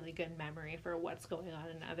have a really good memory for what's going on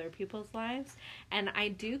in other people's lives. And I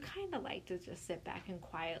do kind of like to just sit back and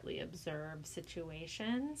quietly observe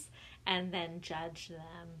situations and then judge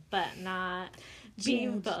them, but not be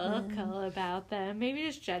vocal about them. Maybe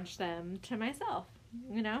just judge them to myself,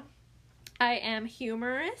 you know? I am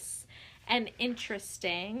humorous and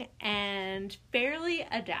interesting and fairly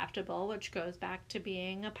adaptable, which goes back to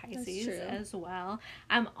being a Pisces as well.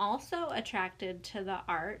 I'm also attracted to the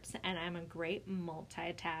arts, and I'm a great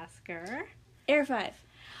multitasker. Air 5.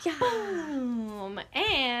 Yeah. Boom.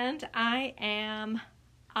 And I am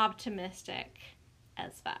optimistic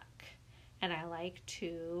as fuck. And I like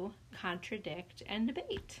to contradict and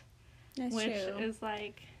debate. That's which true. Is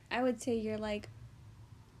like... I would say you're like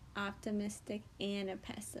optimistic and a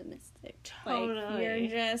pessimistic. Totally. Like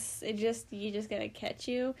you just gotta catch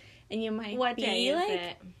you, and you might what be day is like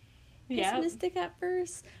it? pessimistic at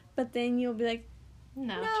first, but then you'll be like,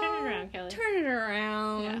 no, turn it around, Kelly. Turn it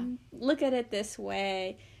around. Yeah. Look at it this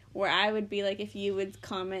way. Where I would be like, if you would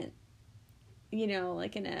comment, you know,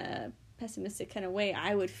 like in a pessimistic kind of way,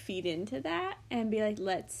 I would feed into that and be like,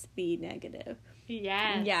 let's be negative.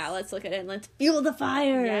 Yes. Yeah, let's look at it and let's fuel the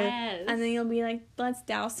fire. Yes. And then you'll be like, let's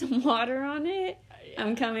douse some water on it. Yeah.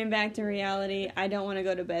 I'm coming back to reality. I don't want to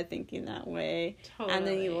go to bed thinking that way. Totally. And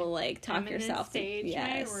then you will like talk yourself to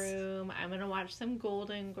my room. I'm gonna watch some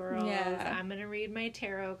Golden Girls. Yeah. I'm gonna read my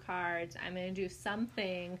tarot cards. I'm gonna do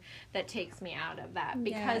something that takes me out of that,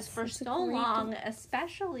 because for so long,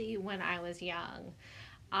 especially when I was young,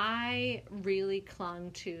 I really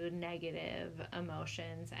clung to negative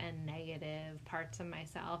emotions and negative parts of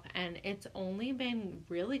myself, and it's only been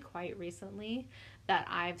really quite recently that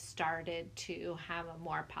I've started to have a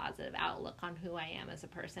more positive outlook on who I am as a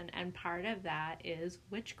person, and part of that is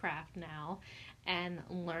witchcraft now, and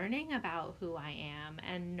learning about who I am,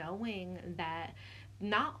 and knowing that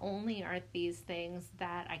not only are these things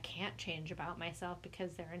that I can't change about myself because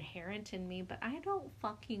they're inherent in me, but I don't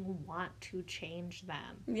fucking want to change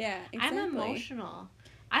them. Yeah, exactly. I'm emotional.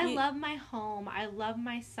 I love my home. I love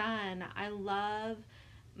my son. I love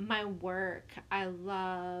my work. I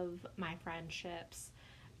love my friendships.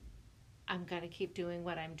 I'm going to keep doing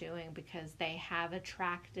what I'm doing because they have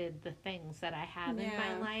attracted the things that I have in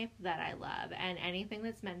my life that I love. And anything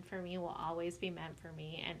that's meant for me will always be meant for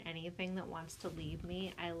me. And anything that wants to leave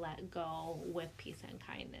me, I let go with peace and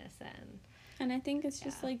kindness. And I think it's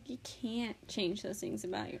just like you can't change those things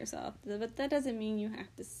about yourself. But that doesn't mean you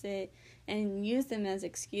have to sit and use them as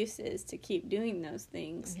excuses to keep doing those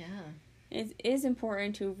things. Yeah. It is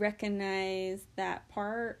important to recognize that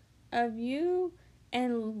part of you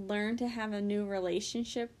and learn to have a new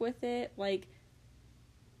relationship with it, like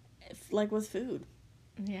with food.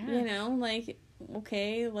 Yeah. You know, like,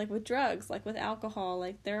 okay, like with drugs, like with alcohol,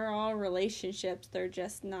 like they're all relationships. They're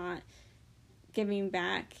just not giving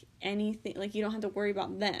back anything. Like, you don't have to worry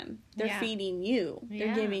about them. They're feeding you.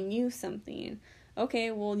 They're giving you something.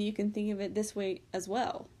 Okay, well, you can think of it this way as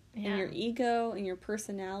well. Yeah. And your ego and your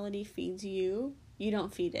personality feeds you. You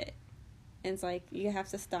don't feed it. And it's like, you have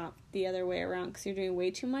to stop the other way around because you're doing way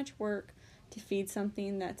too much work to feed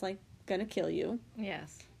something that's, like, gonna kill you.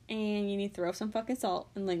 Yes. And you need to throw some fucking salt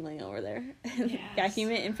and ling-ling over there. Yes. Vacuum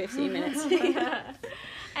it in 15 minutes.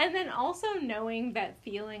 And then also knowing that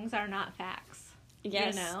feelings are not facts.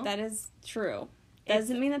 Yes, you know? that is true.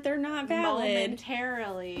 doesn't mean that they're not valid.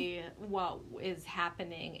 Momentarily what is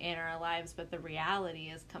happening in our lives, but the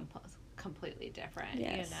reality is completely different,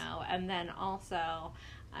 yes. you know? And then also,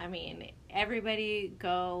 I mean, everybody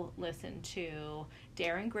go listen to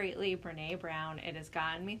Daring Greatly, Brene Brown. It has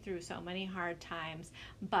gotten me through so many hard times,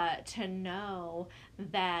 but to know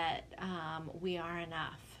that we are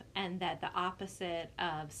enough, and that the opposite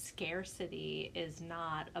of scarcity is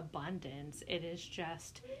not abundance, it is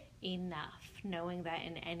just enough, knowing that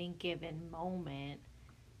in any given moment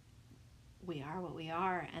we are what we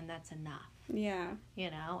are, and that's enough. Yeah.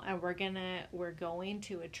 You know, and we're going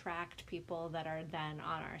to attract people that are then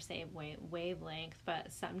on our same wavelength,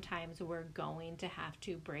 but sometimes we're going to have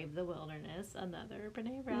to brave the wilderness, another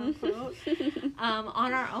Brene Brown quote,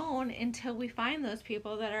 on our own until we find those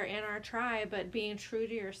people that are in our tribe. But being true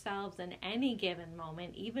to yourselves in any given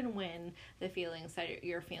moment, even when the feelings that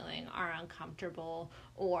you're feeling are uncomfortable,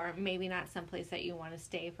 or maybe not someplace that you want to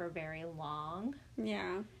stay for very long,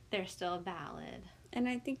 yeah, they're still valid. And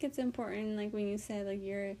I think it's important, like, when you say, like,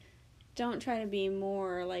 don't try to be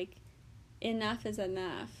more, like, enough is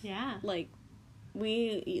enough. Yeah. Like,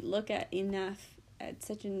 we look at enough at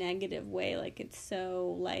such a negative way, like, it's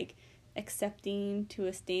so, like, accepting to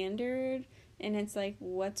a standard, and it's like,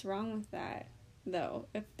 what's wrong with that, though?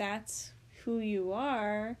 If that's who you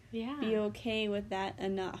are, yeah, be okay with that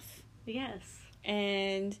enough. Yes.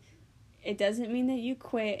 And it doesn't mean that you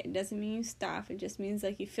quit, it doesn't mean you stop, it just means,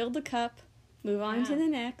 like, you filled the cup, move on to the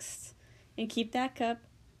next, and keep that cup,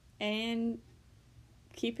 and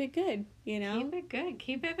keep it good, you know? Keep it good.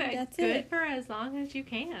 Keep it That's good it. for as long as you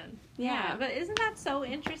can. Yeah. But isn't that so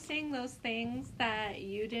interesting, those things that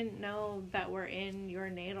you didn't know that were in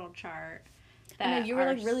your natal chart? That you were,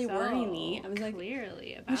 like, really so worrying me. I was like,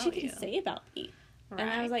 clearly about what she can say about me? Right. And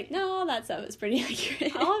I was like, no, all that stuff is pretty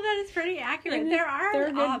accurate. All of that is pretty accurate. And there are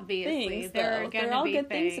obviously things, there are going to be all good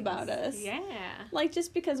things about us. Yeah. Like,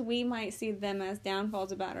 just because we might see them as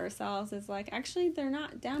downfalls about ourselves, is like, actually, they're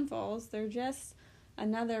not downfalls. They're just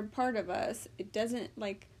another part of us. It doesn't,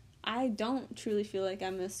 like, I don't truly feel like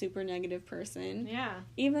I'm a super negative person. Yeah.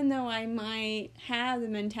 Even though I might have the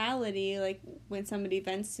mentality, like, when somebody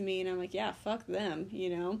vents to me and I'm like, yeah, fuck them,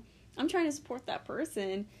 you know? I'm trying to support that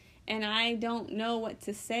person, and I don't know what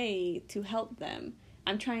to say to help them.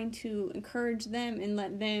 I'm trying to encourage them and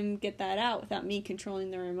let them get that out without me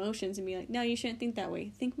controlling their emotions and be like, no, you shouldn't think that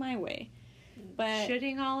way. Think my way. But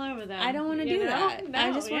shitting all over them. I don't want to do that. No,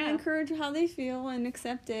 I just want to encourage how they feel and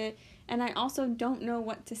accept it. And I also don't know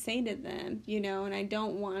what to say to them, you know, and I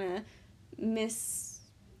don't want to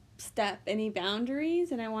misstep any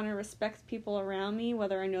boundaries, and I want to respect people around me,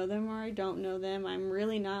 whether I know them or I don't know them. I'm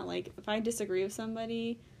really not, like, if I disagree with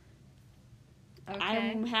somebody, okay,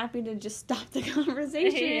 I'm happy to just stop the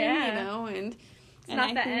conversation, you know, and it's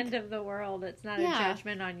not the end of the world. It's not a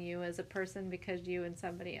judgment on you as a person because you and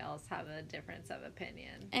somebody else have a difference of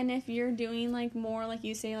opinion. And if you're doing, like, more, like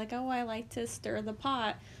you say, like, oh, I like to stir the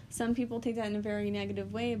pot, some people take that in a very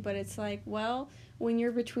negative way, but it's like, well, when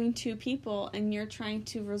you're between two people and you're trying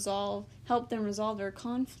to help them resolve their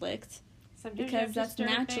conflict, sometimes because that's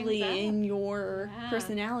naturally in your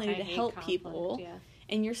personality to help people. Yeah.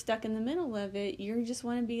 And you're stuck in the middle of it, you just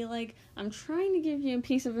want to be like, I'm trying to give you a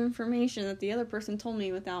piece of information that the other person told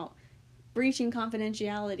me without breaching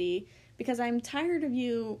confidentiality, because I'm tired of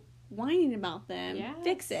you whining about them. Yes.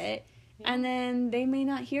 Fix it. Yeah. And then they may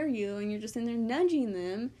not hear you, and you're just in there nudging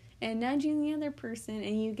them and nudging the other person,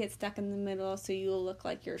 and you get stuck in the middle, so you'll look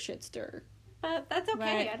like you're a shit stirrer. But that's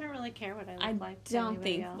okay. Right? I don't really care what I look like. I don't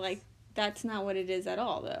think, else. like, that's not what it is at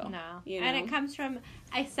all, though. No. You know? And it comes from,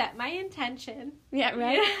 I set my intention. Yeah,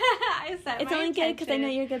 right? I set it's my only intention. good because I know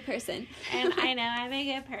you're a good person. And I know I'm a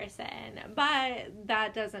good person. But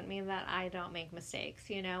that doesn't mean that I don't make mistakes,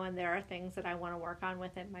 you know? And there are things that I want to work on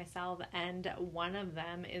within myself. And one of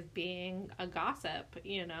them is being a gossip,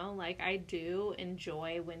 you know? Like, I do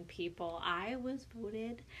enjoy when I was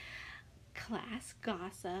voted class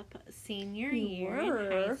gossip senior year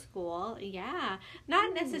in high school. Yeah.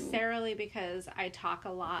 Not necessarily because I talk a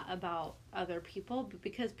lot about other people, but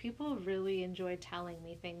because people really enjoy telling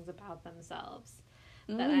me things about themselves.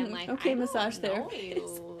 That I'm like, okay, I massage don't know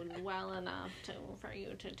therapist. you well enough for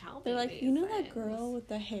you to tell me. They're like, these you know things. that girl with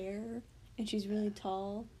the hair, and she's really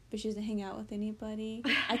tall, but she doesn't hang out with anybody?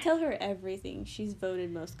 I tell her everything. She's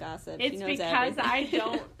voted most gossip. It's she knows because everything. I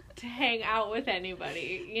don't hang out with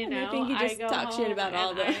anybody, you know? I think you just go talk shit about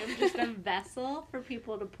all them. them. I'm just a vessel for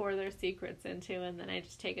people to pour their secrets into, and then I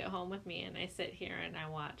just take it home with me, and I sit here and I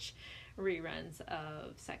watch reruns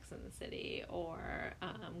of Sex and the City or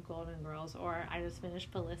Golden Girls, or I just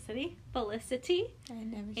finished Felicity. I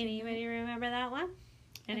never seen Anybody remember that one?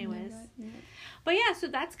 Anyways. But yeah, so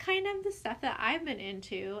that's kind of the stuff that I've been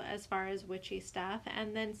into as far as witchy stuff.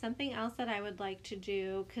 And then something else that I would like to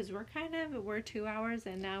do, because we're 2 hours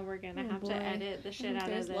in now, we're going to have to edit the shit out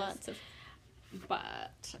of this.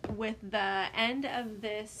 But with the end of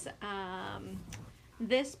this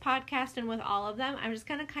this podcast and with all of them, I'm just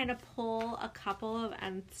going to kind of pull a couple of,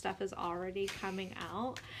 and stuff is already coming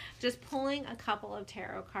out, just pulling a couple of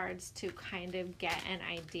tarot cards to kind of get an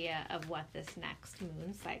idea of what this next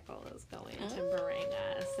moon cycle is going to bring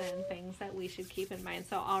us and things that we should keep in mind.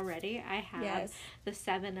 So already I have the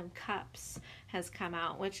Seven of Cups has come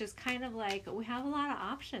out, which is kind of like, we have a lot of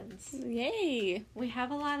options. Yay! We have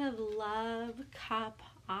a lot of love cup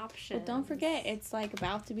options. Well, don't forget, it's like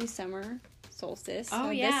about to be summer solstice. Oh, so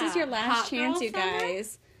yeah. This is your last chance, you summer?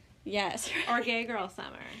 Guys. Yes. Or gay girl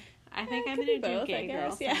summer. I think I'm could going be to do both, gay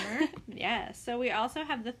girl yeah. summer. Yes. So we also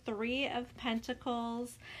have the Three of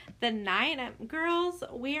Pentacles, the Nine of... Girls,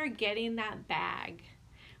 we are getting that bag.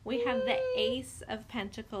 We have the Ace of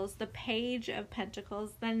Pentacles, the Page of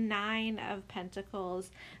Pentacles, the Nine of Pentacles,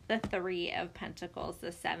 the Three of Pentacles,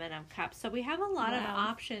 the Seven of Cups. So we have a lot of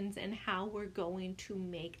options in how we're going to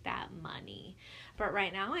make that money. But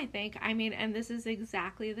right now, I think, and this is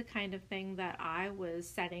exactly the kind of thing that I was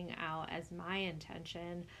setting out as my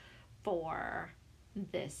intention for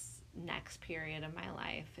this next period of my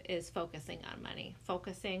life, is focusing on money,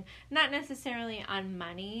 focusing not necessarily on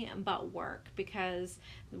money but work, because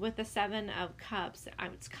with the Seven of Cups,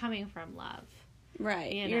 it's coming from love,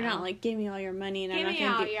 right? You You're know? not like, give me all your money and Give I'm me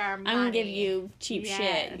not all gonna your I'm gonna money. give you cheap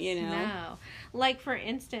shit, you know. No. Like, for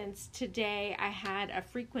instance, today I had a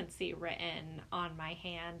frequency written on my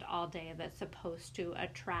hand all day that's supposed to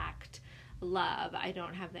attract love. I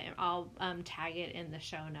don't have I'll tag it in the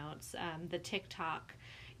show notes. The TikTok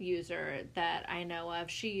user that I know of,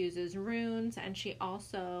 she uses runes, and she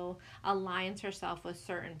also aligns herself with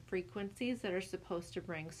certain frequencies that are supposed to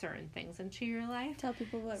bring certain things into your life. Tell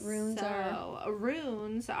people what runes are.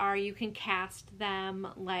 Runes are, you can cast them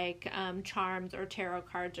like charms or tarot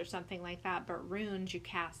cards or something like that, but runes, you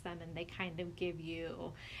cast them and they kind of give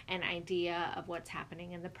you an idea of what's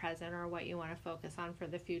happening in the present or what you want to focus on for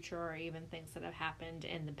the future, or even things that have happened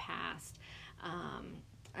in the past.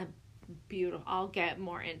 Beautiful. I'll get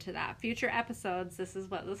more into that. Future episodes, this is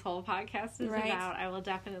what this whole podcast is about. I will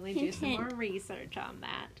definitely do some more research on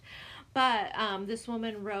that. But this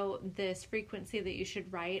woman wrote this frequency that you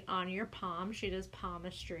should write on your palm. She does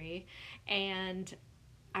palmistry. And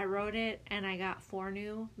I wrote it, and I got 4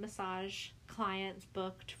 new massage clients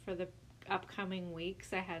booked for the upcoming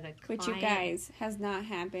weeks. I had a client. Which, you guys, has not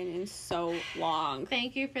happened in so long.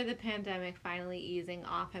 Thank you for the pandemic finally easing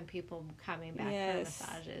off and people coming back for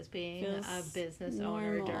massages. Being a business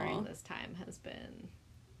owner during this time has been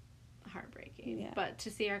heartbreaking. Yeah. But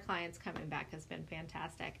to see our clients coming back has been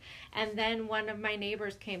fantastic. And then one of my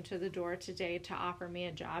neighbors came to the door today to offer me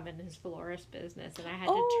a job in his florist business, and I had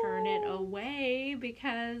to turn it away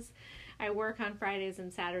because I work on Fridays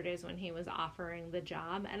and Saturdays when he was offering the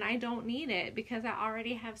job, and I don't need it because I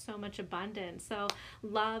already have so much abundance. So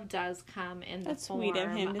love does come in the form. That's sweet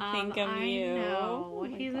of him to think of you. I know. Oh,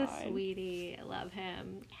 he's a sweetie. I love him.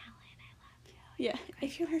 Alan, I love you. Yeah.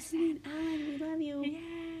 If you're listening, Alan, we love you.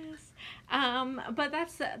 Yes. But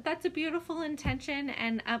that's a beautiful intention,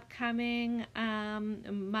 and upcoming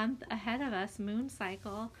month ahead of us, moon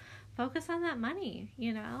cycle. Focus on that money,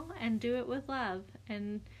 and do it with love,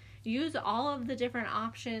 and use all of the different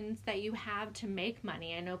options that you have to make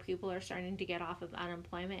money. I know people are starting to get off of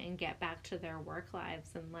unemployment and get back to their work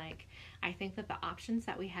lives. And I think that the options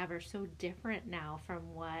that we have are so different now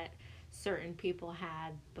from what certain people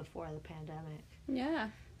had before the pandemic. Yeah.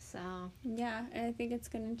 So. Yeah, and I think it's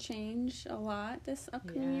going to change a lot this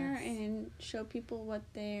upcoming year and show people what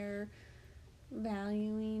they're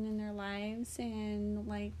valuing in their lives, and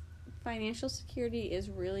financial security is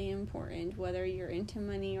really important, whether you're into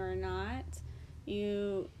money or not.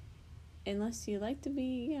 Unless you like to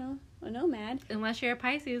be, a nomad. Unless you're a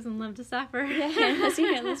Pisces and love to suffer. Yeah, unless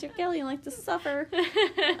you're Kelly and like to suffer.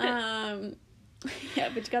 Yeah,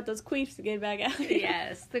 but you got those queefs to get back out here.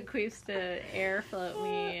 Yes, the queefs to air float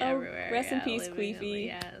me everywhere. Rest in peace, Queefy.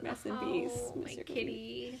 Yes. Rest in peace, my Mr.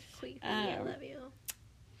 kitty. Queefy, I love you.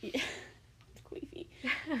 Yeah. Queefy.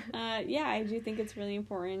 Yeah, I do think it's really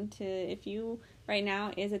important to, if you, right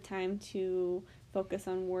now is a time to focus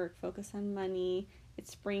on work, focus on money.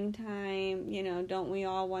 It's springtime, don't we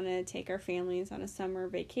all want to take our families on a summer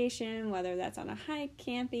vacation, whether that's on a hike,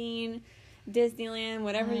 camping, Disneyland,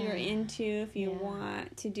 whatever you're into. If you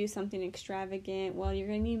want to do something extravagant, well, you're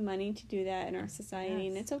going to need money to do that in our society,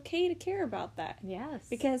 and it's okay to care about that. Yes.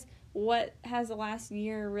 Because what has the last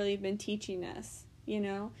year really been teaching us? you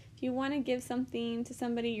know? If you want to give something to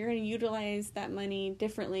somebody, you're going to utilize that money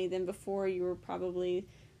differently than before. You were probably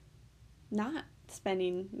not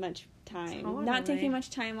spending much time, not taking much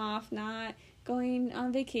time off, not going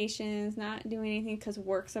on vacations, not doing anything because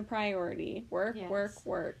work's a priority. Work.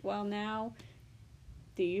 Well, now,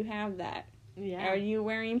 do you have that? Yeah. Are you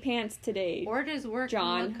wearing pants today? Or does work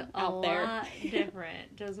John look a lot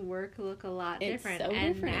different? Does work look a lot different? So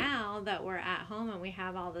and different. Now that we're at home and we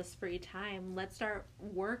have all this free time, let's start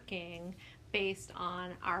working based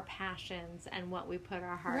on our passions and what we put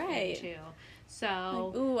our heart into.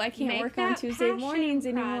 So, ooh, I can't work on Tuesday mornings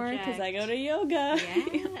anymore because I go to yoga.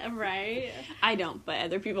 Yeah, right. I don't, but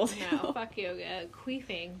other people do. No, fuck yoga.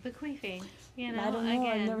 Queefing. The queefing. You know, I don't know.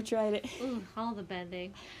 I've never tried it. Ooh, all the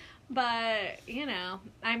bending. But, you know,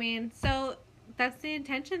 I mean, so that's the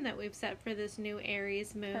intention that we've set for this new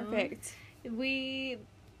Aries moon. Perfect.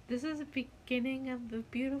 This is the beginning of the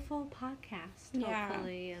beautiful podcast,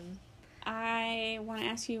 hopefully. And I want to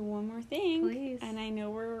ask you one more thing. Please. And I know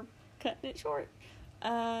we're cutting it short.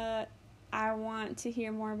 I want to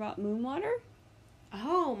hear more about moon water.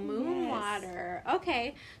 Oh, moon water.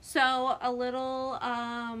 Okay. So a little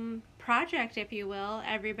project, if you will,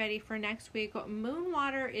 everybody, for next week. Moon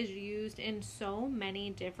water is used in so many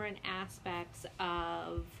different aspects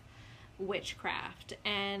of witchcraft,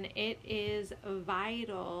 and it is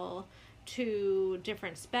vital to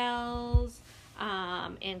different spells,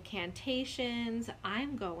 incantations.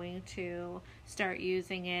 I'm going to start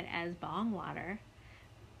using it as bong water.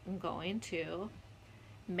 I'm going to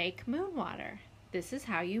make moon water. This is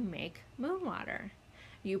how you make moon water.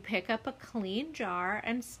 You pick up a clean jar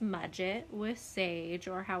and smudge it with sage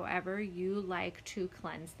or however you like to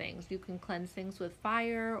cleanse things. You can cleanse things with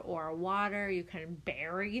fire or water. You can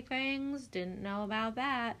bury things. Didn't know about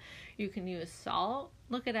that. You can use salt.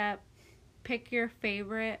 Look it up. Pick your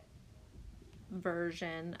favorite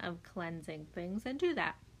version of cleansing things and do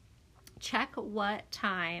that. Check what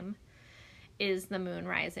time is the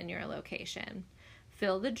moonrise in your location.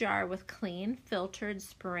 Fill the jar with clean, filtered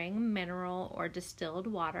spring, mineral, or distilled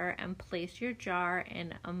water and place your jar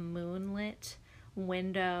in a moonlit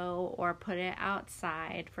window or put it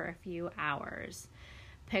outside for a few hours.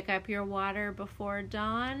 Pick up your water before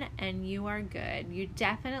dawn and you are good. You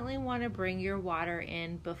definitely want to bring your water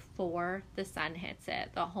in before the sun hits it.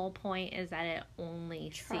 The whole point is that it only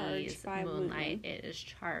sees moonlight. It is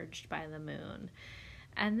charged by the moon.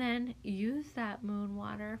 And then use that moon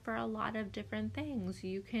water for a lot of different things.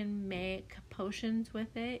 You can make potions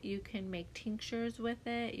with it. You can make tinctures with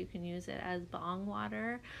it. You can use it as bong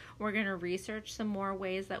water. We're going to research some more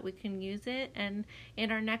ways that we can use it. And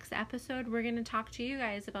in our next episode, we're going to talk to you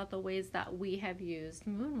guys about the ways that we have used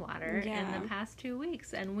moon water in the past 2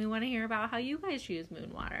 weeks. And we want to hear about how you guys use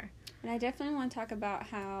moon water. And I definitely want to talk about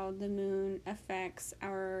how the moon affects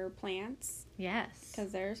our plants. Yes.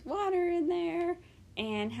 Because there's water in there.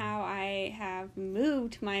 And how I have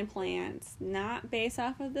moved my plants, not based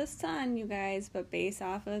off of the sun, you guys, but based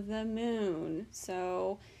off of the moon.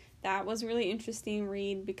 So that was really interesting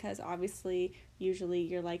read because obviously, usually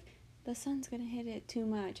you're like, the sun's going to hit it too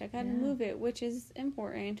much. I got to move it, which is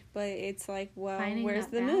important. But it's like, well, where's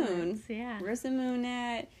the moon? Yeah. Where's the moon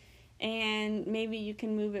at? And maybe you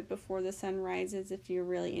can move it before the sun rises if you're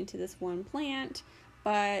really into this one plant.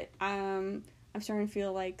 But I'm starting to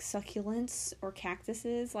feel like succulents or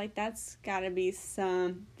cactuses, like that's gotta be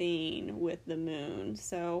something with the moon.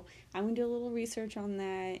 So I'm gonna do a little research on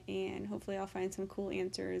that and hopefully I'll find some cool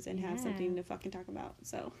answers and have something to fucking talk about.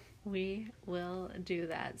 So we will do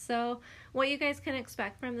that. So what you guys can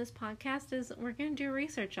expect from this podcast is we're going to do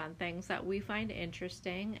research on things that we find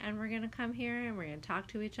interesting, and we're going to come here and we're going to talk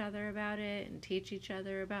to each other about it and teach each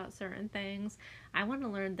other about certain things. I want to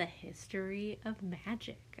learn the history of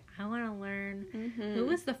magic. I want to learn who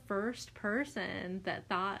was the first person that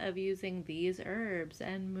thought of using these herbs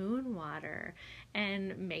and moon water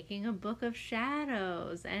and making a book of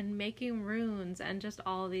shadows and making runes and just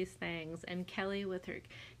all these things. And Kelly with her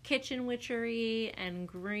kitchen witchery and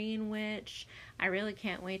green witch. I really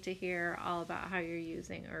can't wait to hear all about how you're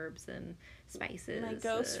using herbs and spices. My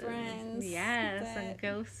ghost friends. Yes, and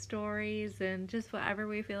ghost stories and just whatever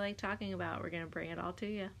we feel like talking about. We're going to bring it all to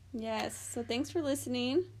you. Yes. So thanks for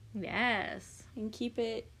listening. Yes. And keep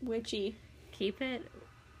it witchy. Keep it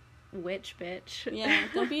witch bitch. Yeah,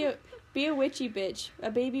 don't be a witchy bitch.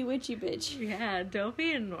 A baby witchy bitch. Yeah, don't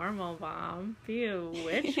be a normal mom. Be a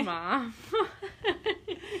witch mom.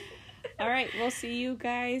 All right, we'll see you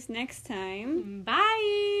guys next time.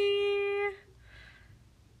 Bye.